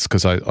notes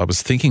because I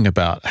was thinking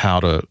about how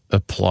to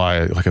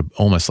apply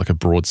almost like a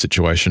broad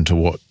situation to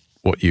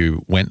what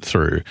you went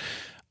through.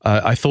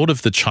 I thought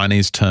of the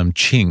Chinese term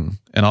qing,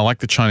 and I like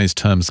the Chinese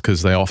terms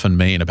because they often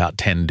mean about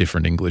 10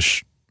 different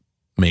English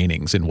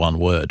meanings in one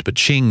word. But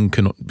qing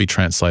can be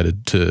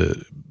translated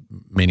to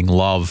meaning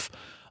love,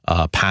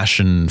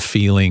 passion,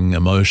 feeling,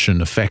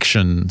 emotion,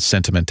 affection,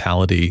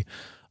 sentimentality,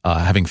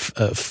 having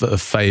a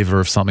favor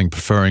of something,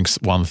 preferring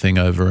one thing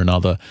over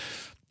another.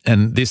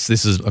 And this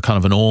is a kind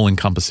of an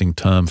all-encompassing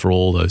term for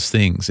all those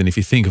things. And if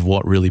you think of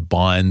what really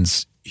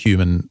binds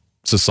human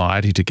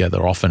society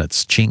together, often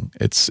it's qing,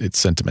 it's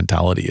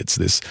sentimentality, it's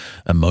this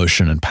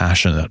emotion and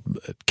passion that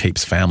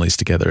keeps families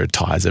together, it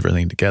ties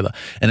everything together.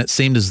 And it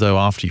seemed as though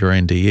after your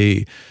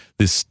NDE,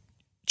 this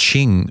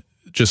qing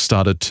just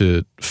started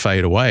to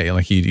fade away.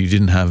 Like you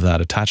didn't have that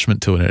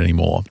attachment to it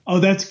anymore. Oh,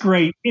 that's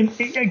great.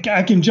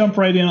 I can jump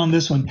right in on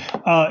this one.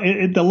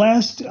 At the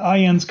last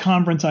IANS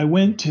conference I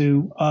went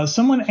to,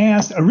 someone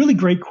asked a really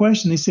great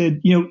question. They said,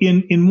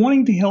 in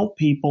wanting to help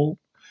people,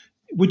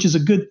 which is a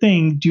good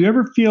thing, do you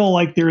ever feel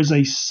like there is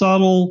a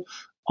subtle,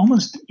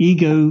 almost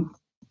ego,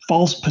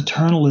 false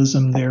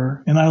paternalism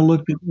there? And I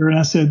looked at her and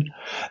I said,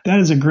 that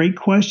is a great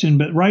question.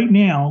 But right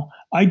now,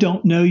 I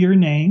don't know your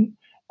name.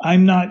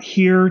 I'm not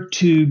here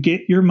to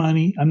get your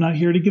money. I'm not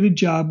here to get a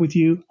job with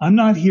you. I'm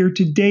not here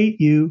to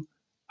date you.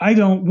 I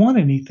don't want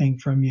anything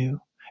from you.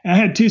 And I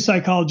had two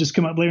psychologists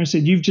come up later and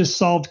said, you've just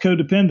solved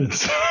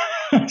codependence.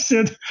 I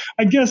said,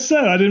 I guess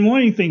so. I didn't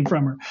want anything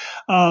from her.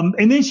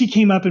 And then she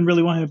came up and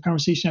really wanted to have a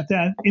conversation after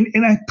that.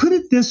 And I put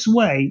it this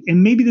way,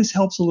 and maybe this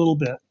helps a little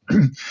bit.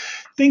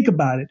 Think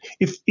about it.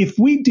 If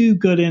we do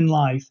good in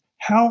life,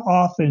 how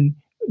often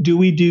do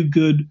we do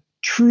good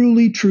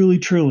truly, truly,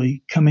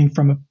 truly coming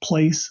from a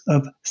place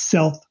of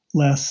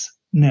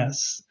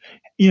selflessness?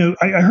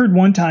 I heard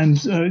one time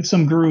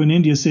some guru in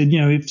India said,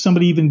 if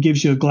somebody even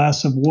gives you a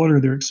glass of water,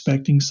 they're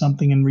expecting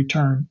something in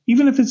return,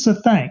 even if it's a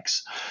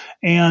thanks.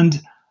 And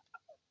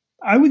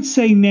I would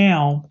say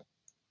now,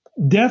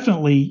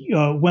 definitely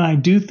when I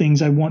do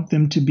things, I want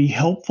them to be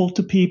helpful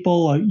to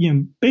people.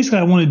 Basically,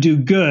 I want to do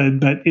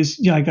good, but it's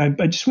like I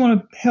just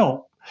want to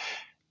help.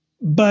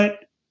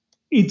 But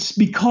it's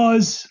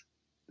because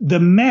the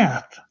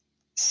math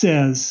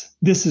says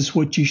this is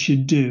what you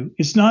should do.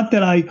 It's not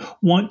that I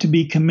want to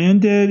be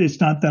commended.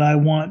 It's not that I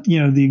want,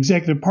 the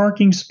executive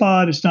parking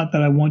spot. It's not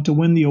that I want to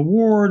win the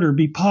award or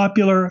be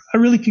popular. I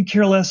really could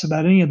care less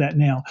about any of that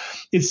now.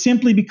 It's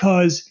simply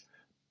because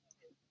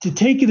to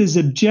take it as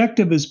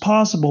objective as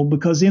possible,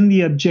 because in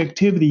the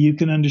objectivity, you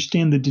can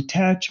understand the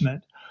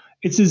detachment.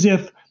 It's as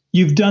if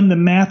you've done the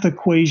math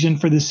equation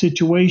for the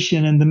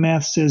situation, and the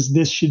math says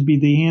this should be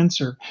the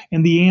answer.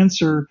 And the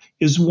answer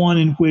is one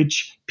in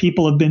which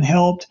people have been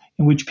helped,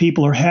 in which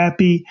people are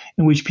happy,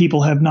 in which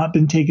people have not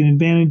been taken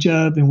advantage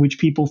of, in which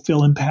people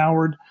feel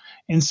empowered.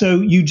 And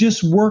so you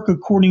just work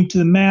according to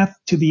the math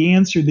to the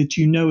answer that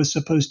you know is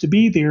supposed to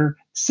be there,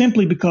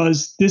 simply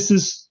because this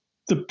is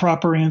the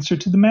proper answer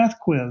to the math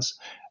quiz.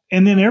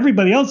 And then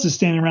everybody else is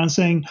standing around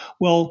saying,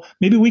 well,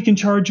 maybe we can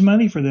charge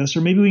money for this, or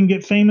maybe we can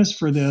get famous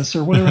for this,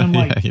 or whatever. I'm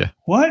like,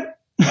 what?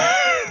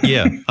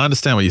 Yeah, I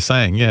understand what you're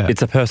saying. Yeah.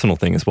 It's a personal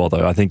thing as well,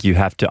 though. I think you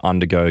have to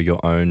undergo your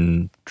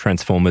own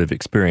transformative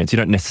experience. You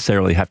don't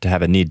necessarily have to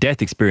have a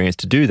near-death experience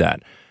to do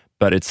that,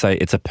 but it's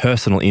a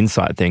personal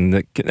insight thing.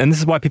 And this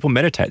is why people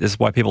meditate. This is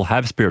why people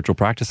have spiritual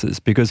practices,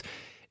 because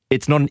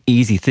it's not an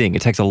easy thing.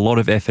 It takes a lot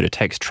of effort. It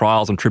takes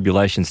trials and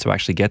tribulations to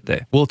actually get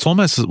there. Well, it's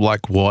almost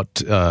like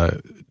what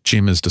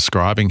Jim is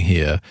describing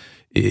here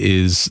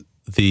is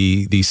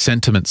the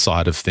sentiment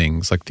side of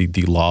things, like the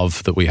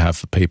love that we have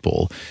for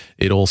people.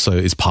 It also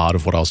is part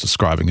of what I was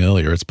describing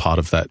earlier. It's part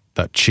of that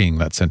Qing,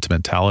 that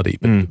sentimentality.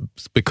 But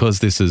because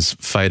this has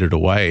faded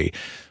away,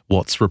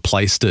 what's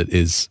replaced it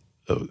is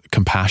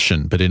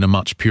compassion, but in a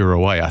much purer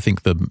way. I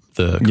think the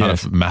kind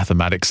of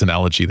mathematics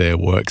analogy there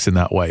works in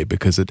that way,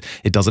 because it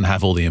doesn't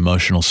have all the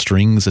emotional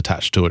strings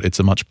attached to it. It's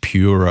a much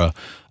purer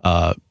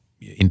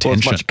intention. Well,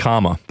 it's much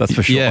calmer, that's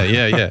for sure.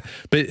 Yeah.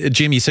 But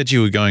Jim, you said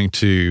you were going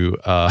to,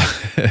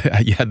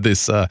 you had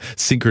this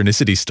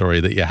synchronicity story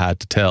that you had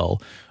to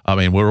tell. I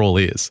mean, we're all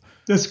ears.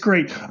 That's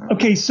great.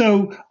 Okay,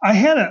 so I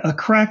had a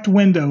cracked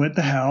window at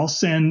the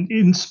house, and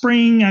in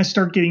spring I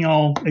start getting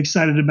all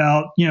excited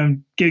about,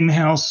 getting the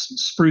house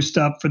spruced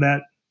up for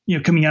that,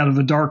 coming out of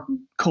a dark,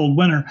 cold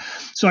winter.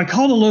 So I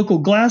called a local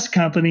glass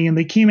company, and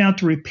they came out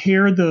to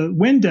repair the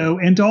window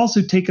and to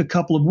also take a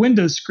couple of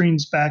window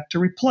screens back to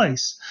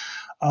replace.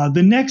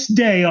 The next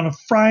day on a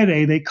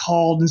Friday, they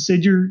called and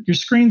said, your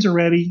screens are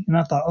ready. And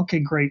I thought, okay,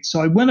 great. So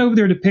I went over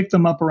there to pick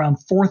them up around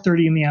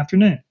 4:30 in the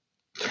afternoon.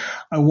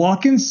 I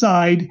walk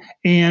inside,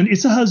 and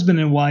it's a husband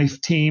and wife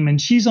team, and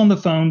she's on the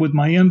phone with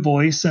my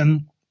invoice.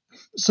 And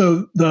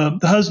so the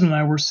husband and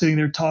I were sitting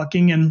there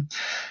talking, and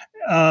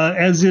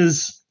as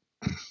is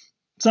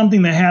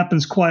something that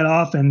happens quite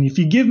often, if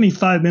you give me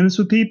 5 minutes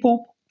with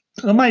people,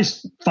 I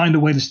might find a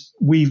way to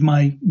weave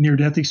my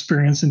near-death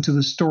experience into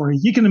the story.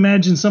 You can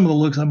imagine some of the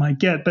looks I might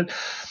get, but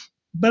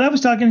I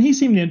was talking, and he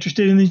seemed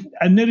interested, and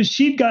I noticed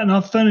she'd gotten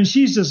off the phone, and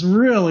she's just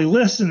really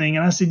listening.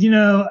 And I said,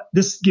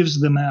 this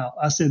gives them out.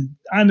 I said,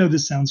 I know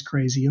this sounds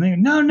crazy. And they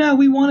go, no,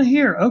 we want to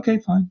hear. Okay,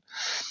 fine.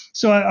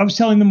 So I was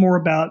telling them more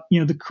about,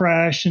 the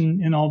crash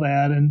and all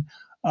that. And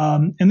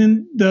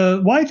then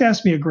the wife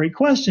asked me a great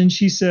question.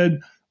 She said,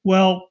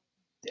 well,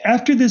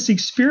 after this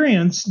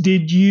experience,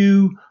 did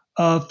you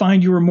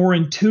find you were more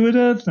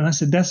intuitive? And I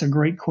said, that's a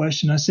great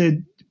question. I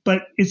said,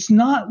 but it's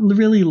not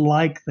really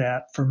like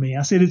that for me.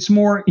 I said, it's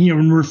more,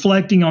 in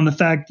reflecting on the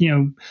fact,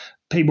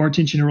 pay more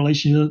attention to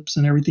relationships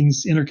and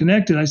everything's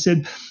interconnected. I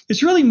said,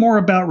 it's really more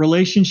about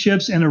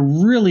relationships and a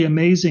really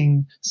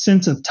amazing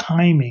sense of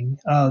timing.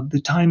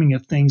 The timing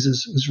of things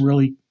is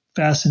really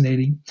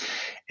fascinating.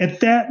 At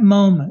that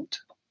moment,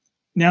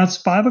 now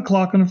it's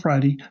 5:00 on a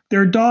Friday,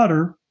 their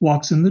daughter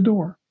walks in the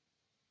door.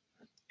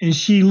 And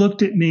she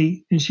looked at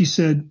me and she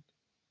said,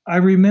 I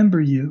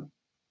remember you.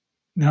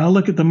 Now I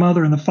look at the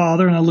mother and the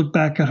father, and I look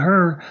back at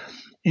her,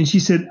 and she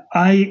said,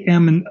 I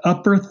am an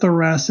upper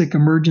thoracic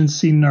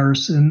emergency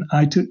nurse, and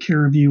I took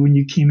care of you when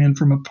you came in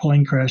from a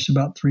plane crash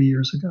about 3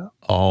 years ago.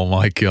 Oh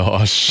my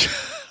gosh.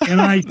 And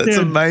I That's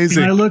said,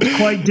 amazing. And I looked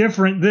quite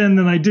different then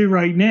than I do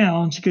right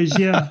now. And she goes,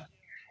 yeah.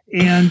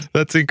 And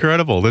that's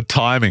incredible, the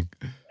timing.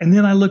 And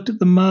then I looked at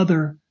the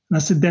mother, and I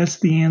said, that's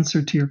the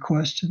answer to your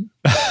question.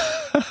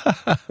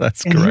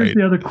 That's and great. Here's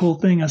the other cool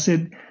thing. I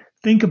said,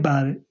 think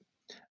about it.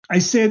 I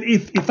said,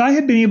 if I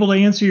had been able to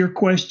answer your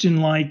question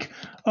like,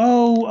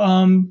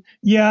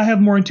 yeah, I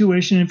have more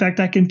intuition. In fact,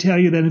 I can tell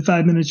you that in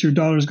 5 minutes, your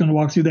daughter is going to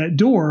walk through that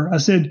door. I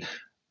said,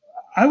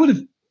 I would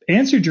have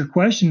answered your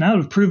question. I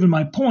would have proven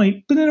my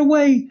point. But in a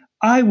way,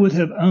 I would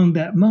have owned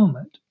that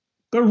moment.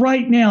 But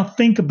right now,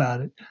 think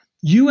about it.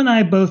 You and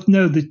I both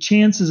know the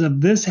chances of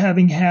this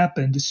having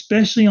happened,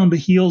 especially on the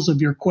heels of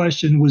your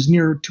question, was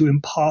near to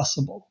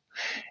impossible.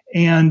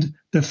 And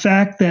the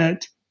fact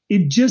that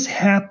it just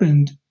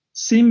happened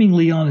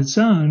seemingly on its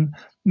own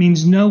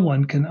means no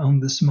one can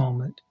own this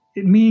moment.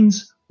 It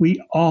means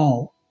we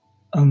all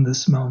own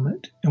this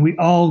moment, and we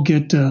all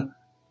get to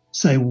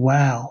say,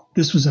 wow,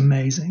 this was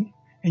amazing.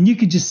 And you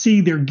could just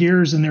see their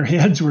gears in their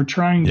heads were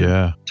trying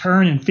to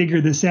turn and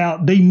figure this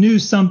out. They knew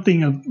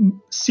something of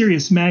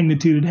serious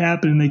magnitude had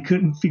happened, and they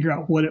couldn't figure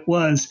out what it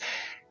was.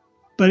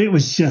 But it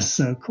was just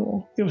so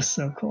cool. It was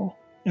so cool.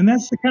 And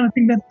that's the kind of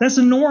thing that's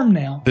a norm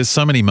now. There's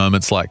so many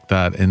moments like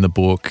that in the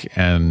book,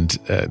 and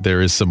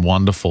there is some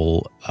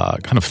wonderful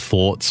kind of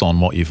thoughts on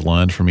what you've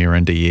learned from your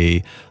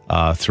NDE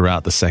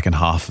throughout the second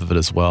half of it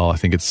as well. I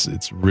think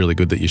it's really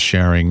good that you're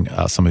sharing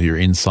some of your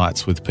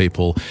insights with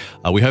people.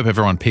 We hope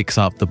everyone picks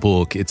up the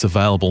book. It's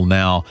available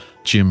now,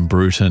 Jim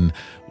Bruton,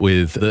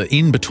 with the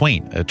In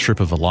Between, A Trip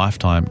of a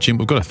Lifetime. Jim,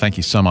 we've got to thank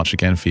you so much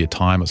again for your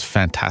time. It was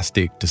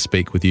fantastic to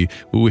speak with you.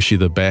 We wish you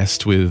the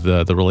best with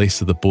the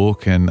release of the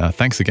book, and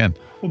thanks again.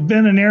 Well,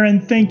 Ben and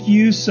Aaron, thank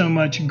you so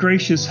much,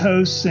 gracious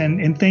hosts,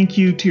 and thank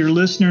you to your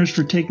listeners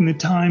for taking the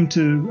time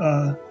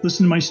to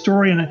listen to my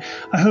story. And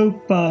I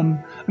hope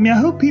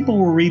people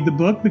will read the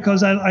book,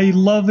 because I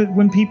love it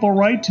when people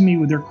write to me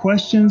with their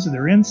questions and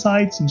their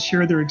insights and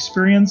share their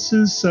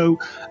experiences. So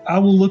I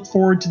will look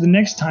forward to the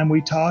next time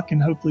we talk,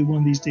 and hopefully one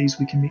of these days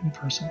we can meet in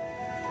person.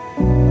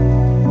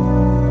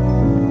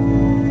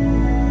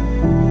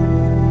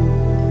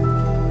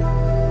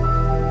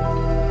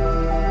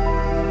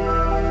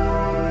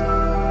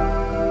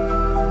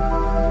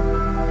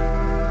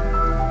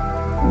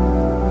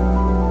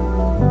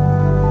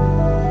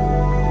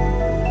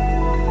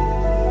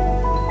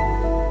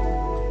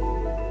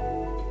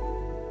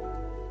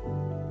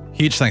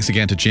 Huge thanks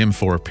again to Jim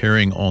for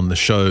appearing on the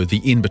show. The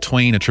In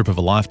Between, A Trip of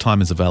a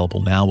Lifetime is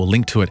available now. We'll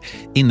link to it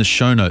in the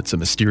show notes at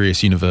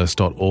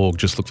mysteriousuniverse.org.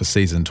 Just look for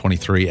season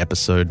 23,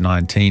 episode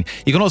 19.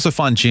 You can also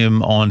find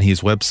Jim on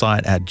his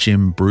website at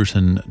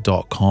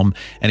jimbruton.com.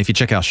 And if you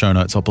check our show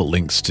notes, I'll put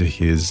links to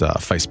his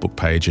Facebook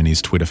page and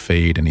his Twitter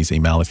feed and his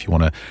email if you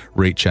want to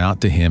reach out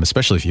to him,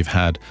 especially if you've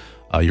had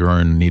your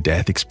own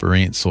near-death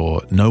experience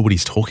or know what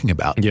he's talking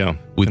about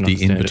with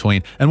the In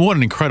Between. And what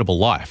an incredible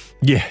life.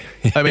 Yeah.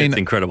 I mean, it's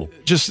incredible.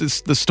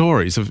 Just the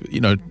stories of,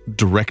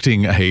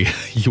 directing a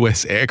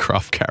US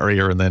aircraft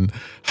carrier and then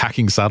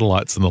hacking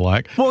satellites and the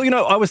like. Well,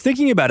 I was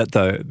thinking about it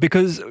though,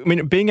 because,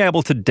 being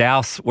able to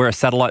douse where a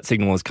satellite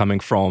signal is coming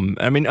from,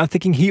 I'm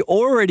thinking he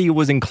already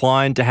was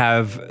inclined to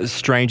have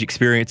strange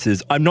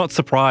experiences. I'm not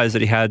surprised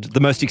that he had the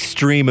most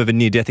extreme of a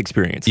near-death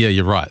experience. Yeah,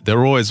 you're right.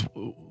 There always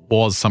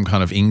was some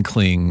kind of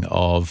inkling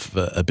of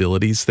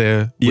abilities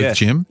there with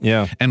Jim.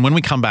 Yeah. And when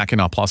we come back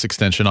in our Plus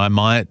extension, I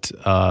might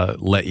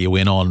let you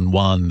in on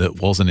one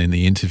that wasn't in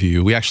the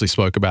interview. We actually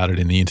spoke about it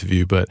in the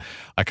interview, but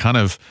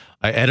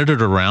I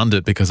edited around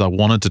it because I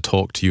wanted to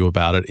talk to you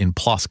about it in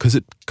Plus, because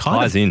it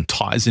ties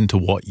into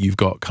what you've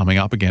got coming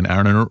up again,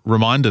 Aaron. And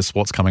remind us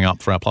what's coming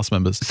up for our Plus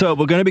members. So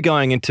we're going to be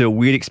going into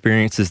weird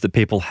experiences that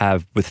people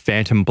have with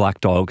phantom black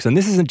dogs. And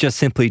this isn't just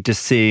simply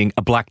seeing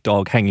a black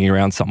dog hanging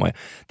around somewhere.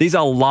 These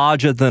are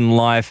larger than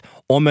life,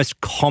 almost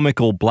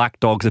comical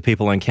black dogs that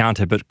people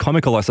encounter. But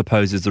comical, I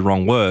suppose, is the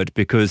wrong word,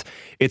 because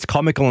it's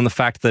comical in the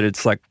fact that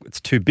it's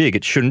too big.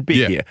 It shouldn't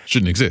be here.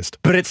 Shouldn't exist.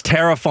 But it's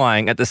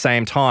terrifying at the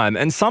same time.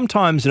 And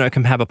sometimes,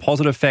 can have a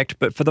positive effect,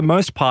 but for the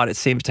most part, it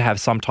seems to have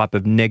some type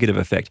of negative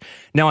effect.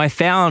 Now, I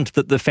found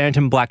that the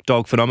phantom black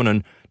dog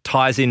phenomenon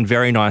ties in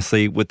very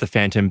nicely with the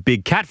phantom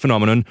big cat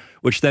phenomenon,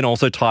 which then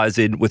also ties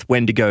in with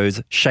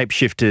Wendigos,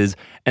 shapeshifters,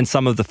 and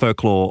some of the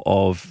folklore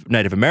of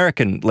Native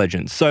American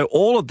legends. So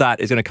all of that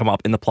is going to come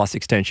up in the Plus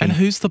extension. And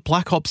who's the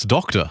Black Ops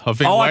doctor?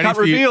 I can't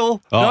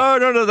reveal.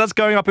 No, that's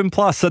going up in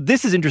Plus. So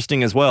this is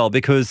interesting as well,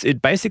 because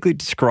it basically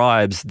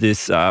describes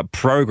this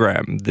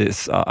program,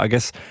 I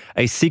guess,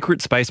 a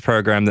secret space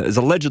program that is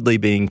allegedly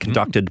being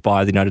conducted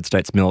by the United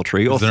States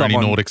military. Is there any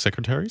Nordic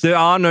secretaries? There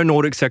are no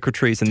Nordic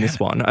secretaries in this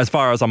one, as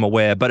far as I'm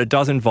aware, but it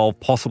does involve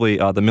possibly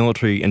the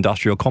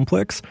military-industrial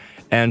complex.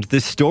 And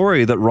this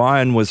story that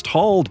Ryan was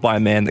told by a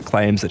man that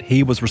claims that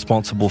he was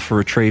responsible for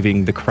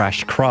retrieving the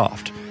crashed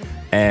craft,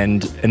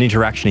 and an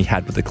interaction he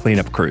had with the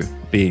cleanup crew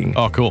being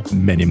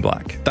Men in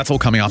Black. That's all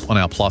coming up on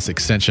our Plus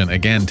extension.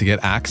 Again, to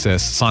get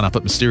access, sign up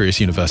at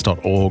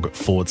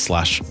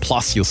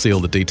mysteriousuniverse.org/plus. You'll see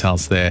all the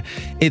details there.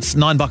 It's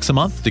 $9 a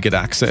month to get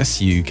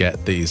access. You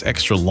get these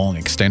extra long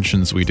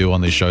extensions we do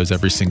on these shows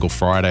every single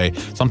Friday.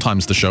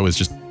 Sometimes the show is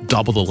just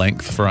double the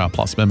length for our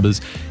Plus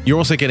members. You're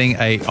also getting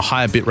a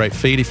higher bitrate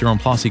feed. If you're on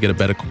Plus, you get a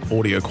better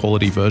audio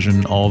quality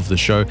version of the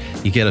show.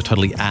 You get a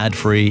totally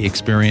ad-free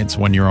experience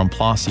when you're on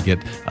Plus. You get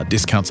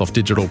discounts off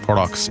digital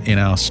products in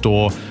our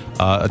store.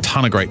 A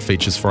ton of great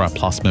features for our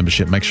Plus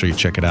membership. Make sure you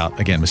check it out.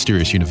 Again,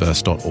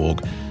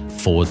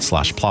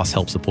 mysteriousuniverse.org/plus.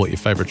 Help support your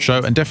favorite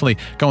show. And definitely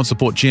go and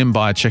support Jim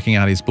by checking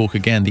out his book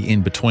again, The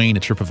In Between, A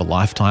Trip of a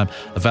Lifetime.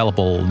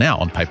 Available now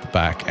on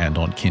paperback and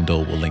on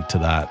Kindle. We'll link to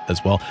that as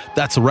well.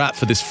 That's a wrap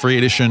for this free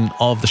edition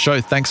of the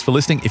show. Thanks for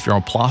listening. If you're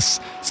on Plus,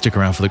 stick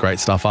around for the great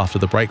stuff after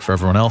the break. For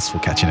everyone else,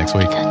 we'll catch you next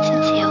week.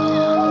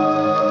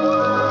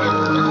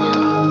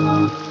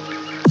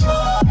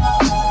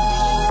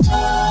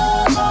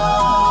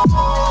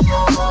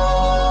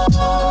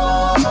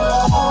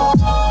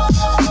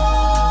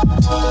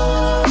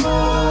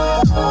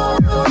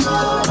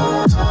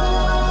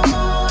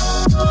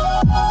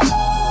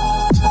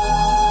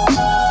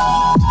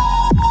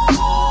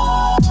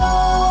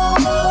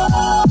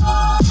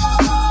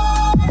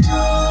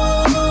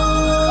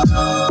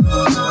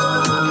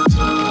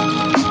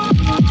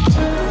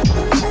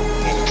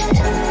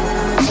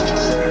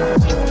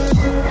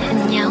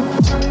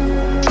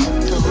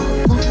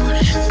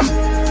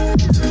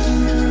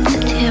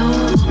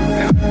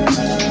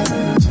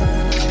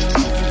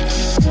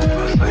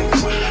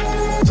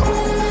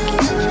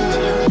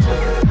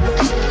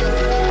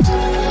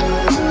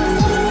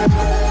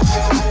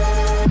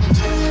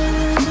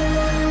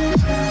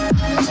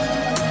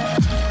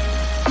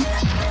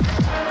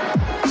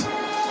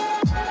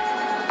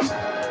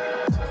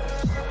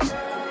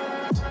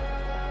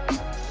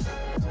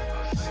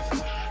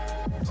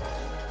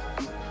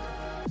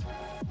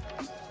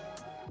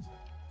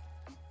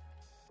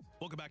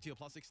 Welcome back to your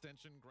Plus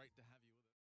extension. Great to have you.